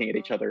we're all looking at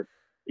each typical. other.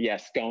 Yeah,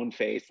 stone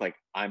face, like,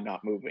 I'm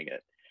not moving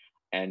it.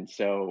 And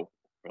so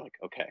we're like,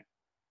 okay.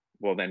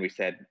 Well, then we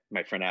said,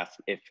 my friend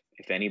asked, if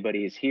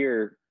anybody is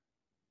here,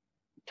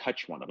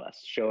 touch one of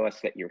us, show us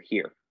that you're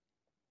here.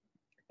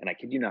 And I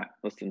kid you not,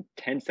 less than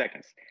 10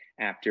 seconds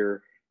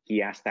after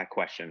he asked that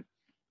question,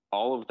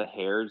 all of the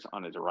hairs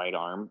on his right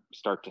arm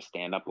start to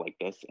stand up like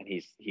this. And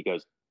he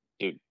goes,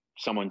 dude,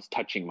 someone's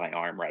touching my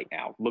arm right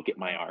now. Look at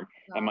my arm.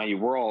 And mind you,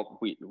 we're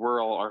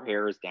all our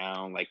hair is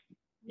down. Like,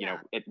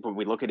 when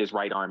we look at his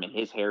right arm and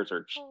his hairs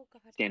are Oh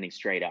God. standing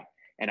straight up.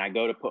 And I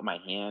go to put my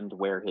hand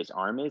where his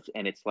arm is,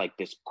 and it's like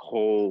this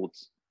cold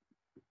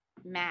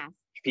Mass.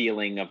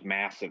 feeling of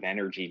massive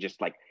energy, just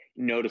like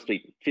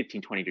noticeably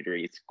 15, 20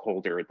 degrees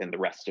colder than the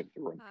rest of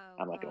the room.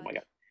 Oh I'm like, oh my God.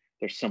 God,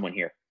 there's someone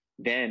here.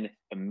 Then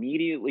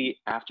immediately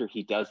after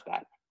he does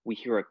that, we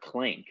hear a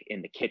clank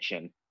in the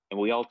kitchen, and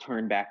we all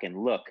turn back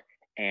and look,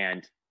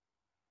 and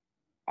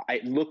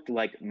it looked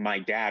like my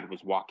dad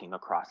was walking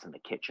across in the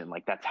kitchen.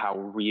 Like, that's how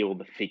real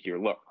the figure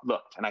looked.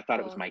 And I thought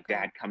it was Holy my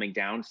crap. dad coming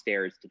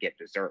downstairs to get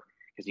dessert,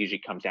 because he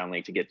usually comes down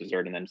late to get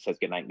dessert and then says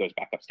goodnight and goes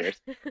back upstairs.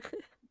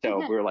 So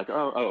we were like,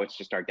 oh, it's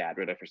just our dad,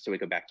 whatever. So we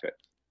go back to it.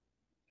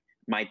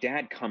 My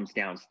dad comes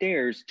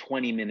downstairs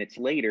 20 minutes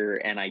later,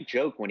 and I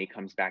joke when he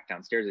comes back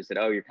downstairs. I said,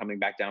 oh, you're coming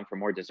back down for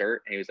more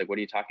dessert? And he was like, what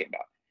are you talking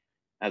about?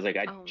 I was like,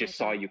 I Oh my just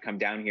saw God. you come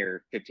down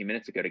here 15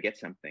 minutes ago to get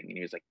something. And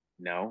he was like,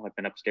 no, I've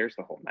been upstairs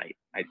the whole night.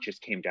 I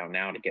just came down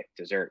now to get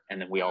dessert.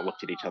 And then we all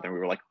looked at each other and we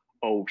were like,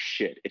 oh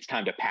shit, it's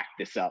time to pack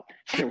this up.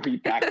 So we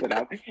packed it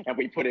up and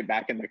we put it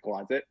back in the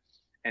closet.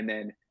 And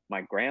then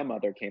my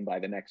grandmother came by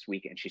the next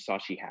week, and she saw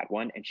she had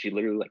one, and she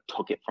literally like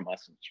took it from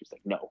us, and she was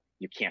like, no,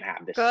 you can't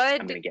have this. I'm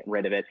Good. going to get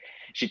rid of it.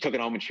 She took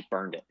it home and she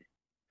burned it.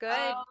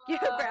 Good. Your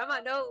grandma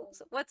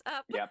knows what's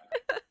up.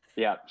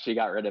 Yep. She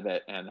got rid of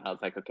it. And I was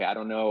like, okay, I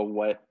don't know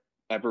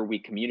whatever we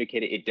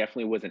communicated. It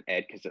definitely wasn't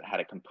Ed, because it had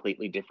a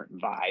completely different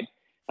vibe.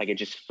 Like, it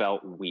just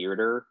felt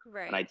weirder.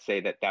 Right. And I'd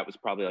say that was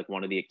probably like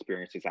one of the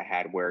experiences I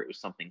had where it was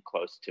something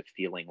close to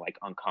feeling like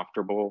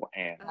uncomfortable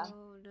and Oh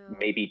no.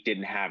 maybe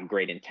didn't have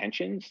great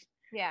intentions.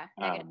 Yeah,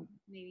 negative,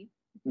 maybe.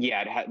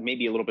 Yeah, it had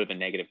maybe a little bit of a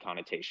negative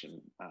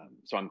connotation.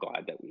 So I'm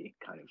glad that we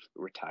kind of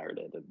retired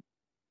it and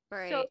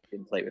Right. So,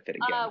 didn't play with it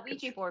again. 'cause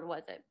Ouija board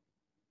was it?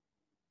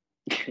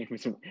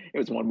 it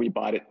was one we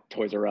bought at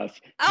Toys R Us.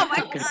 Oh my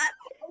God.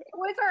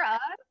 Toys R Us?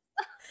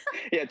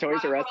 Yeah, Toys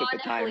R Us at the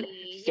time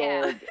Ironically,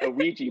 yeah. sold a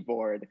Ouija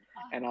board,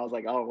 and I was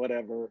like, oh,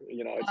 whatever.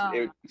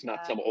 It's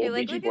not some old You're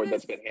like, Ouija "Look at board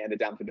that's this." been handed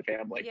down to the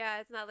family. Yeah,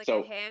 it's not like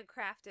So- a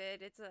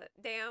handcrafted. It's a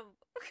damn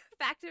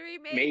factory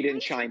Made in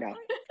Ouija China. board.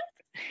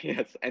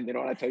 Yes, and you know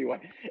what? I tell you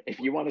what, if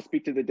you want to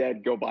speak to the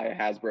dead, go buy a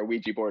Hasbro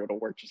Ouija board. It'll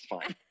work just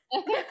fine.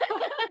 You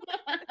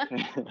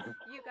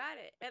got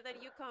it. And then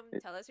you come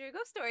tell us your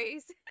ghost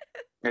stories.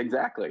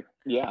 Exactly.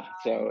 Yeah.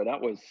 So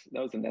that was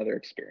another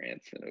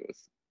experience, and it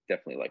was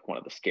definitely like one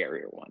of the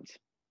scarier ones.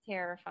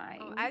 Terrifying.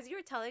 Oh, as you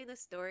were telling the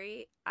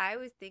story, I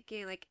was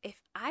thinking, like, if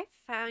I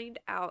find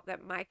out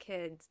that my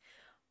kids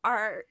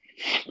are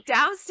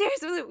downstairs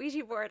with a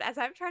Ouija board as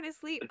I'm trying to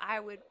sleep, I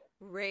would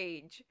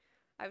rage.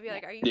 I'd be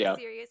like, "Are you Yeah.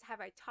 serious? Have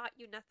I taught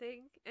you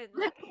nothing?" And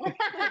like, throw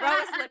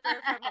a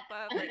slipper from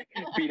above. Like,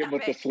 Beat him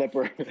with the "Stop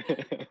slipper.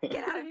 it.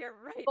 Get out of here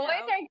right Boys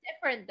now." are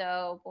different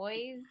though.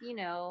 Boys,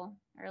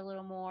 are a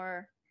little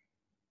more,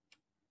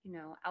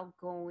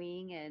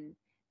 outgoing and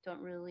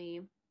don't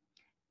really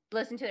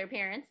listen to their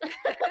parents.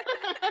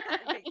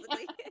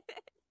 Basically.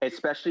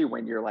 Especially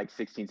when you're like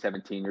 16,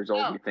 17 years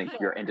old, Oh, you think 100%.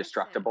 you're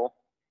indestructible.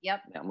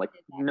 Yep. And I'm like,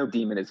 no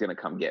demon is going to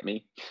come get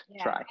me.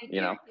 Yeah, Try, I you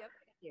know? Yep.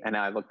 And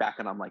now I look back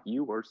and I'm like,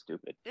 you were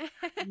stupid.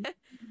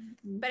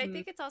 But I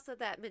think it's also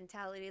that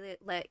mentality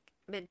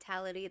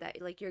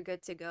that like you're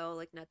good to go,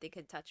 like nothing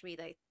can touch me,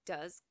 that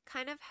does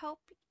kind of help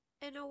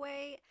in a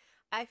way.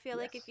 I feel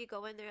like if Yes. you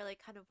go in there like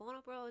kind of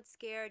vulnerable and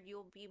scared,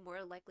 you'll be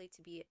more likely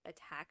to be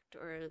attacked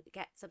or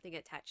get something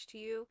attached to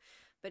you.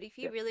 But if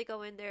you Yep. really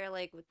go in there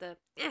like with the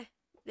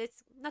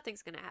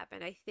nothing's gonna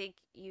happen, I think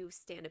you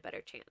stand a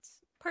better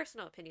chance.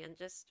 Personal opinion,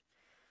 just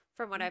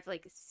from what I've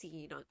like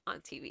seen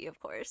on TV, of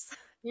course.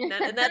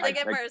 Nothing in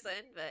I-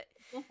 person, but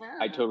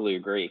I totally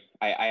agree.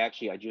 I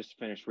just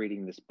finished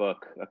reading this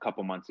book a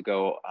couple months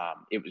ago.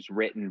 It was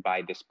written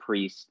by this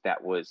priest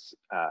that was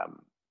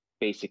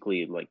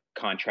basically like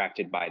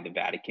contracted by the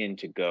Vatican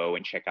to go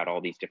and check out all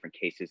these different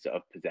cases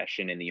of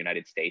possession in the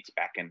United States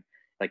back in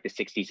like the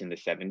 60s and the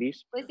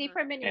 70s. Was he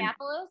from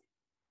Minneapolis?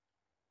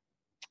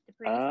 The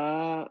priest?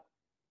 Uh, I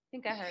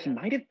think I heard he of.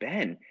 might have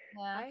been.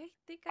 Yeah. I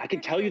think I can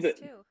heard of tell you this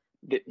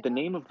that too. the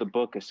name of the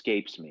book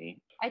escapes me.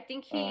 I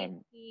think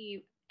Um,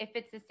 he if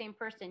it's the same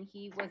person,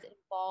 he was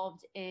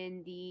involved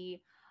in the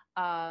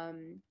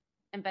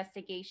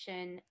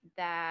investigation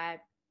that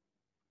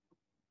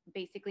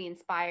basically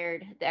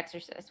inspired The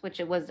Exorcist, which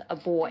it was a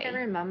boy. I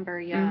remember,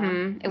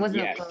 yeah. It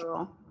wasn't Yes. a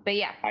girl, but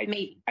yeah, I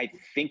maybe. I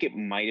think it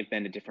might have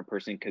been a different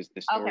person because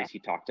the stories he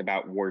talked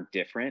about were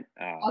different.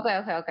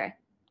 Okay.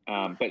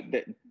 But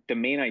the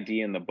main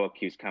idea in the book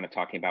he was kind of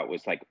talking about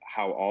was like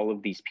how all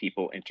of these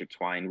people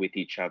intertwined with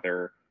each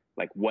other,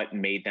 like what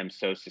made them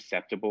so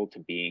susceptible to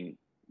being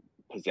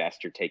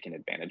possessed or taken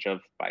advantage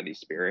of by these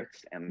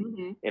spirits,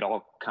 and it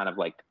all kind of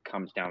like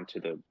comes down to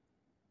the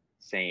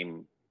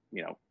same,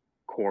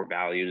 core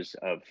values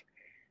of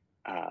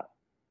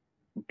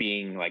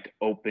being like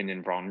open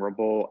and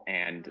vulnerable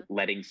and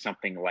letting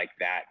something like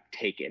that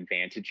take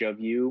advantage of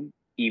you,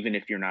 even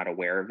if you're not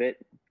aware of it.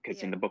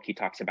 Because in the book, he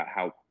talks about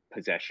how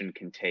possession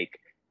can take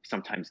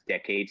sometimes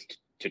decades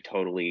to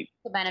totally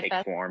take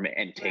form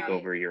and take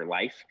over your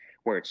life,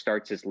 where it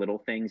starts as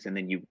little things and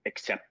then you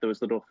accept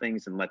those little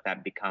things and let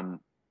that become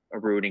a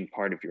rooting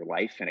part of your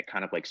life. And it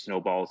kind of like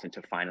snowballs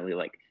into finally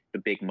like the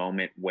big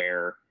moment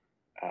where,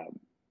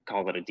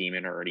 call it a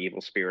demon or an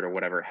evil spirit or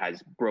whatever,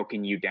 has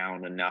broken you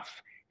down enough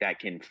that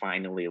can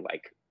finally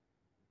like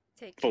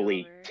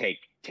fully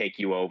take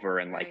you over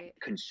and like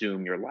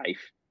consume your life.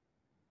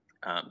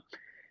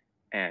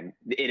 And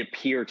it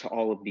appeared to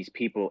all of these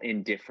people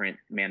in different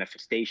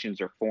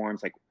manifestations or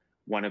forms. Like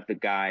one of the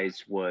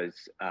guys was,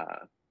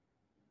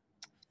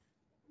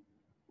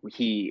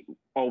 he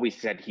always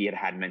said he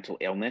had mental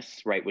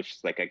illness, right? Which is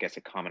like, I guess,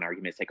 a common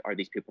argument. It's like, are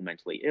these people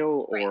mentally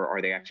ill or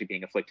are they actually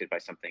being afflicted by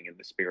something in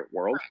the spirit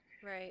world?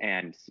 Right.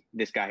 And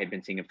this guy had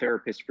been seeing a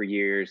therapist for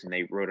years and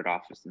they wrote it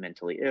off as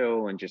mentally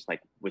ill and just like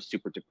was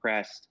super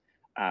depressed.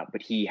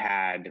 But he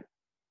had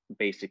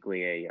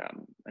basically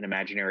an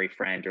imaginary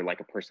friend or like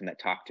a person that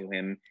talked to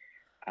him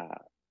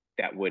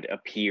that would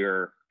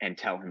appear and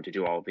tell him to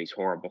do all of these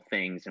horrible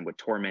things and would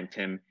torment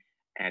him.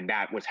 And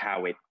that was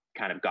how it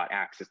kind of got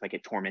access. Like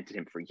it tormented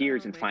him for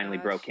years and finally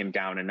broke him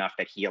down enough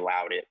that he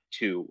allowed it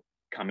to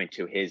come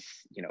into his,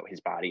 his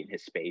body and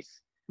his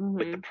space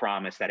with the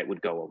promise that it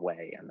would go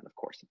away. And then of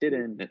course it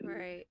didn't.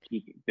 And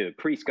the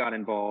priest got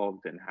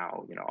involved and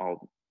how,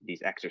 all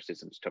these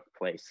exorcisms took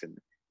place, and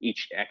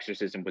each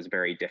exorcism was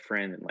very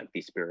different. And like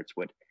these spirits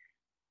would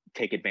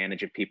take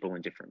advantage of people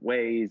in different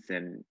ways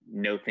and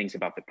know things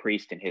about the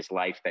priest and his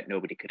life that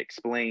nobody could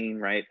explain.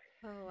 Right.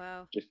 Oh,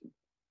 wow. Just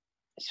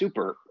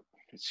super,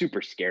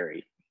 super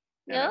scary.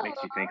 And it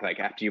makes you think, like,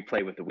 after you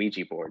play with the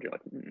Ouija board, you're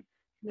like,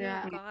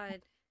 yeah, oh,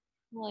 God.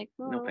 Like,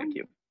 no, thank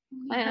you.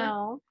 I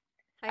know.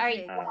 All right,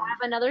 you have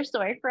another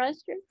story for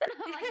us, Tristan?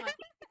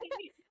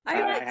 I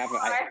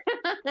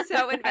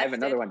have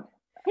another one.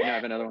 No, I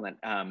have another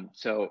one.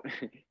 So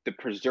the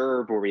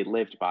preserve where we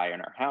lived by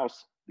in our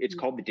house, it's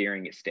called the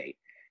Deering Estate.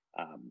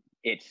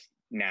 It's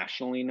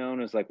nationally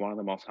known as like one of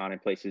the most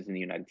haunted places in the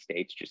United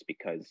States, just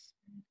because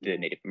the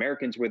Native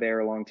Americans were there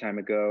a long time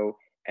ago,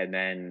 and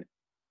then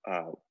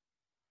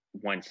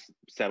once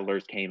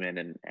settlers came in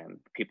and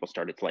people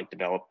started to like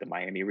develop the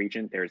Miami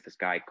region, there's this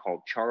guy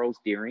called Charles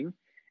Deering,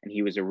 and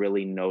he was a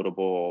really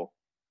notable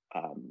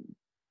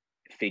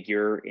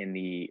figure in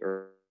the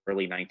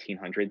early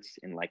 1900s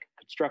in like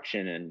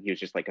construction. And he was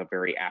just like a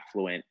very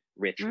affluent,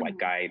 rich white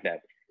guy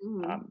that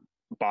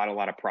bought a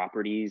lot of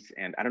properties.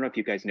 And I don't know if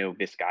you guys know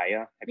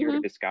Vizcaya. Have you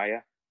heard of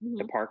Vizcaya,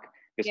 the park?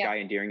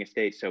 Vizcaya and Deering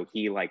Estate. So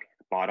he like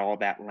bought all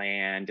that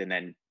land and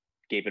then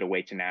gave it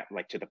away to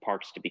the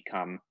parks to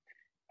become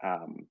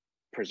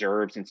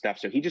preserves and stuff.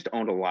 So he just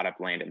owned a lot of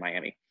land in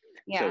Miami.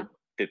 So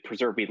the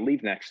preserve we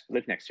live next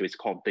to is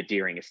called the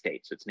Deering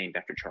Estate. So it's named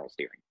after Charles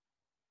Deering.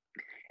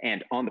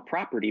 And on the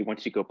property,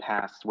 once you go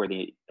past where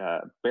the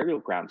burial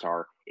grounds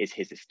are, is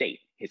his estate,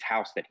 his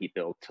house that he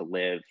built to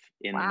live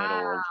in the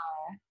middle of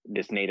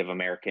this Native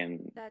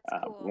American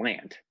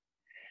land.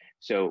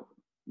 So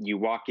you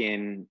walk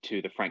in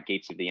to the front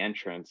gates of the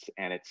entrance,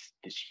 and it's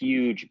this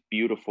huge,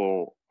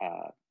 beautiful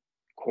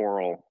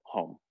coral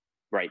home,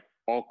 right?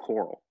 All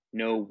coral,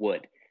 no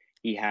wood.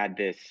 He had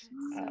this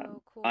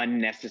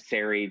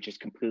unnecessary,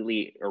 just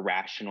completely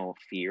irrational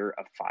fear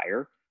of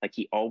fire. Like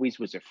he always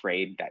was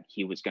afraid that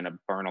he was going to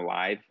burn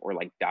alive or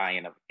like die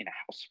in a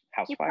house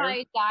he fire. He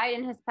probably died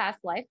in his past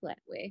life that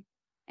way.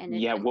 And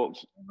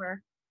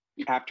over.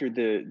 After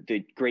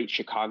the Great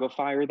Chicago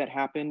Fire that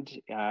happened,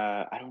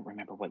 I don't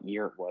remember what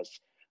year it was,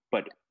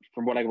 but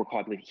from what I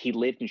recall, he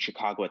lived in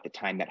Chicago at the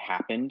time that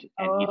happened,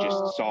 and he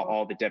just saw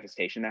all the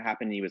devastation that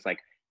happened. And he was like,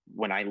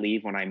 when I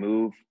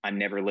move, I'm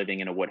never living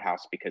in a wood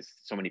house because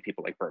so many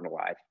people like burned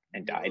alive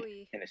and died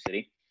in the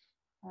city.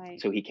 Right.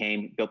 So he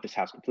came, built this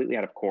house completely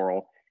out of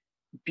coral,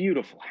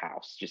 beautiful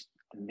house, just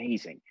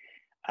amazing.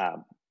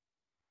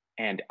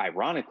 And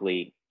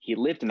ironically, he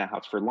lived in that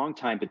house for a long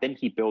time, but then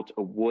he built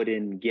a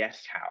wooden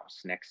guest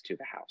house next to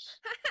the house.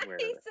 Where,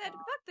 he said,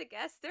 fuck the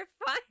guests, they're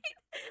fine.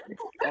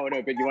 Oh,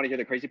 no, but you want to hear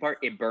the crazy part?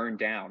 It burned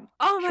down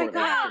shortly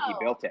after he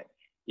built it.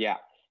 Yeah.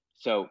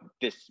 So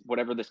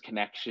whatever this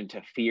connection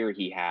to fear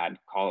he had,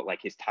 call it like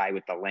his tie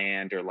with the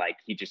land, or like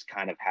he just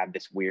kind of had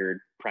this weird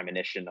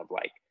premonition of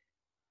like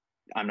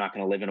I'm not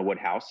going to live in a wood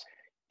house.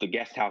 The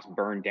guest house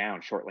burned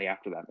down shortly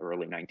after that, in the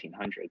early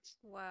 1900s,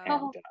 Wow.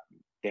 and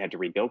they had to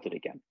rebuild it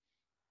again.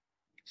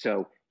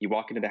 So you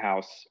walk into the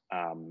house,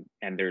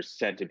 and there's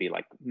said to be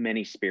like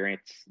many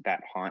spirits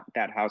that haunt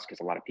that house because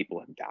a lot of people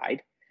have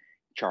died.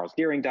 Charles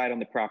Deering died on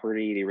the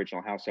property, the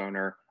original house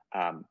owner.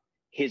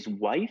 His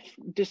wife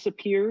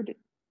disappeared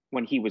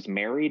when he was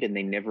married, and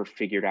they never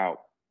figured out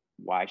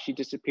why she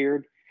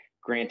disappeared.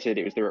 Granted,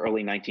 it was the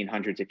early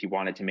 1900s. If you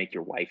wanted to make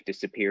your wife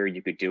disappear,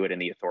 you could do it,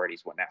 and the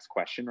authorities wouldn't ask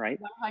question, right?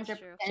 100%.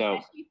 So,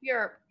 Especially if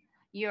you're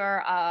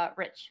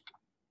rich.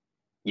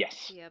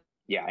 yes. Yep.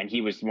 Yeah, and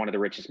he was one of the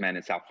richest men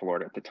in South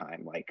Florida at the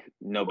time. Like,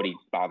 nobody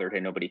bothered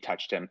him, nobody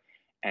touched him.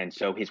 And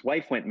so his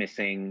wife went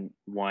missing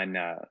one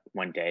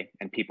day,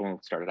 and people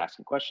started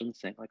asking questions,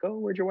 saying like, "Oh,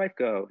 where'd your wife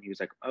go?" He was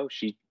like, "Oh,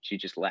 she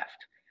just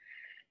left."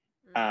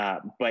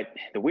 But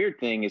the weird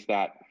thing is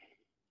that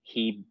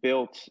he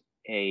built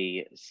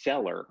a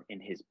cellar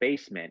in his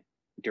basement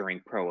during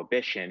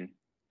Prohibition,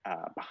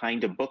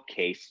 behind a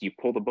bookcase. You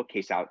pull the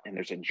bookcase out, and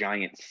there's a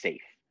giant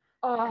safe.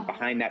 And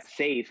behind that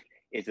safe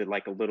is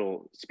like a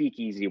little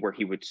speakeasy where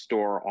he would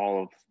store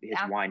all of his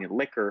wine and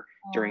liquor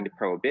during the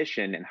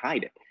Prohibition and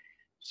hide it.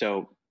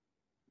 So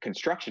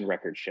construction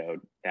records showed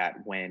that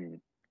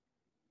when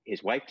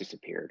his wife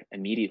disappeared,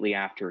 immediately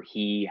after,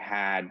 he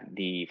had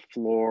the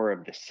floor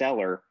of the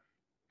cellar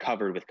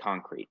covered with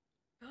concrete.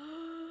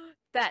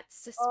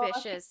 That's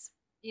suspicious.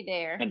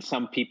 There. And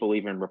some people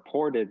even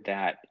reported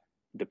that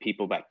the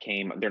people that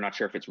came, they're not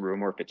sure if it's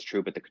rumor, if it's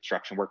true, but the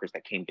construction workers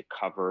that came to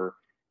cover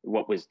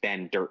what was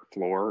then dirt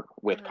floor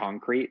with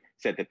concrete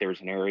said that there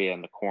was an area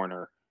in the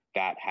corner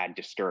that had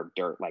disturbed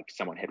dirt, like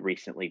someone had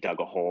recently dug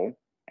a hole,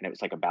 and it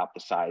was like about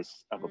the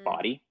size of a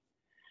body.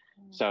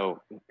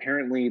 So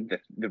apparently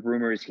the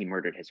rumor is he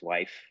murdered his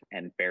wife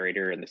and buried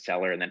her in the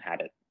cellar and then had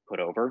it put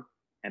over.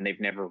 And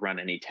they've never run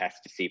any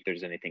tests to see if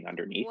there's anything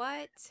underneath.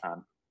 What?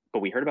 But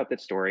we heard about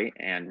that story,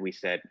 and we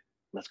said,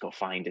 let's go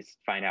find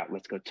out.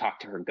 Let's go talk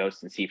to her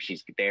ghost and see if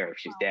she's there, if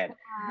she's dead,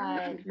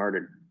 if she was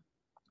murdered.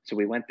 So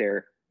we went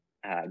there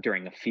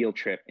during a field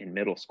trip in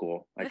middle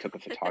school. I took a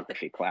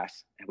photography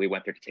class, and we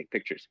went there to take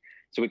pictures.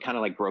 So we kind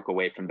of like broke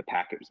away from the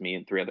pack. It was me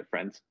and 3 other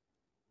friends.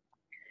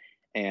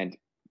 And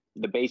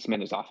the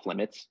basement is off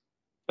limits,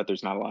 but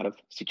there's not a lot of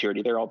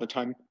security there all the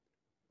time.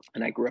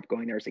 And I grew up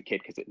going there as a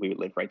kid because we would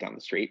live right down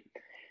the street.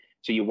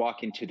 So you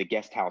walk into the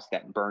guest house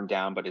that burned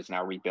down but is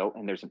now rebuilt,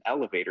 and there's an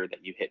elevator that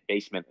you hit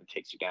basement and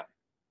takes you down.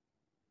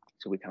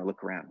 So we kind of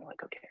look around. We're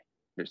like, okay,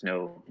 there's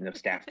no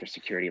staff or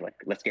security. Like,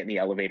 let's get in the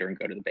elevator and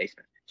go to the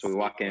basement. So we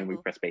walk in, we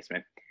press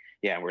basement.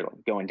 Yeah, and we're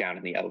like going down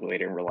in the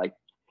elevator, and we're like,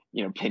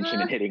 pinching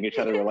and hitting each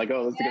other. We're like,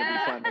 oh, this is going to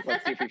be fun. Like,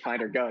 let's see if we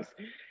find our ghost.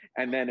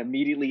 And then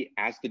immediately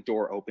as the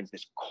door opens,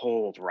 this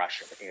cold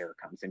rush of air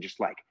comes in, just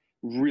like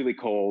really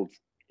cold.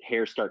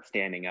 Hair starts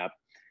standing up.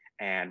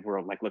 And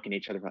we're like looking at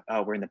each other, like,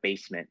 oh, we're in the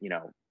basement,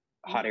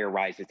 hot air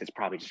rises. It's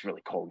probably just really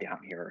cold down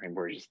here. And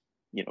we're just,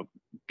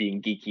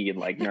 being geeky and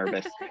like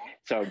nervous.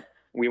 So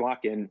we walk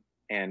in,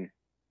 and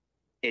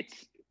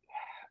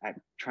I'm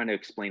trying to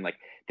explain, like,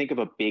 think of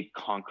a big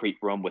concrete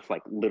room with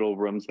like little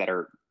rooms that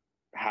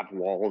have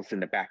walls in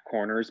the back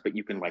corners, but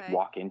you can like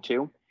walk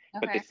into,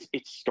 but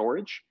it's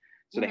storage.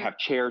 So they have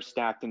chairs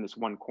stacked in this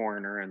one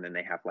corner, and then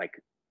they have like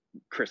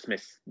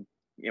Christmas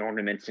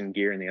ornaments and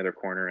gear in the other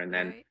corner. And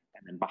then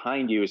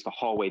behind you is the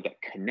hallway that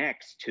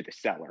connects to the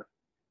cellar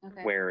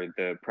where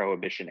the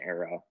Prohibition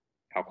era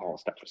alcohol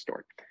stuff was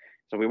stored.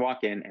 So we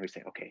walk in and we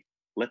say, okay,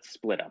 let's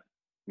split up.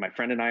 My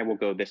friend and I will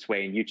go this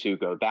way, and you two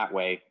go that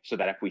way, so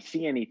that if we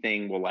see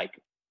anything, we'll like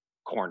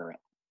corner it.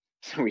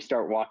 So we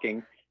start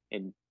walking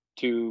in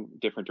 2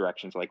 different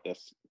directions like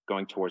this,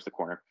 going towards the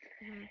corner.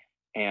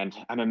 And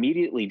I'm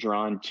immediately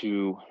drawn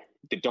to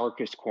the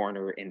darkest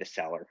corner in the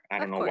cellar. I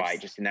don't know why.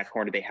 Just in that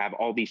corner, they have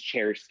all these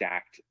chairs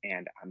stacked,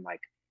 and I'm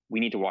like, we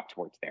need to walk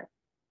towards there.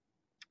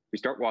 We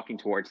start walking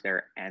towards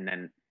there, and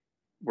then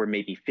we're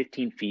maybe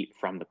 15 feet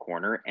from the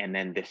corner, and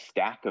then this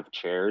stack of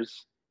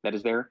chairs that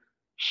is there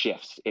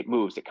shifts. It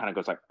moves. It kind of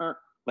goes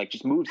like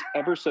just moves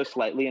ever so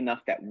slightly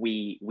enough that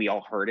we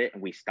all heard it,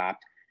 and we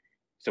stopped.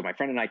 So my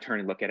friend and I turn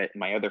and look at it, and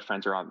my other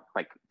friends are on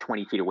like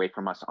 20 feet away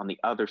from us on the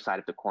other side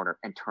of the corner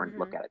and turn and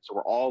look at it. So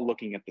we're all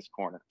looking at this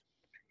corner,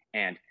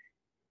 and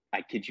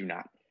I kid you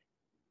not,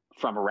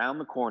 from around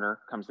the corner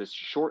comes this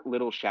short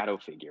little shadow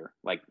figure,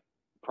 like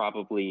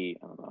probably,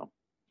 I don't know,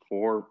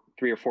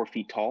 3 or 4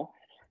 feet tall,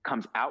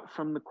 comes out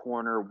from the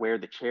corner where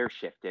the chair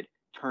shifted,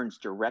 turns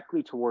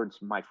directly towards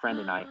my friend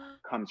and I,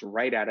 comes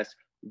right at us.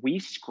 We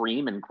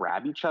scream and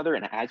grab each other,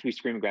 and as we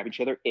scream and grab each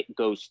other, it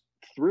goes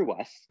through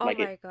us. Oh like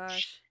my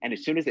gosh. And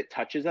as soon as it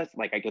touches us,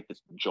 like I get this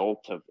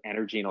jolt of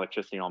energy and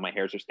electricity, and all my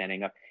hairs are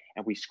standing up,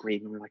 and we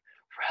scream, and we're like,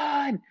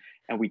 run!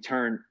 And we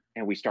turn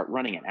and we start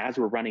running. And as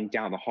we're running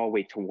down the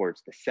hallway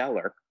towards the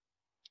cellar,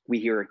 we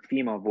hear a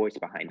female voice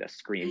behind us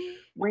scream,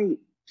 wait,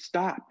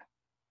 stop.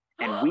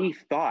 And we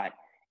thought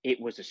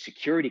it was a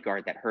security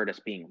guard that heard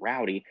us being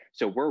rowdy.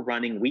 So we're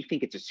running. We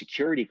think it's a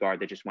security guard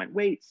that just went,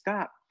 wait,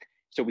 stop.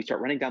 So we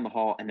start running down the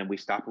hall, and then we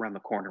stop around the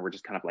corner. We're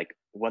just kind of like,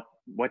 what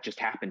just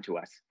happened to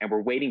us? And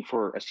we're waiting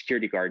for a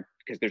security guard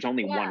because there's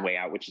only one way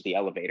out, which is the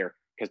elevator,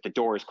 because the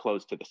door is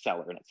closed to the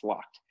cellar and it's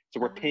locked. So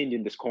we're pinned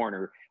in this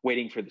corner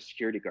waiting for the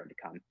security guard to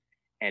come,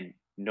 and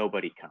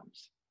nobody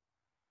comes.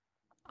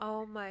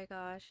 Oh my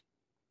gosh.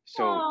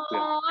 So we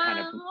all kind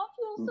of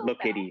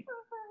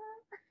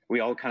we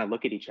all kind of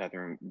look at each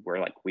other, and we're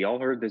like, we all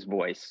heard this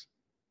voice,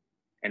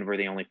 and we're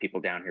the only people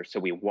down here. So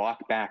we walk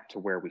back to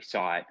where we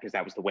saw it, because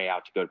that was the way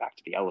out to go back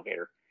to the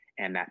elevator.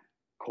 And that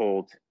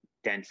cold,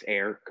 dense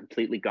air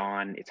completely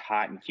gone. It's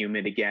hot and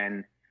humid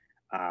again.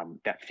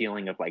 That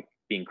feeling of like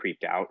being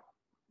creeped out,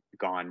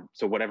 gone.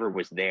 So whatever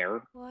was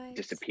there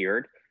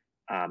disappeared.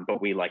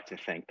 But we like to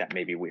think that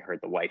maybe we heard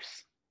the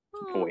wife's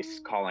voice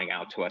calling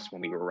out to us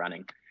when we were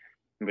running.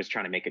 It was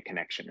trying to make a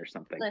connection or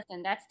something.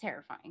 Listen, that's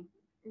terrifying.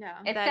 Yeah.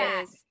 It's That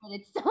sad, is. but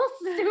it's still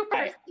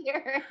super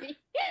scary.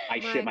 I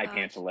shit my gosh.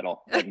 pants a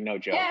little, like no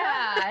joke.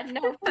 Yeah,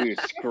 no. We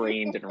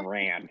screamed and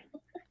ran.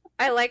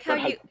 I like how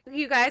But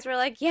you guys were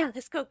like, yeah,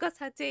 let's go ghost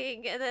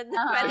hunting, and then by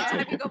the Uh-huh.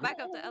 time you go back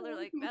up the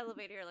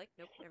elevator, you're like,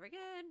 nope, never again.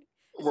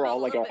 It We're smells all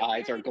a like, little our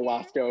bit eyes are weird in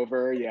glossed here.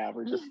 over. Yeah,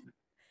 we're just,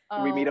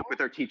 we meet up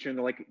with our teacher, and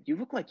they're like, you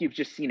look like you've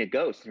just seen a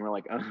ghost. And we're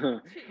like,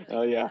 You're oh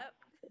like, yeah.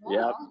 Well,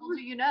 Yep. Little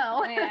do you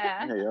know.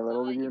 Yeah. Hey,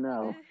 little do you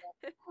know.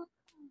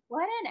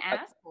 What an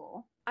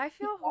asshole. I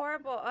feel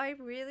horrible. I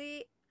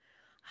really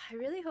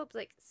hope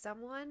like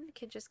someone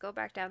can just go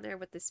back down there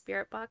with the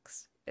spirit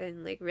box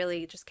and like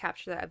really just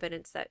capture the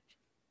evidence that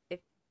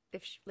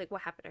if she, like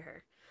what happened to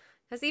her.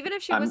 Because even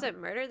if she wasn't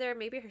murdered there,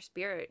 maybe her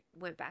spirit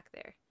went back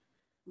there.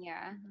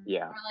 Yeah.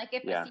 Yeah. Or like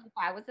if, Yeah. see, if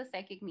I was a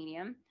psychic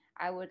medium,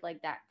 I would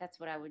like that. That's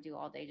what I would do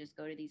all day. Just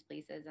go to these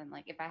places and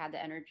like if I had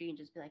the energy and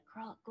just be like,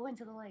 girl, go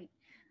into the light.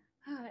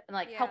 And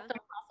like help Yeah. them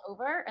cross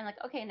over and like,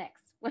 okay,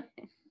 next.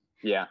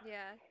 Yeah.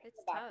 Yeah, it's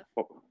Back. tough.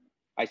 Well,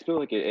 I feel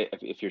like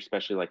if you're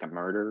especially like a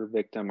murder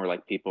victim or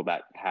like people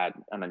that had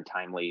an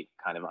untimely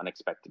kind of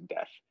unexpected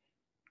death,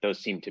 those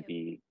seem to Yep.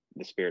 be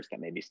the spirits that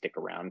maybe stick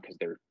around because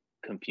they're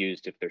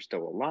confused if they're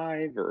still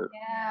alive or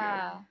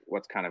Yeah.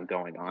 what's kind of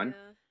going on.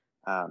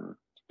 Yeah.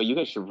 But you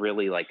guys should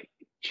really like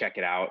check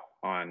it out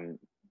on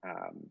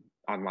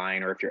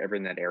online, or if you're ever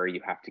in that area,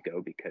 you have to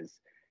go, because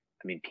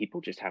I mean, people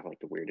just have like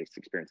the weirdest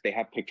experience. They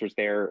have pictures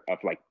there of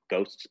like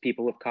ghosts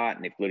people have caught,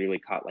 and they've literally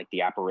caught like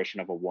the apparition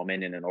of a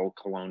woman in an old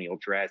colonial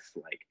dress.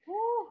 Like Ooh.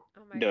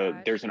 Oh my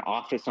gosh. there's an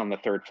office on the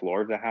 3rd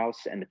floor of the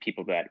house, and the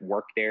people that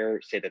work there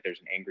say that there's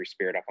an angry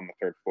spirit up on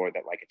the 3rd floor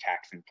that like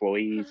attacks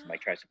employees and like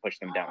tries to push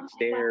them Oh my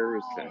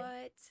downstairs. God. And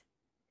What?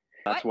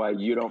 that's why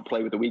you don't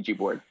play with the Ouija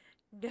board.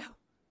 No.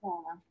 Yeah.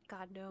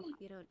 God, no.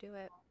 You don't do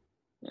it.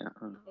 Yeah,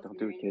 don't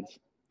do it, kids.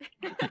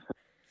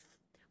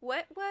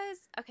 What was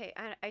okay?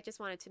 I just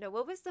wanted to know,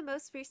 what was the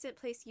most recent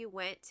place you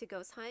went to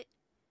ghost hunt?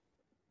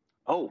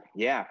 Oh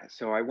yeah,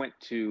 so I went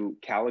to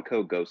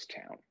Calico Ghost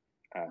Town,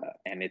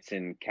 and it's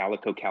in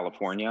Calico,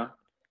 California,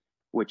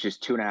 which is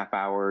 2.5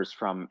 hours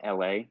from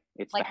LA.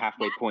 It's Like the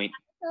halfway that? point.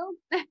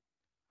 So,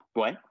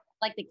 What?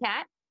 like the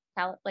cat,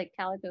 like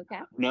Calico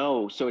Cat.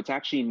 No, so it's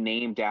actually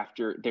named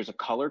after. There's a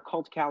color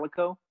called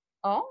Calico,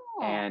 Oh.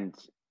 and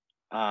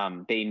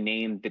they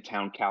named the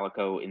town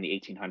Calico in the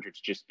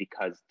 1800s just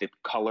because the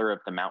color of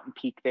the mountain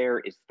peak there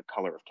is the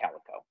color of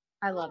calico.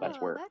 I love That's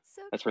it. where-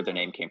 That's where the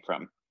name came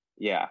from.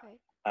 Yeah.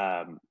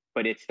 Okay.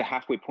 But it's the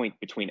halfway point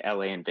between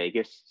LA and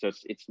Vegas. So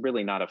it's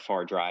really not a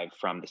far drive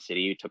from the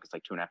city. It took us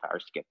like 2.5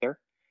 hours to get there.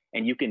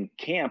 And you can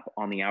camp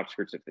on the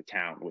outskirts of the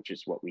town, which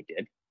is what we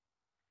did.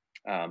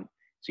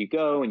 So you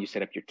go and you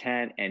set up your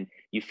tent, and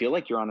you feel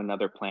like you're on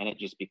another planet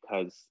just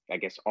because I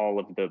guess all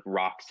of the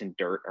rocks and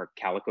dirt are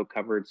calico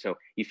covered. So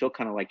you feel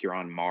kind of like you're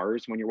on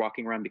Mars when you're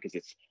walking around, because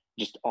it's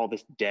just all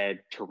this dead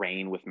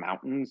terrain with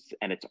mountains,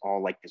 and it's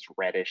all like this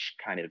reddish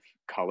kind of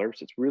color.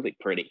 So it's really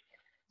pretty.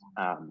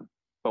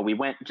 But we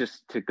went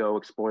just to go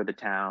explore the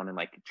town and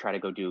like try to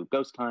go do a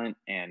ghost hunt.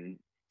 And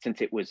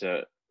since it was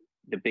the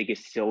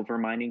biggest silver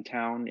mining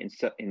town in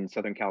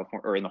Southern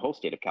California, or in the whole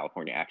state of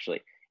California,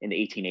 actually, in the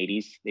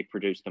 1880s, they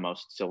produced the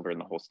most silver in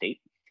the whole state.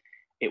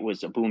 It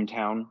was a boom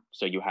town,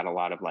 so you had a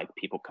lot of like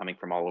people coming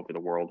from all over the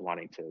world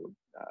wanting to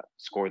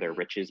score their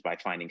riches by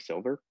finding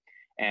silver.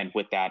 And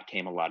with that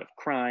came a lot of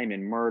crime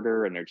and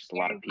murder, and there's just a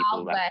lot of people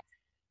Wild that West.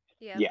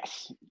 Yeah.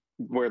 yes,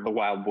 where the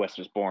Wild West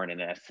was born in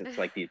this. It's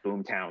like these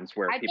boom towns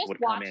where I people just would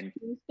come watched in.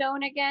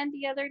 Tombstone again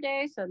the other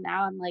day, so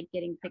now I'm like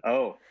getting picked.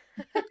 Oh,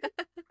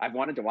 I've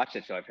wanted to watch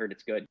this show. I've heard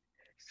it's good.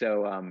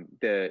 So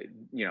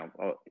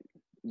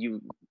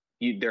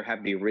you there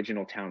have the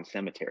original town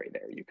cemetery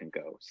there. You can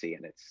go see,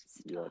 and it's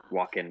you like Stop.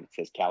 walk in. It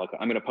says Calico.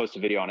 I'm going to post a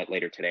video on it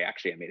later today.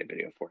 Actually, I made a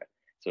video for it,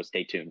 so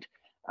stay tuned.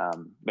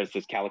 But it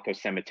says Calico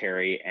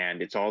Cemetery,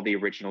 and it's all the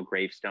original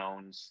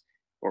gravestones.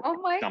 Or Oh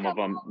my some of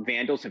them. God.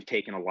 Vandals have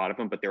taken a lot of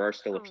them, but there are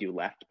still a Oh. few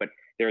left. But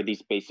there are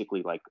these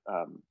basically like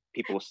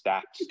people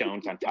stacked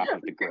stones on top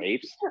of the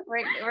graves.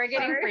 We're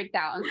getting freaked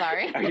out. I'm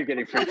sorry. Are you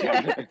getting freaked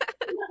out?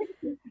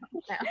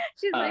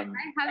 She's like, Um,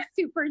 I have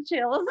super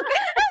chills.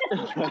 I'm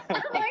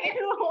like,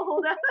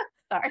 hold up.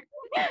 Sorry.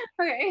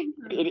 Okay.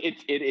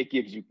 It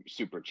gives you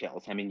super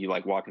chills. I mean, you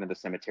like walk into the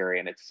cemetery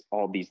and it's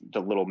all the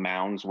little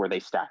mounds where they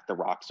stack the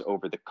rocks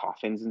over the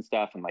coffins and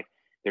stuff, and like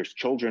there's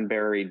children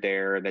buried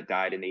there that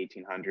died in the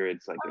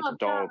 1800s. Like there's Oh,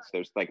 adults,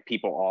 there's like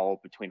people all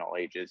between all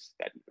ages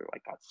that either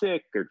like got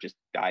sick or just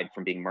died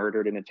from being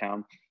murdered in a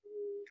town.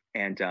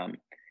 And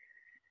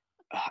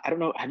I don't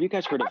know. Have you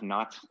guys heard of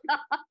Knott's?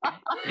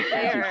 You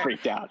There.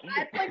 freaked out.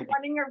 That's like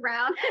running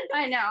around.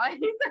 I know.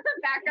 The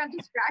background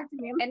distracted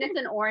me, and it's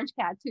an orange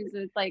cat too. So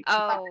it's like,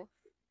 Oh,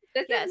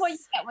 this is what you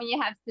yes. get when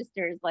you have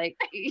sisters. Like,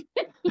 sorry,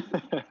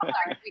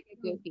 we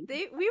get goofy.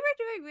 We were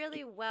doing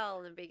really well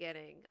in the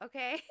beginning,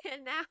 okay?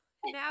 And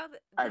now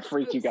I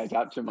freaked you guys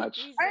out too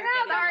much. I know.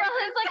 That's why I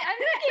was like,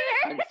 I'm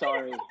I'm scared.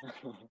 sorry.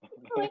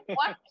 Like,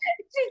 what?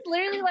 She's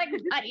literally like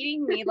not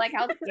eating me. Like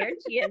how scared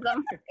she is.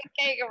 I'm like,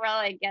 okay, Gabrielle,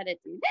 I get it,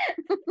 dude.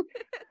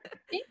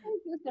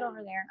 Just get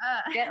over there.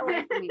 Get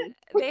away from me.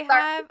 They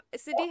have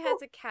Cindy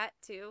has a cat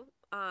too.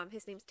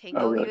 His name's Tango.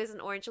 Oh, really? He was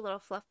an orange little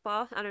fluff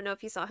ball. I don't know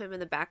if you saw him in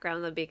the background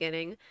in the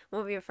beginning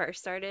when we first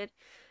started.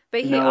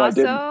 But he No, I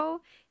didn't.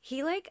 also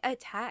he like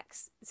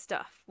attacks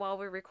stuff while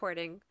we're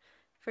recording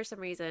for some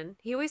reason.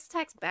 He always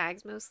attacks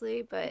bags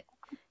mostly, but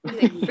he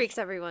like freaks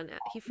everyone out.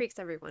 He freaks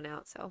everyone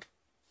out, so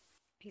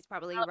he's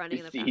probably running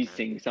in the background. He's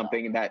seeing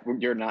something that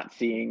you're not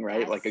seeing,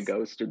 right? Like a Yes.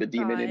 ghost or the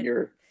demon in God.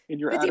 your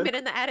The attic. demon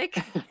in the attic.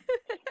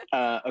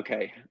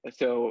 Okay,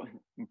 so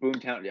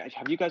Boomtown.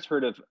 Have you guys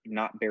heard of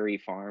Knott's Berry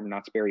Farm? No.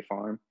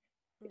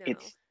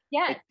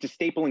 Yes. It's a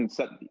staple in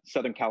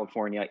Southern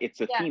California.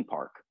 It's a Yeah. theme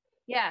park.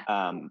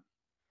 Yeah.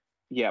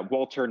 Yeah,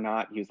 Walter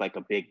Knott, he was like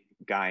a big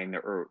guy in the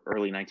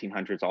early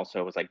 1900s.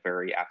 Also, was like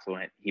very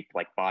affluent. He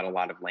like bought a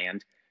lot of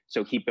land,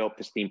 so he built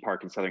this theme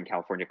park in Southern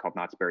California called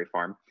Knott's Berry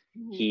Farm.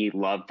 Mhm. He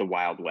loved the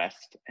Wild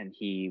West, and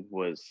he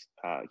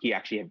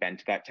actually had been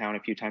to that town a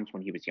few times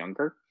when he was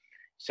younger.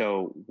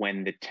 So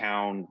when the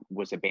town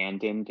was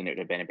abandoned, and it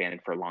had been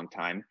abandoned for a long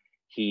time,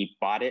 he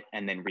bought it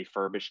and then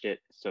refurbished it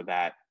so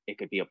that it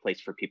could be a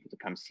place for people to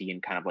come see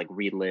and kind of like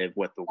relive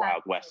what the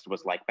Wild West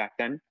was like back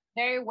then.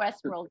 Very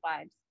Westworld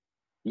vibes.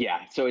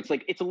 Yeah, so it's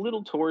like it's a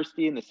little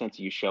touristy in the sense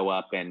that you show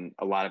up and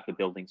a lot of the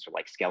buildings are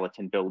like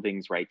skeleton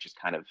buildings, right? Just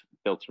kind of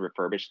built and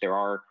refurbished. There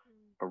are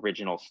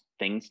original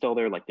things still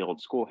there, like the old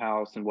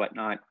schoolhouse and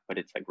whatnot, but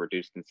it's like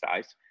reduced in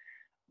size.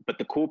 But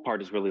the cool part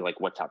is really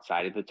like what's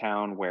outside of the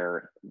town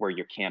where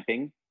you're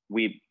camping.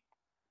 We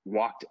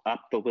walked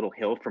up the little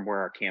hill from where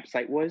our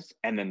campsite was,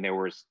 and then there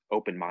was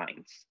open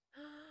mines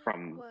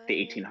from the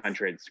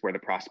 1800s where the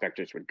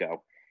prospectors would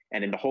go.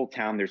 And in the whole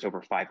town, there's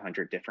over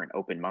 500 different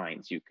open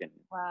mines you can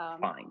Wow.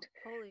 find.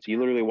 Holy So you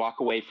cow. literally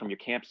walk away from your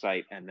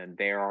campsite, and then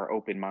there are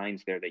open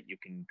mines there that you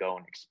can go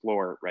and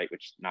explore, right?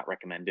 Which is not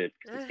recommended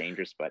because it's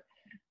dangerous. But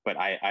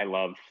I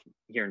love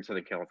here in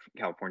Southern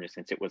California,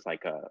 since it was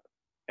like a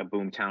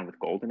boom town with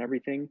gold and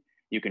everything.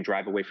 You can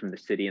drive away from the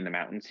city and the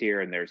mountains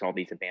here, and there's all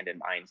these abandoned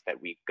mines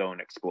that we go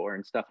and explore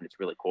and stuff, and it's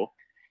really cool.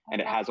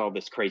 And it has all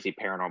this crazy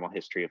paranormal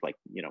history of like,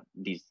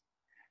 these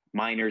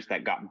miners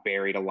that got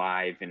buried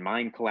alive in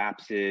mine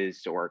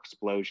collapses or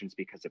explosions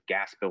because of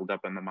gas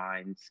buildup in the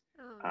mines.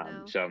 Oh,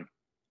 no. So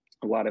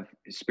a lot of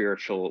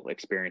spiritual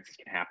experiences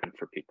can happen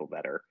for people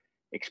that are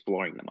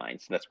exploring the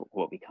mines. So that's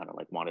what we kind of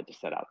like wanted to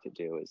set out to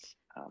do is,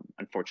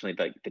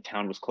 unfortunately, the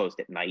town was closed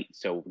at night,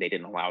 so they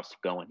didn't allow us to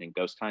go in and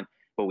ghost hunt,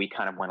 but we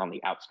kind of went on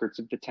the outskirts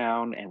of the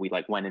town and we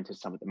like went into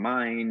some of the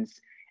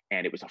mines,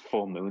 and it was a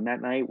full moon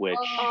that night, which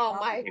Oh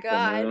my full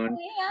God. moon,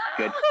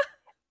 good.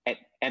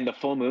 And the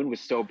full moon was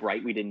so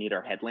bright we didn't need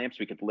our headlamps.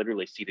 We could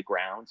literally see the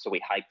ground. So we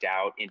hiked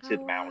out into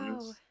the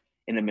mountains wow.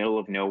 in the middle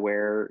of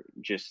nowhere,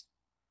 just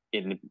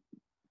in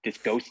this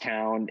ghost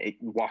town,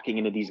 walking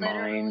into these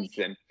Literally. mines,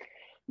 and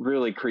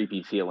really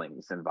creepy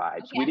feelings and vibes.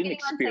 Okay, We I'm didn't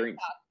getting on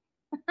experience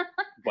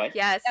what?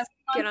 Yes. Yeah,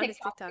 Get on his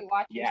TikTok. too,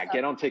 watch Yeah, yourself.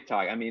 get on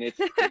TikTok. I mean,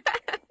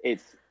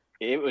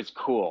 it was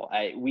cool.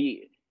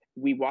 We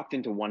walked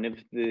into one of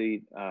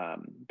the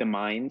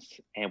mines,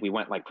 and we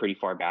went like pretty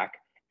far back,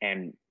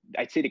 and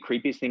I'd say the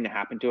creepiest thing that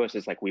happened to us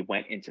is like we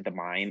went into the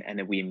mine, and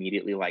then we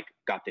immediately like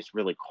got this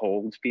really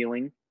cold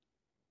feeling.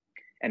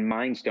 And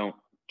mines don't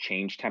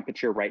change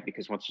temperature, right?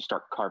 Because once you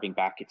start carving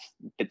back, it's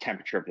the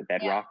temperature of the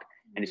bedrock,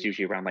 and it's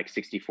usually around like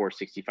 64,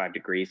 65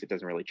 degrees. It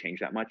doesn't really change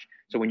that much.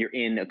 So when you're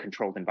in a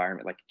controlled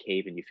environment like a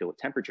cave and you feel a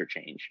temperature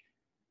change,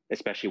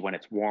 especially when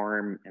it's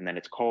warm and then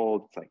it's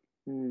cold, it's like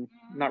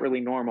not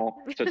really normal.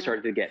 So it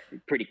started to get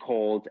pretty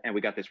cold, and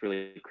we got this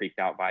really creeped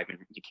out vibe, and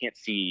you can't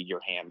see your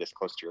hand this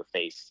close to your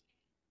face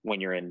when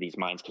you're in these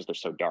mines because they're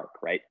so dark,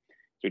 right?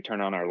 So we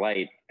turned on our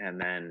light, and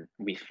then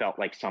we felt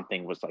like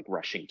something was like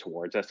rushing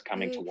towards us,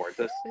 coming towards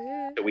us.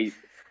 So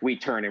we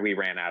turned and we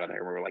ran out of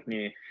there. We were like,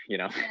 nah,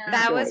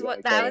 That Go was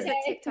ahead, that go was ahead.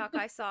 the TikTok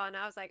I saw, and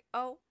I was like,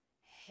 oh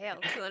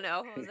hell to the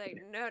no. I was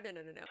like, no.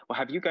 Well,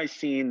 have you guys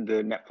seen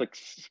the Netflix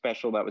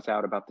special that was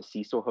out about the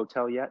Cecil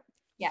Hotel yet?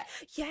 Yes.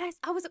 Yes,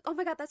 I was. Oh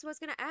my God, that's what I was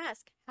gonna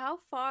ask. How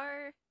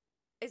far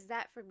is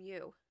that from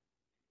you?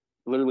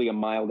 Literally a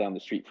mile down the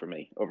street from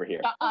me over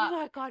here. Oh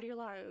my God, you're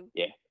lying.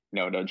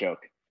 No joke.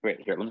 Wait,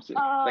 here, let me see.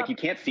 Like you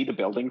can't see the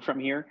building from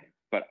here,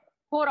 but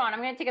Hold on, I'm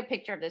gonna take a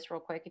picture of this real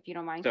quick if you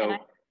don't mind. So Can I?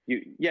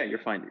 you're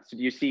fine. So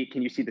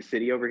can you see the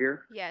city over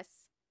here? Yes.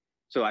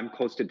 So I'm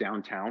close to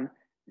downtown.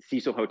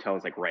 Cecil Hotel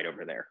is like right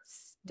over there.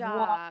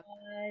 Stop.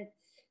 What?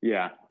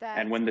 Yeah. That's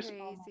And when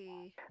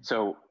crazy.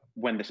 So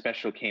when the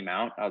special came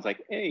out, I was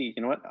like, hey,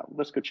 you know what?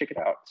 Let's go check it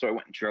out. So I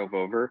went and drove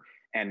over,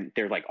 and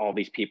there's like all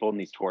these people and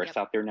these tourists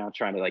out there now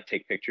trying to like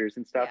take pictures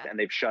and stuff. Yeah. And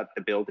they've shut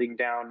the building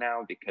down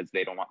now because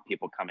they don't want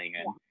people coming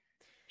in,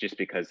 just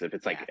because if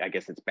it's like, Yeah. I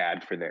guess it's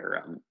bad for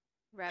their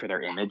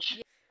image.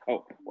 Yeah.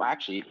 Oh, well,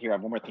 actually, here I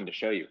have one more thing to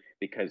show you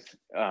because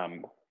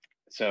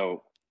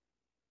so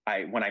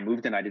when I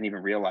moved in, I didn't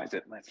even realize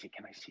it. Let's see,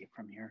 can I see it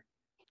from here?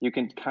 You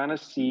can kind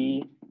of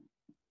see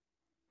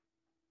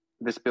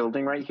this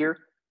building right here.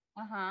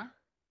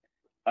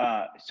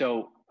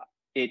 So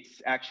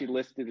it's actually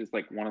listed as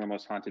like one of the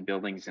most haunted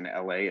buildings in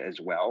LA as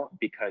well,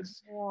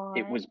 because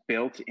it was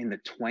built in the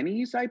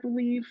 20s, I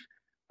believe.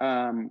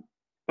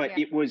 But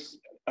it was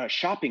a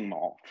shopping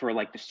mall for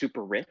like the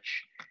super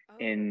rich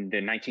in the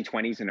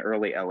 1920s in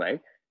early LA.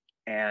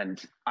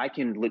 And I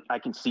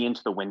can see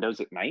into the windows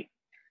at night.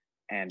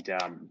 And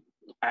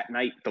at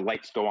night, the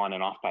lights go on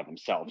and off by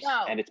themselves.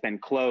 No. And it's been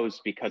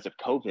closed because of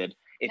COVID.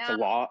 It's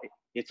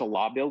a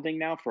law building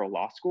now for a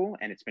law school,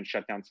 and it's been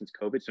shut down since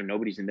COVID, so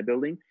nobody's in the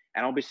building.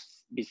 And I'll be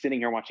sitting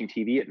here watching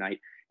TV at night,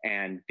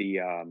 and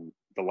the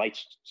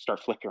lights start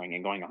flickering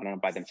and going on and on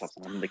by themselves.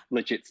 And I'm like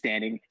legit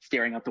staring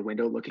out the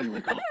window, looking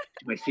like, oh,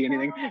 do I see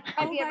anything?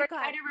 Have you ever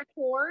tried to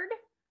record?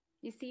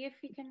 You see if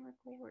you can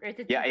record. Or is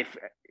it Yeah,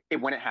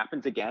 if when it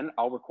happens again,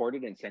 I'll record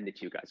it and send it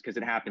to you guys, because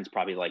it happens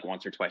probably like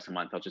once or twice a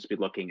month. I'll just be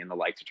looking, and the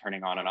lights are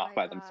turning on and off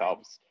by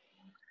themselves.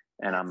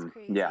 And That's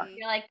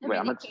you're like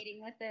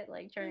communicating with it,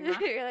 like turning off.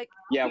 You're like,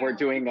 yeah, we're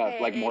doing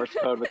like Morse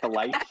code with the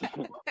lights.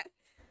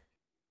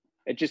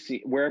 It just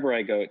wherever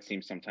I go, it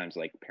seems sometimes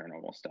like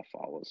paranormal stuff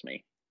follows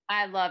me.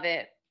 I love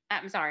it.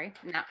 I'm sorry.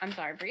 No, I'm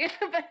sorry for you.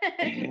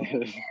 But you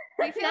feel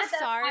not that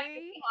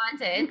sorry.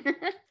 haunted.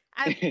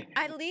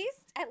 At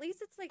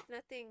least it's like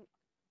nothing.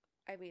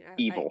 I mean,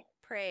 evil.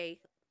 I pray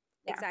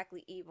Yeah.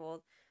 exactly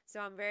evil. So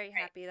I'm very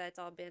happy that it's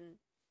all been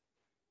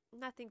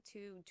nothing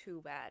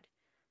too bad.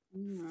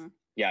 Mm-hmm.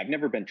 Yeah, I've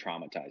never been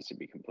traumatized, to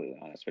be completely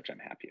honest, which I'm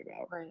happy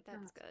about. Right.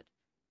 That's good.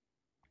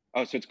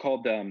 Oh, so it's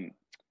called the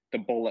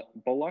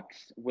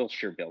Bullocks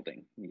Wilshire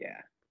Building. Yeah.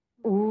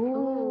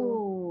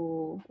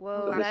 Ooh.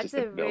 Whoa, So this that's is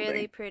the a really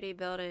building. pretty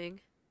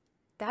building.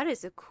 That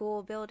is a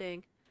cool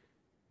building.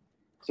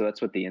 So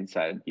that's what the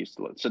inside used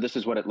to look. So this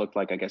is what it looked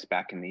like, I guess,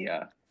 back in the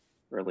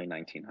early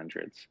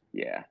 1900s.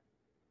 Yeah.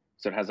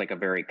 So it has like a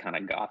very kind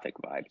of gothic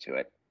vibe to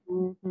it.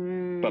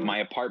 Mm-hmm. But my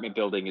apartment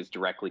building is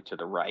directly to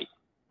the right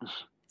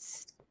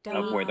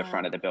of where the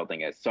front of the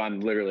building is. So I'm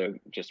literally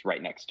just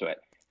right next to it,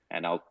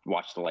 and I'll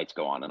watch the lights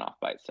go on and off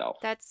by itself.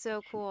 That's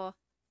so cool.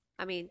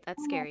 I mean,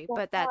 that's scary,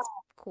 but that's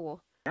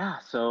cool. Yeah.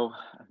 So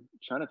I'm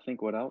trying to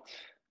think what else.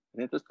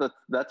 I think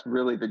that's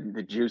really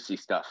the juicy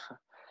stuff.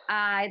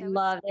 I That was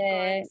love good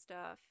it.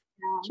 stuff.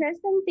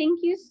 Tristan, thank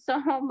you so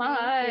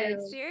much.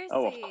 Seriously.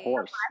 Oh, of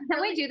course.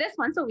 Can we do this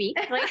once a week?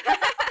 Like,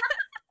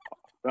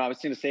 Well, I was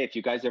going to say, if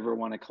you guys ever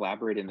want to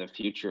collaborate in the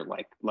future,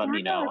 like, let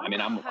me know. I mean,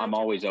 I'm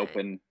always 100%.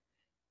 open.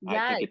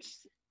 yes. I think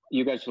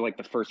you guys are like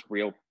the first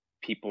real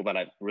people that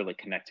I've really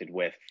connected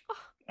with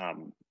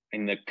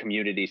in the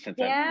community since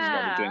I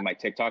started doing my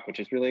TikTok, which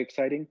is really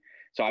exciting.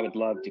 So I would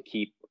love to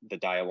keep the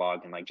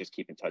dialogue and like just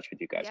keep in touch with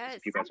you guys. 'Cause Yes.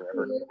 if you guys are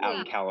ever out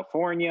in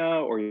California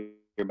or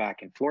you're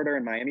back in Florida or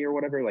in Miami or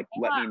whatever, like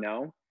let me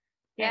know.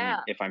 Yeah.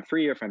 And if I'm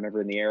free or if I'm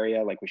ever in the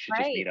area, like we should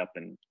just Right. meet up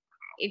and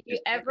If you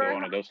just ever go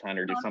on a ghost hunt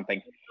or do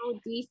something. go to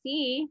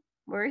DC,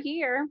 we're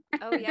here.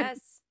 Oh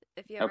yes.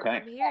 If you ever Okay.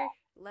 come here,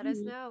 let us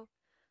know.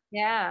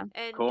 Yeah.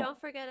 And Cool. don't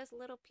forget us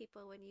little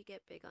people when you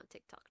get big on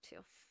TikTok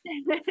too.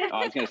 Oh,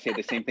 I was going to say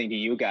the same thing to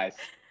you guys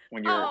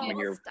when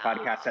your stop.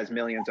 podcast has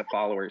millions of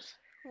followers,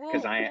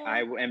 because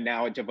I am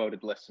now a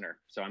devoted listener.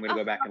 So I'm going to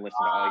go back and listen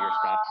to all your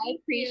stuff. I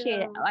appreciate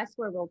it. I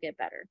swear we'll get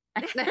better.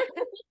 Thanks, Kristen.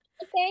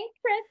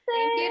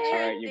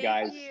 All right, you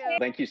Thank guys. you.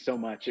 Thank you so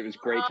much. It was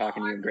great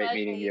talking to you and great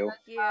meeting you. Thank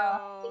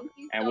you. Thank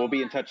you And so we'll be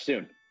in much. touch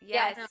soon.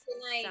 Yes. Good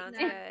night. Sounds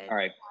Night. good. All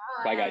right.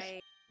 Bye, guys.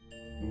 Bye.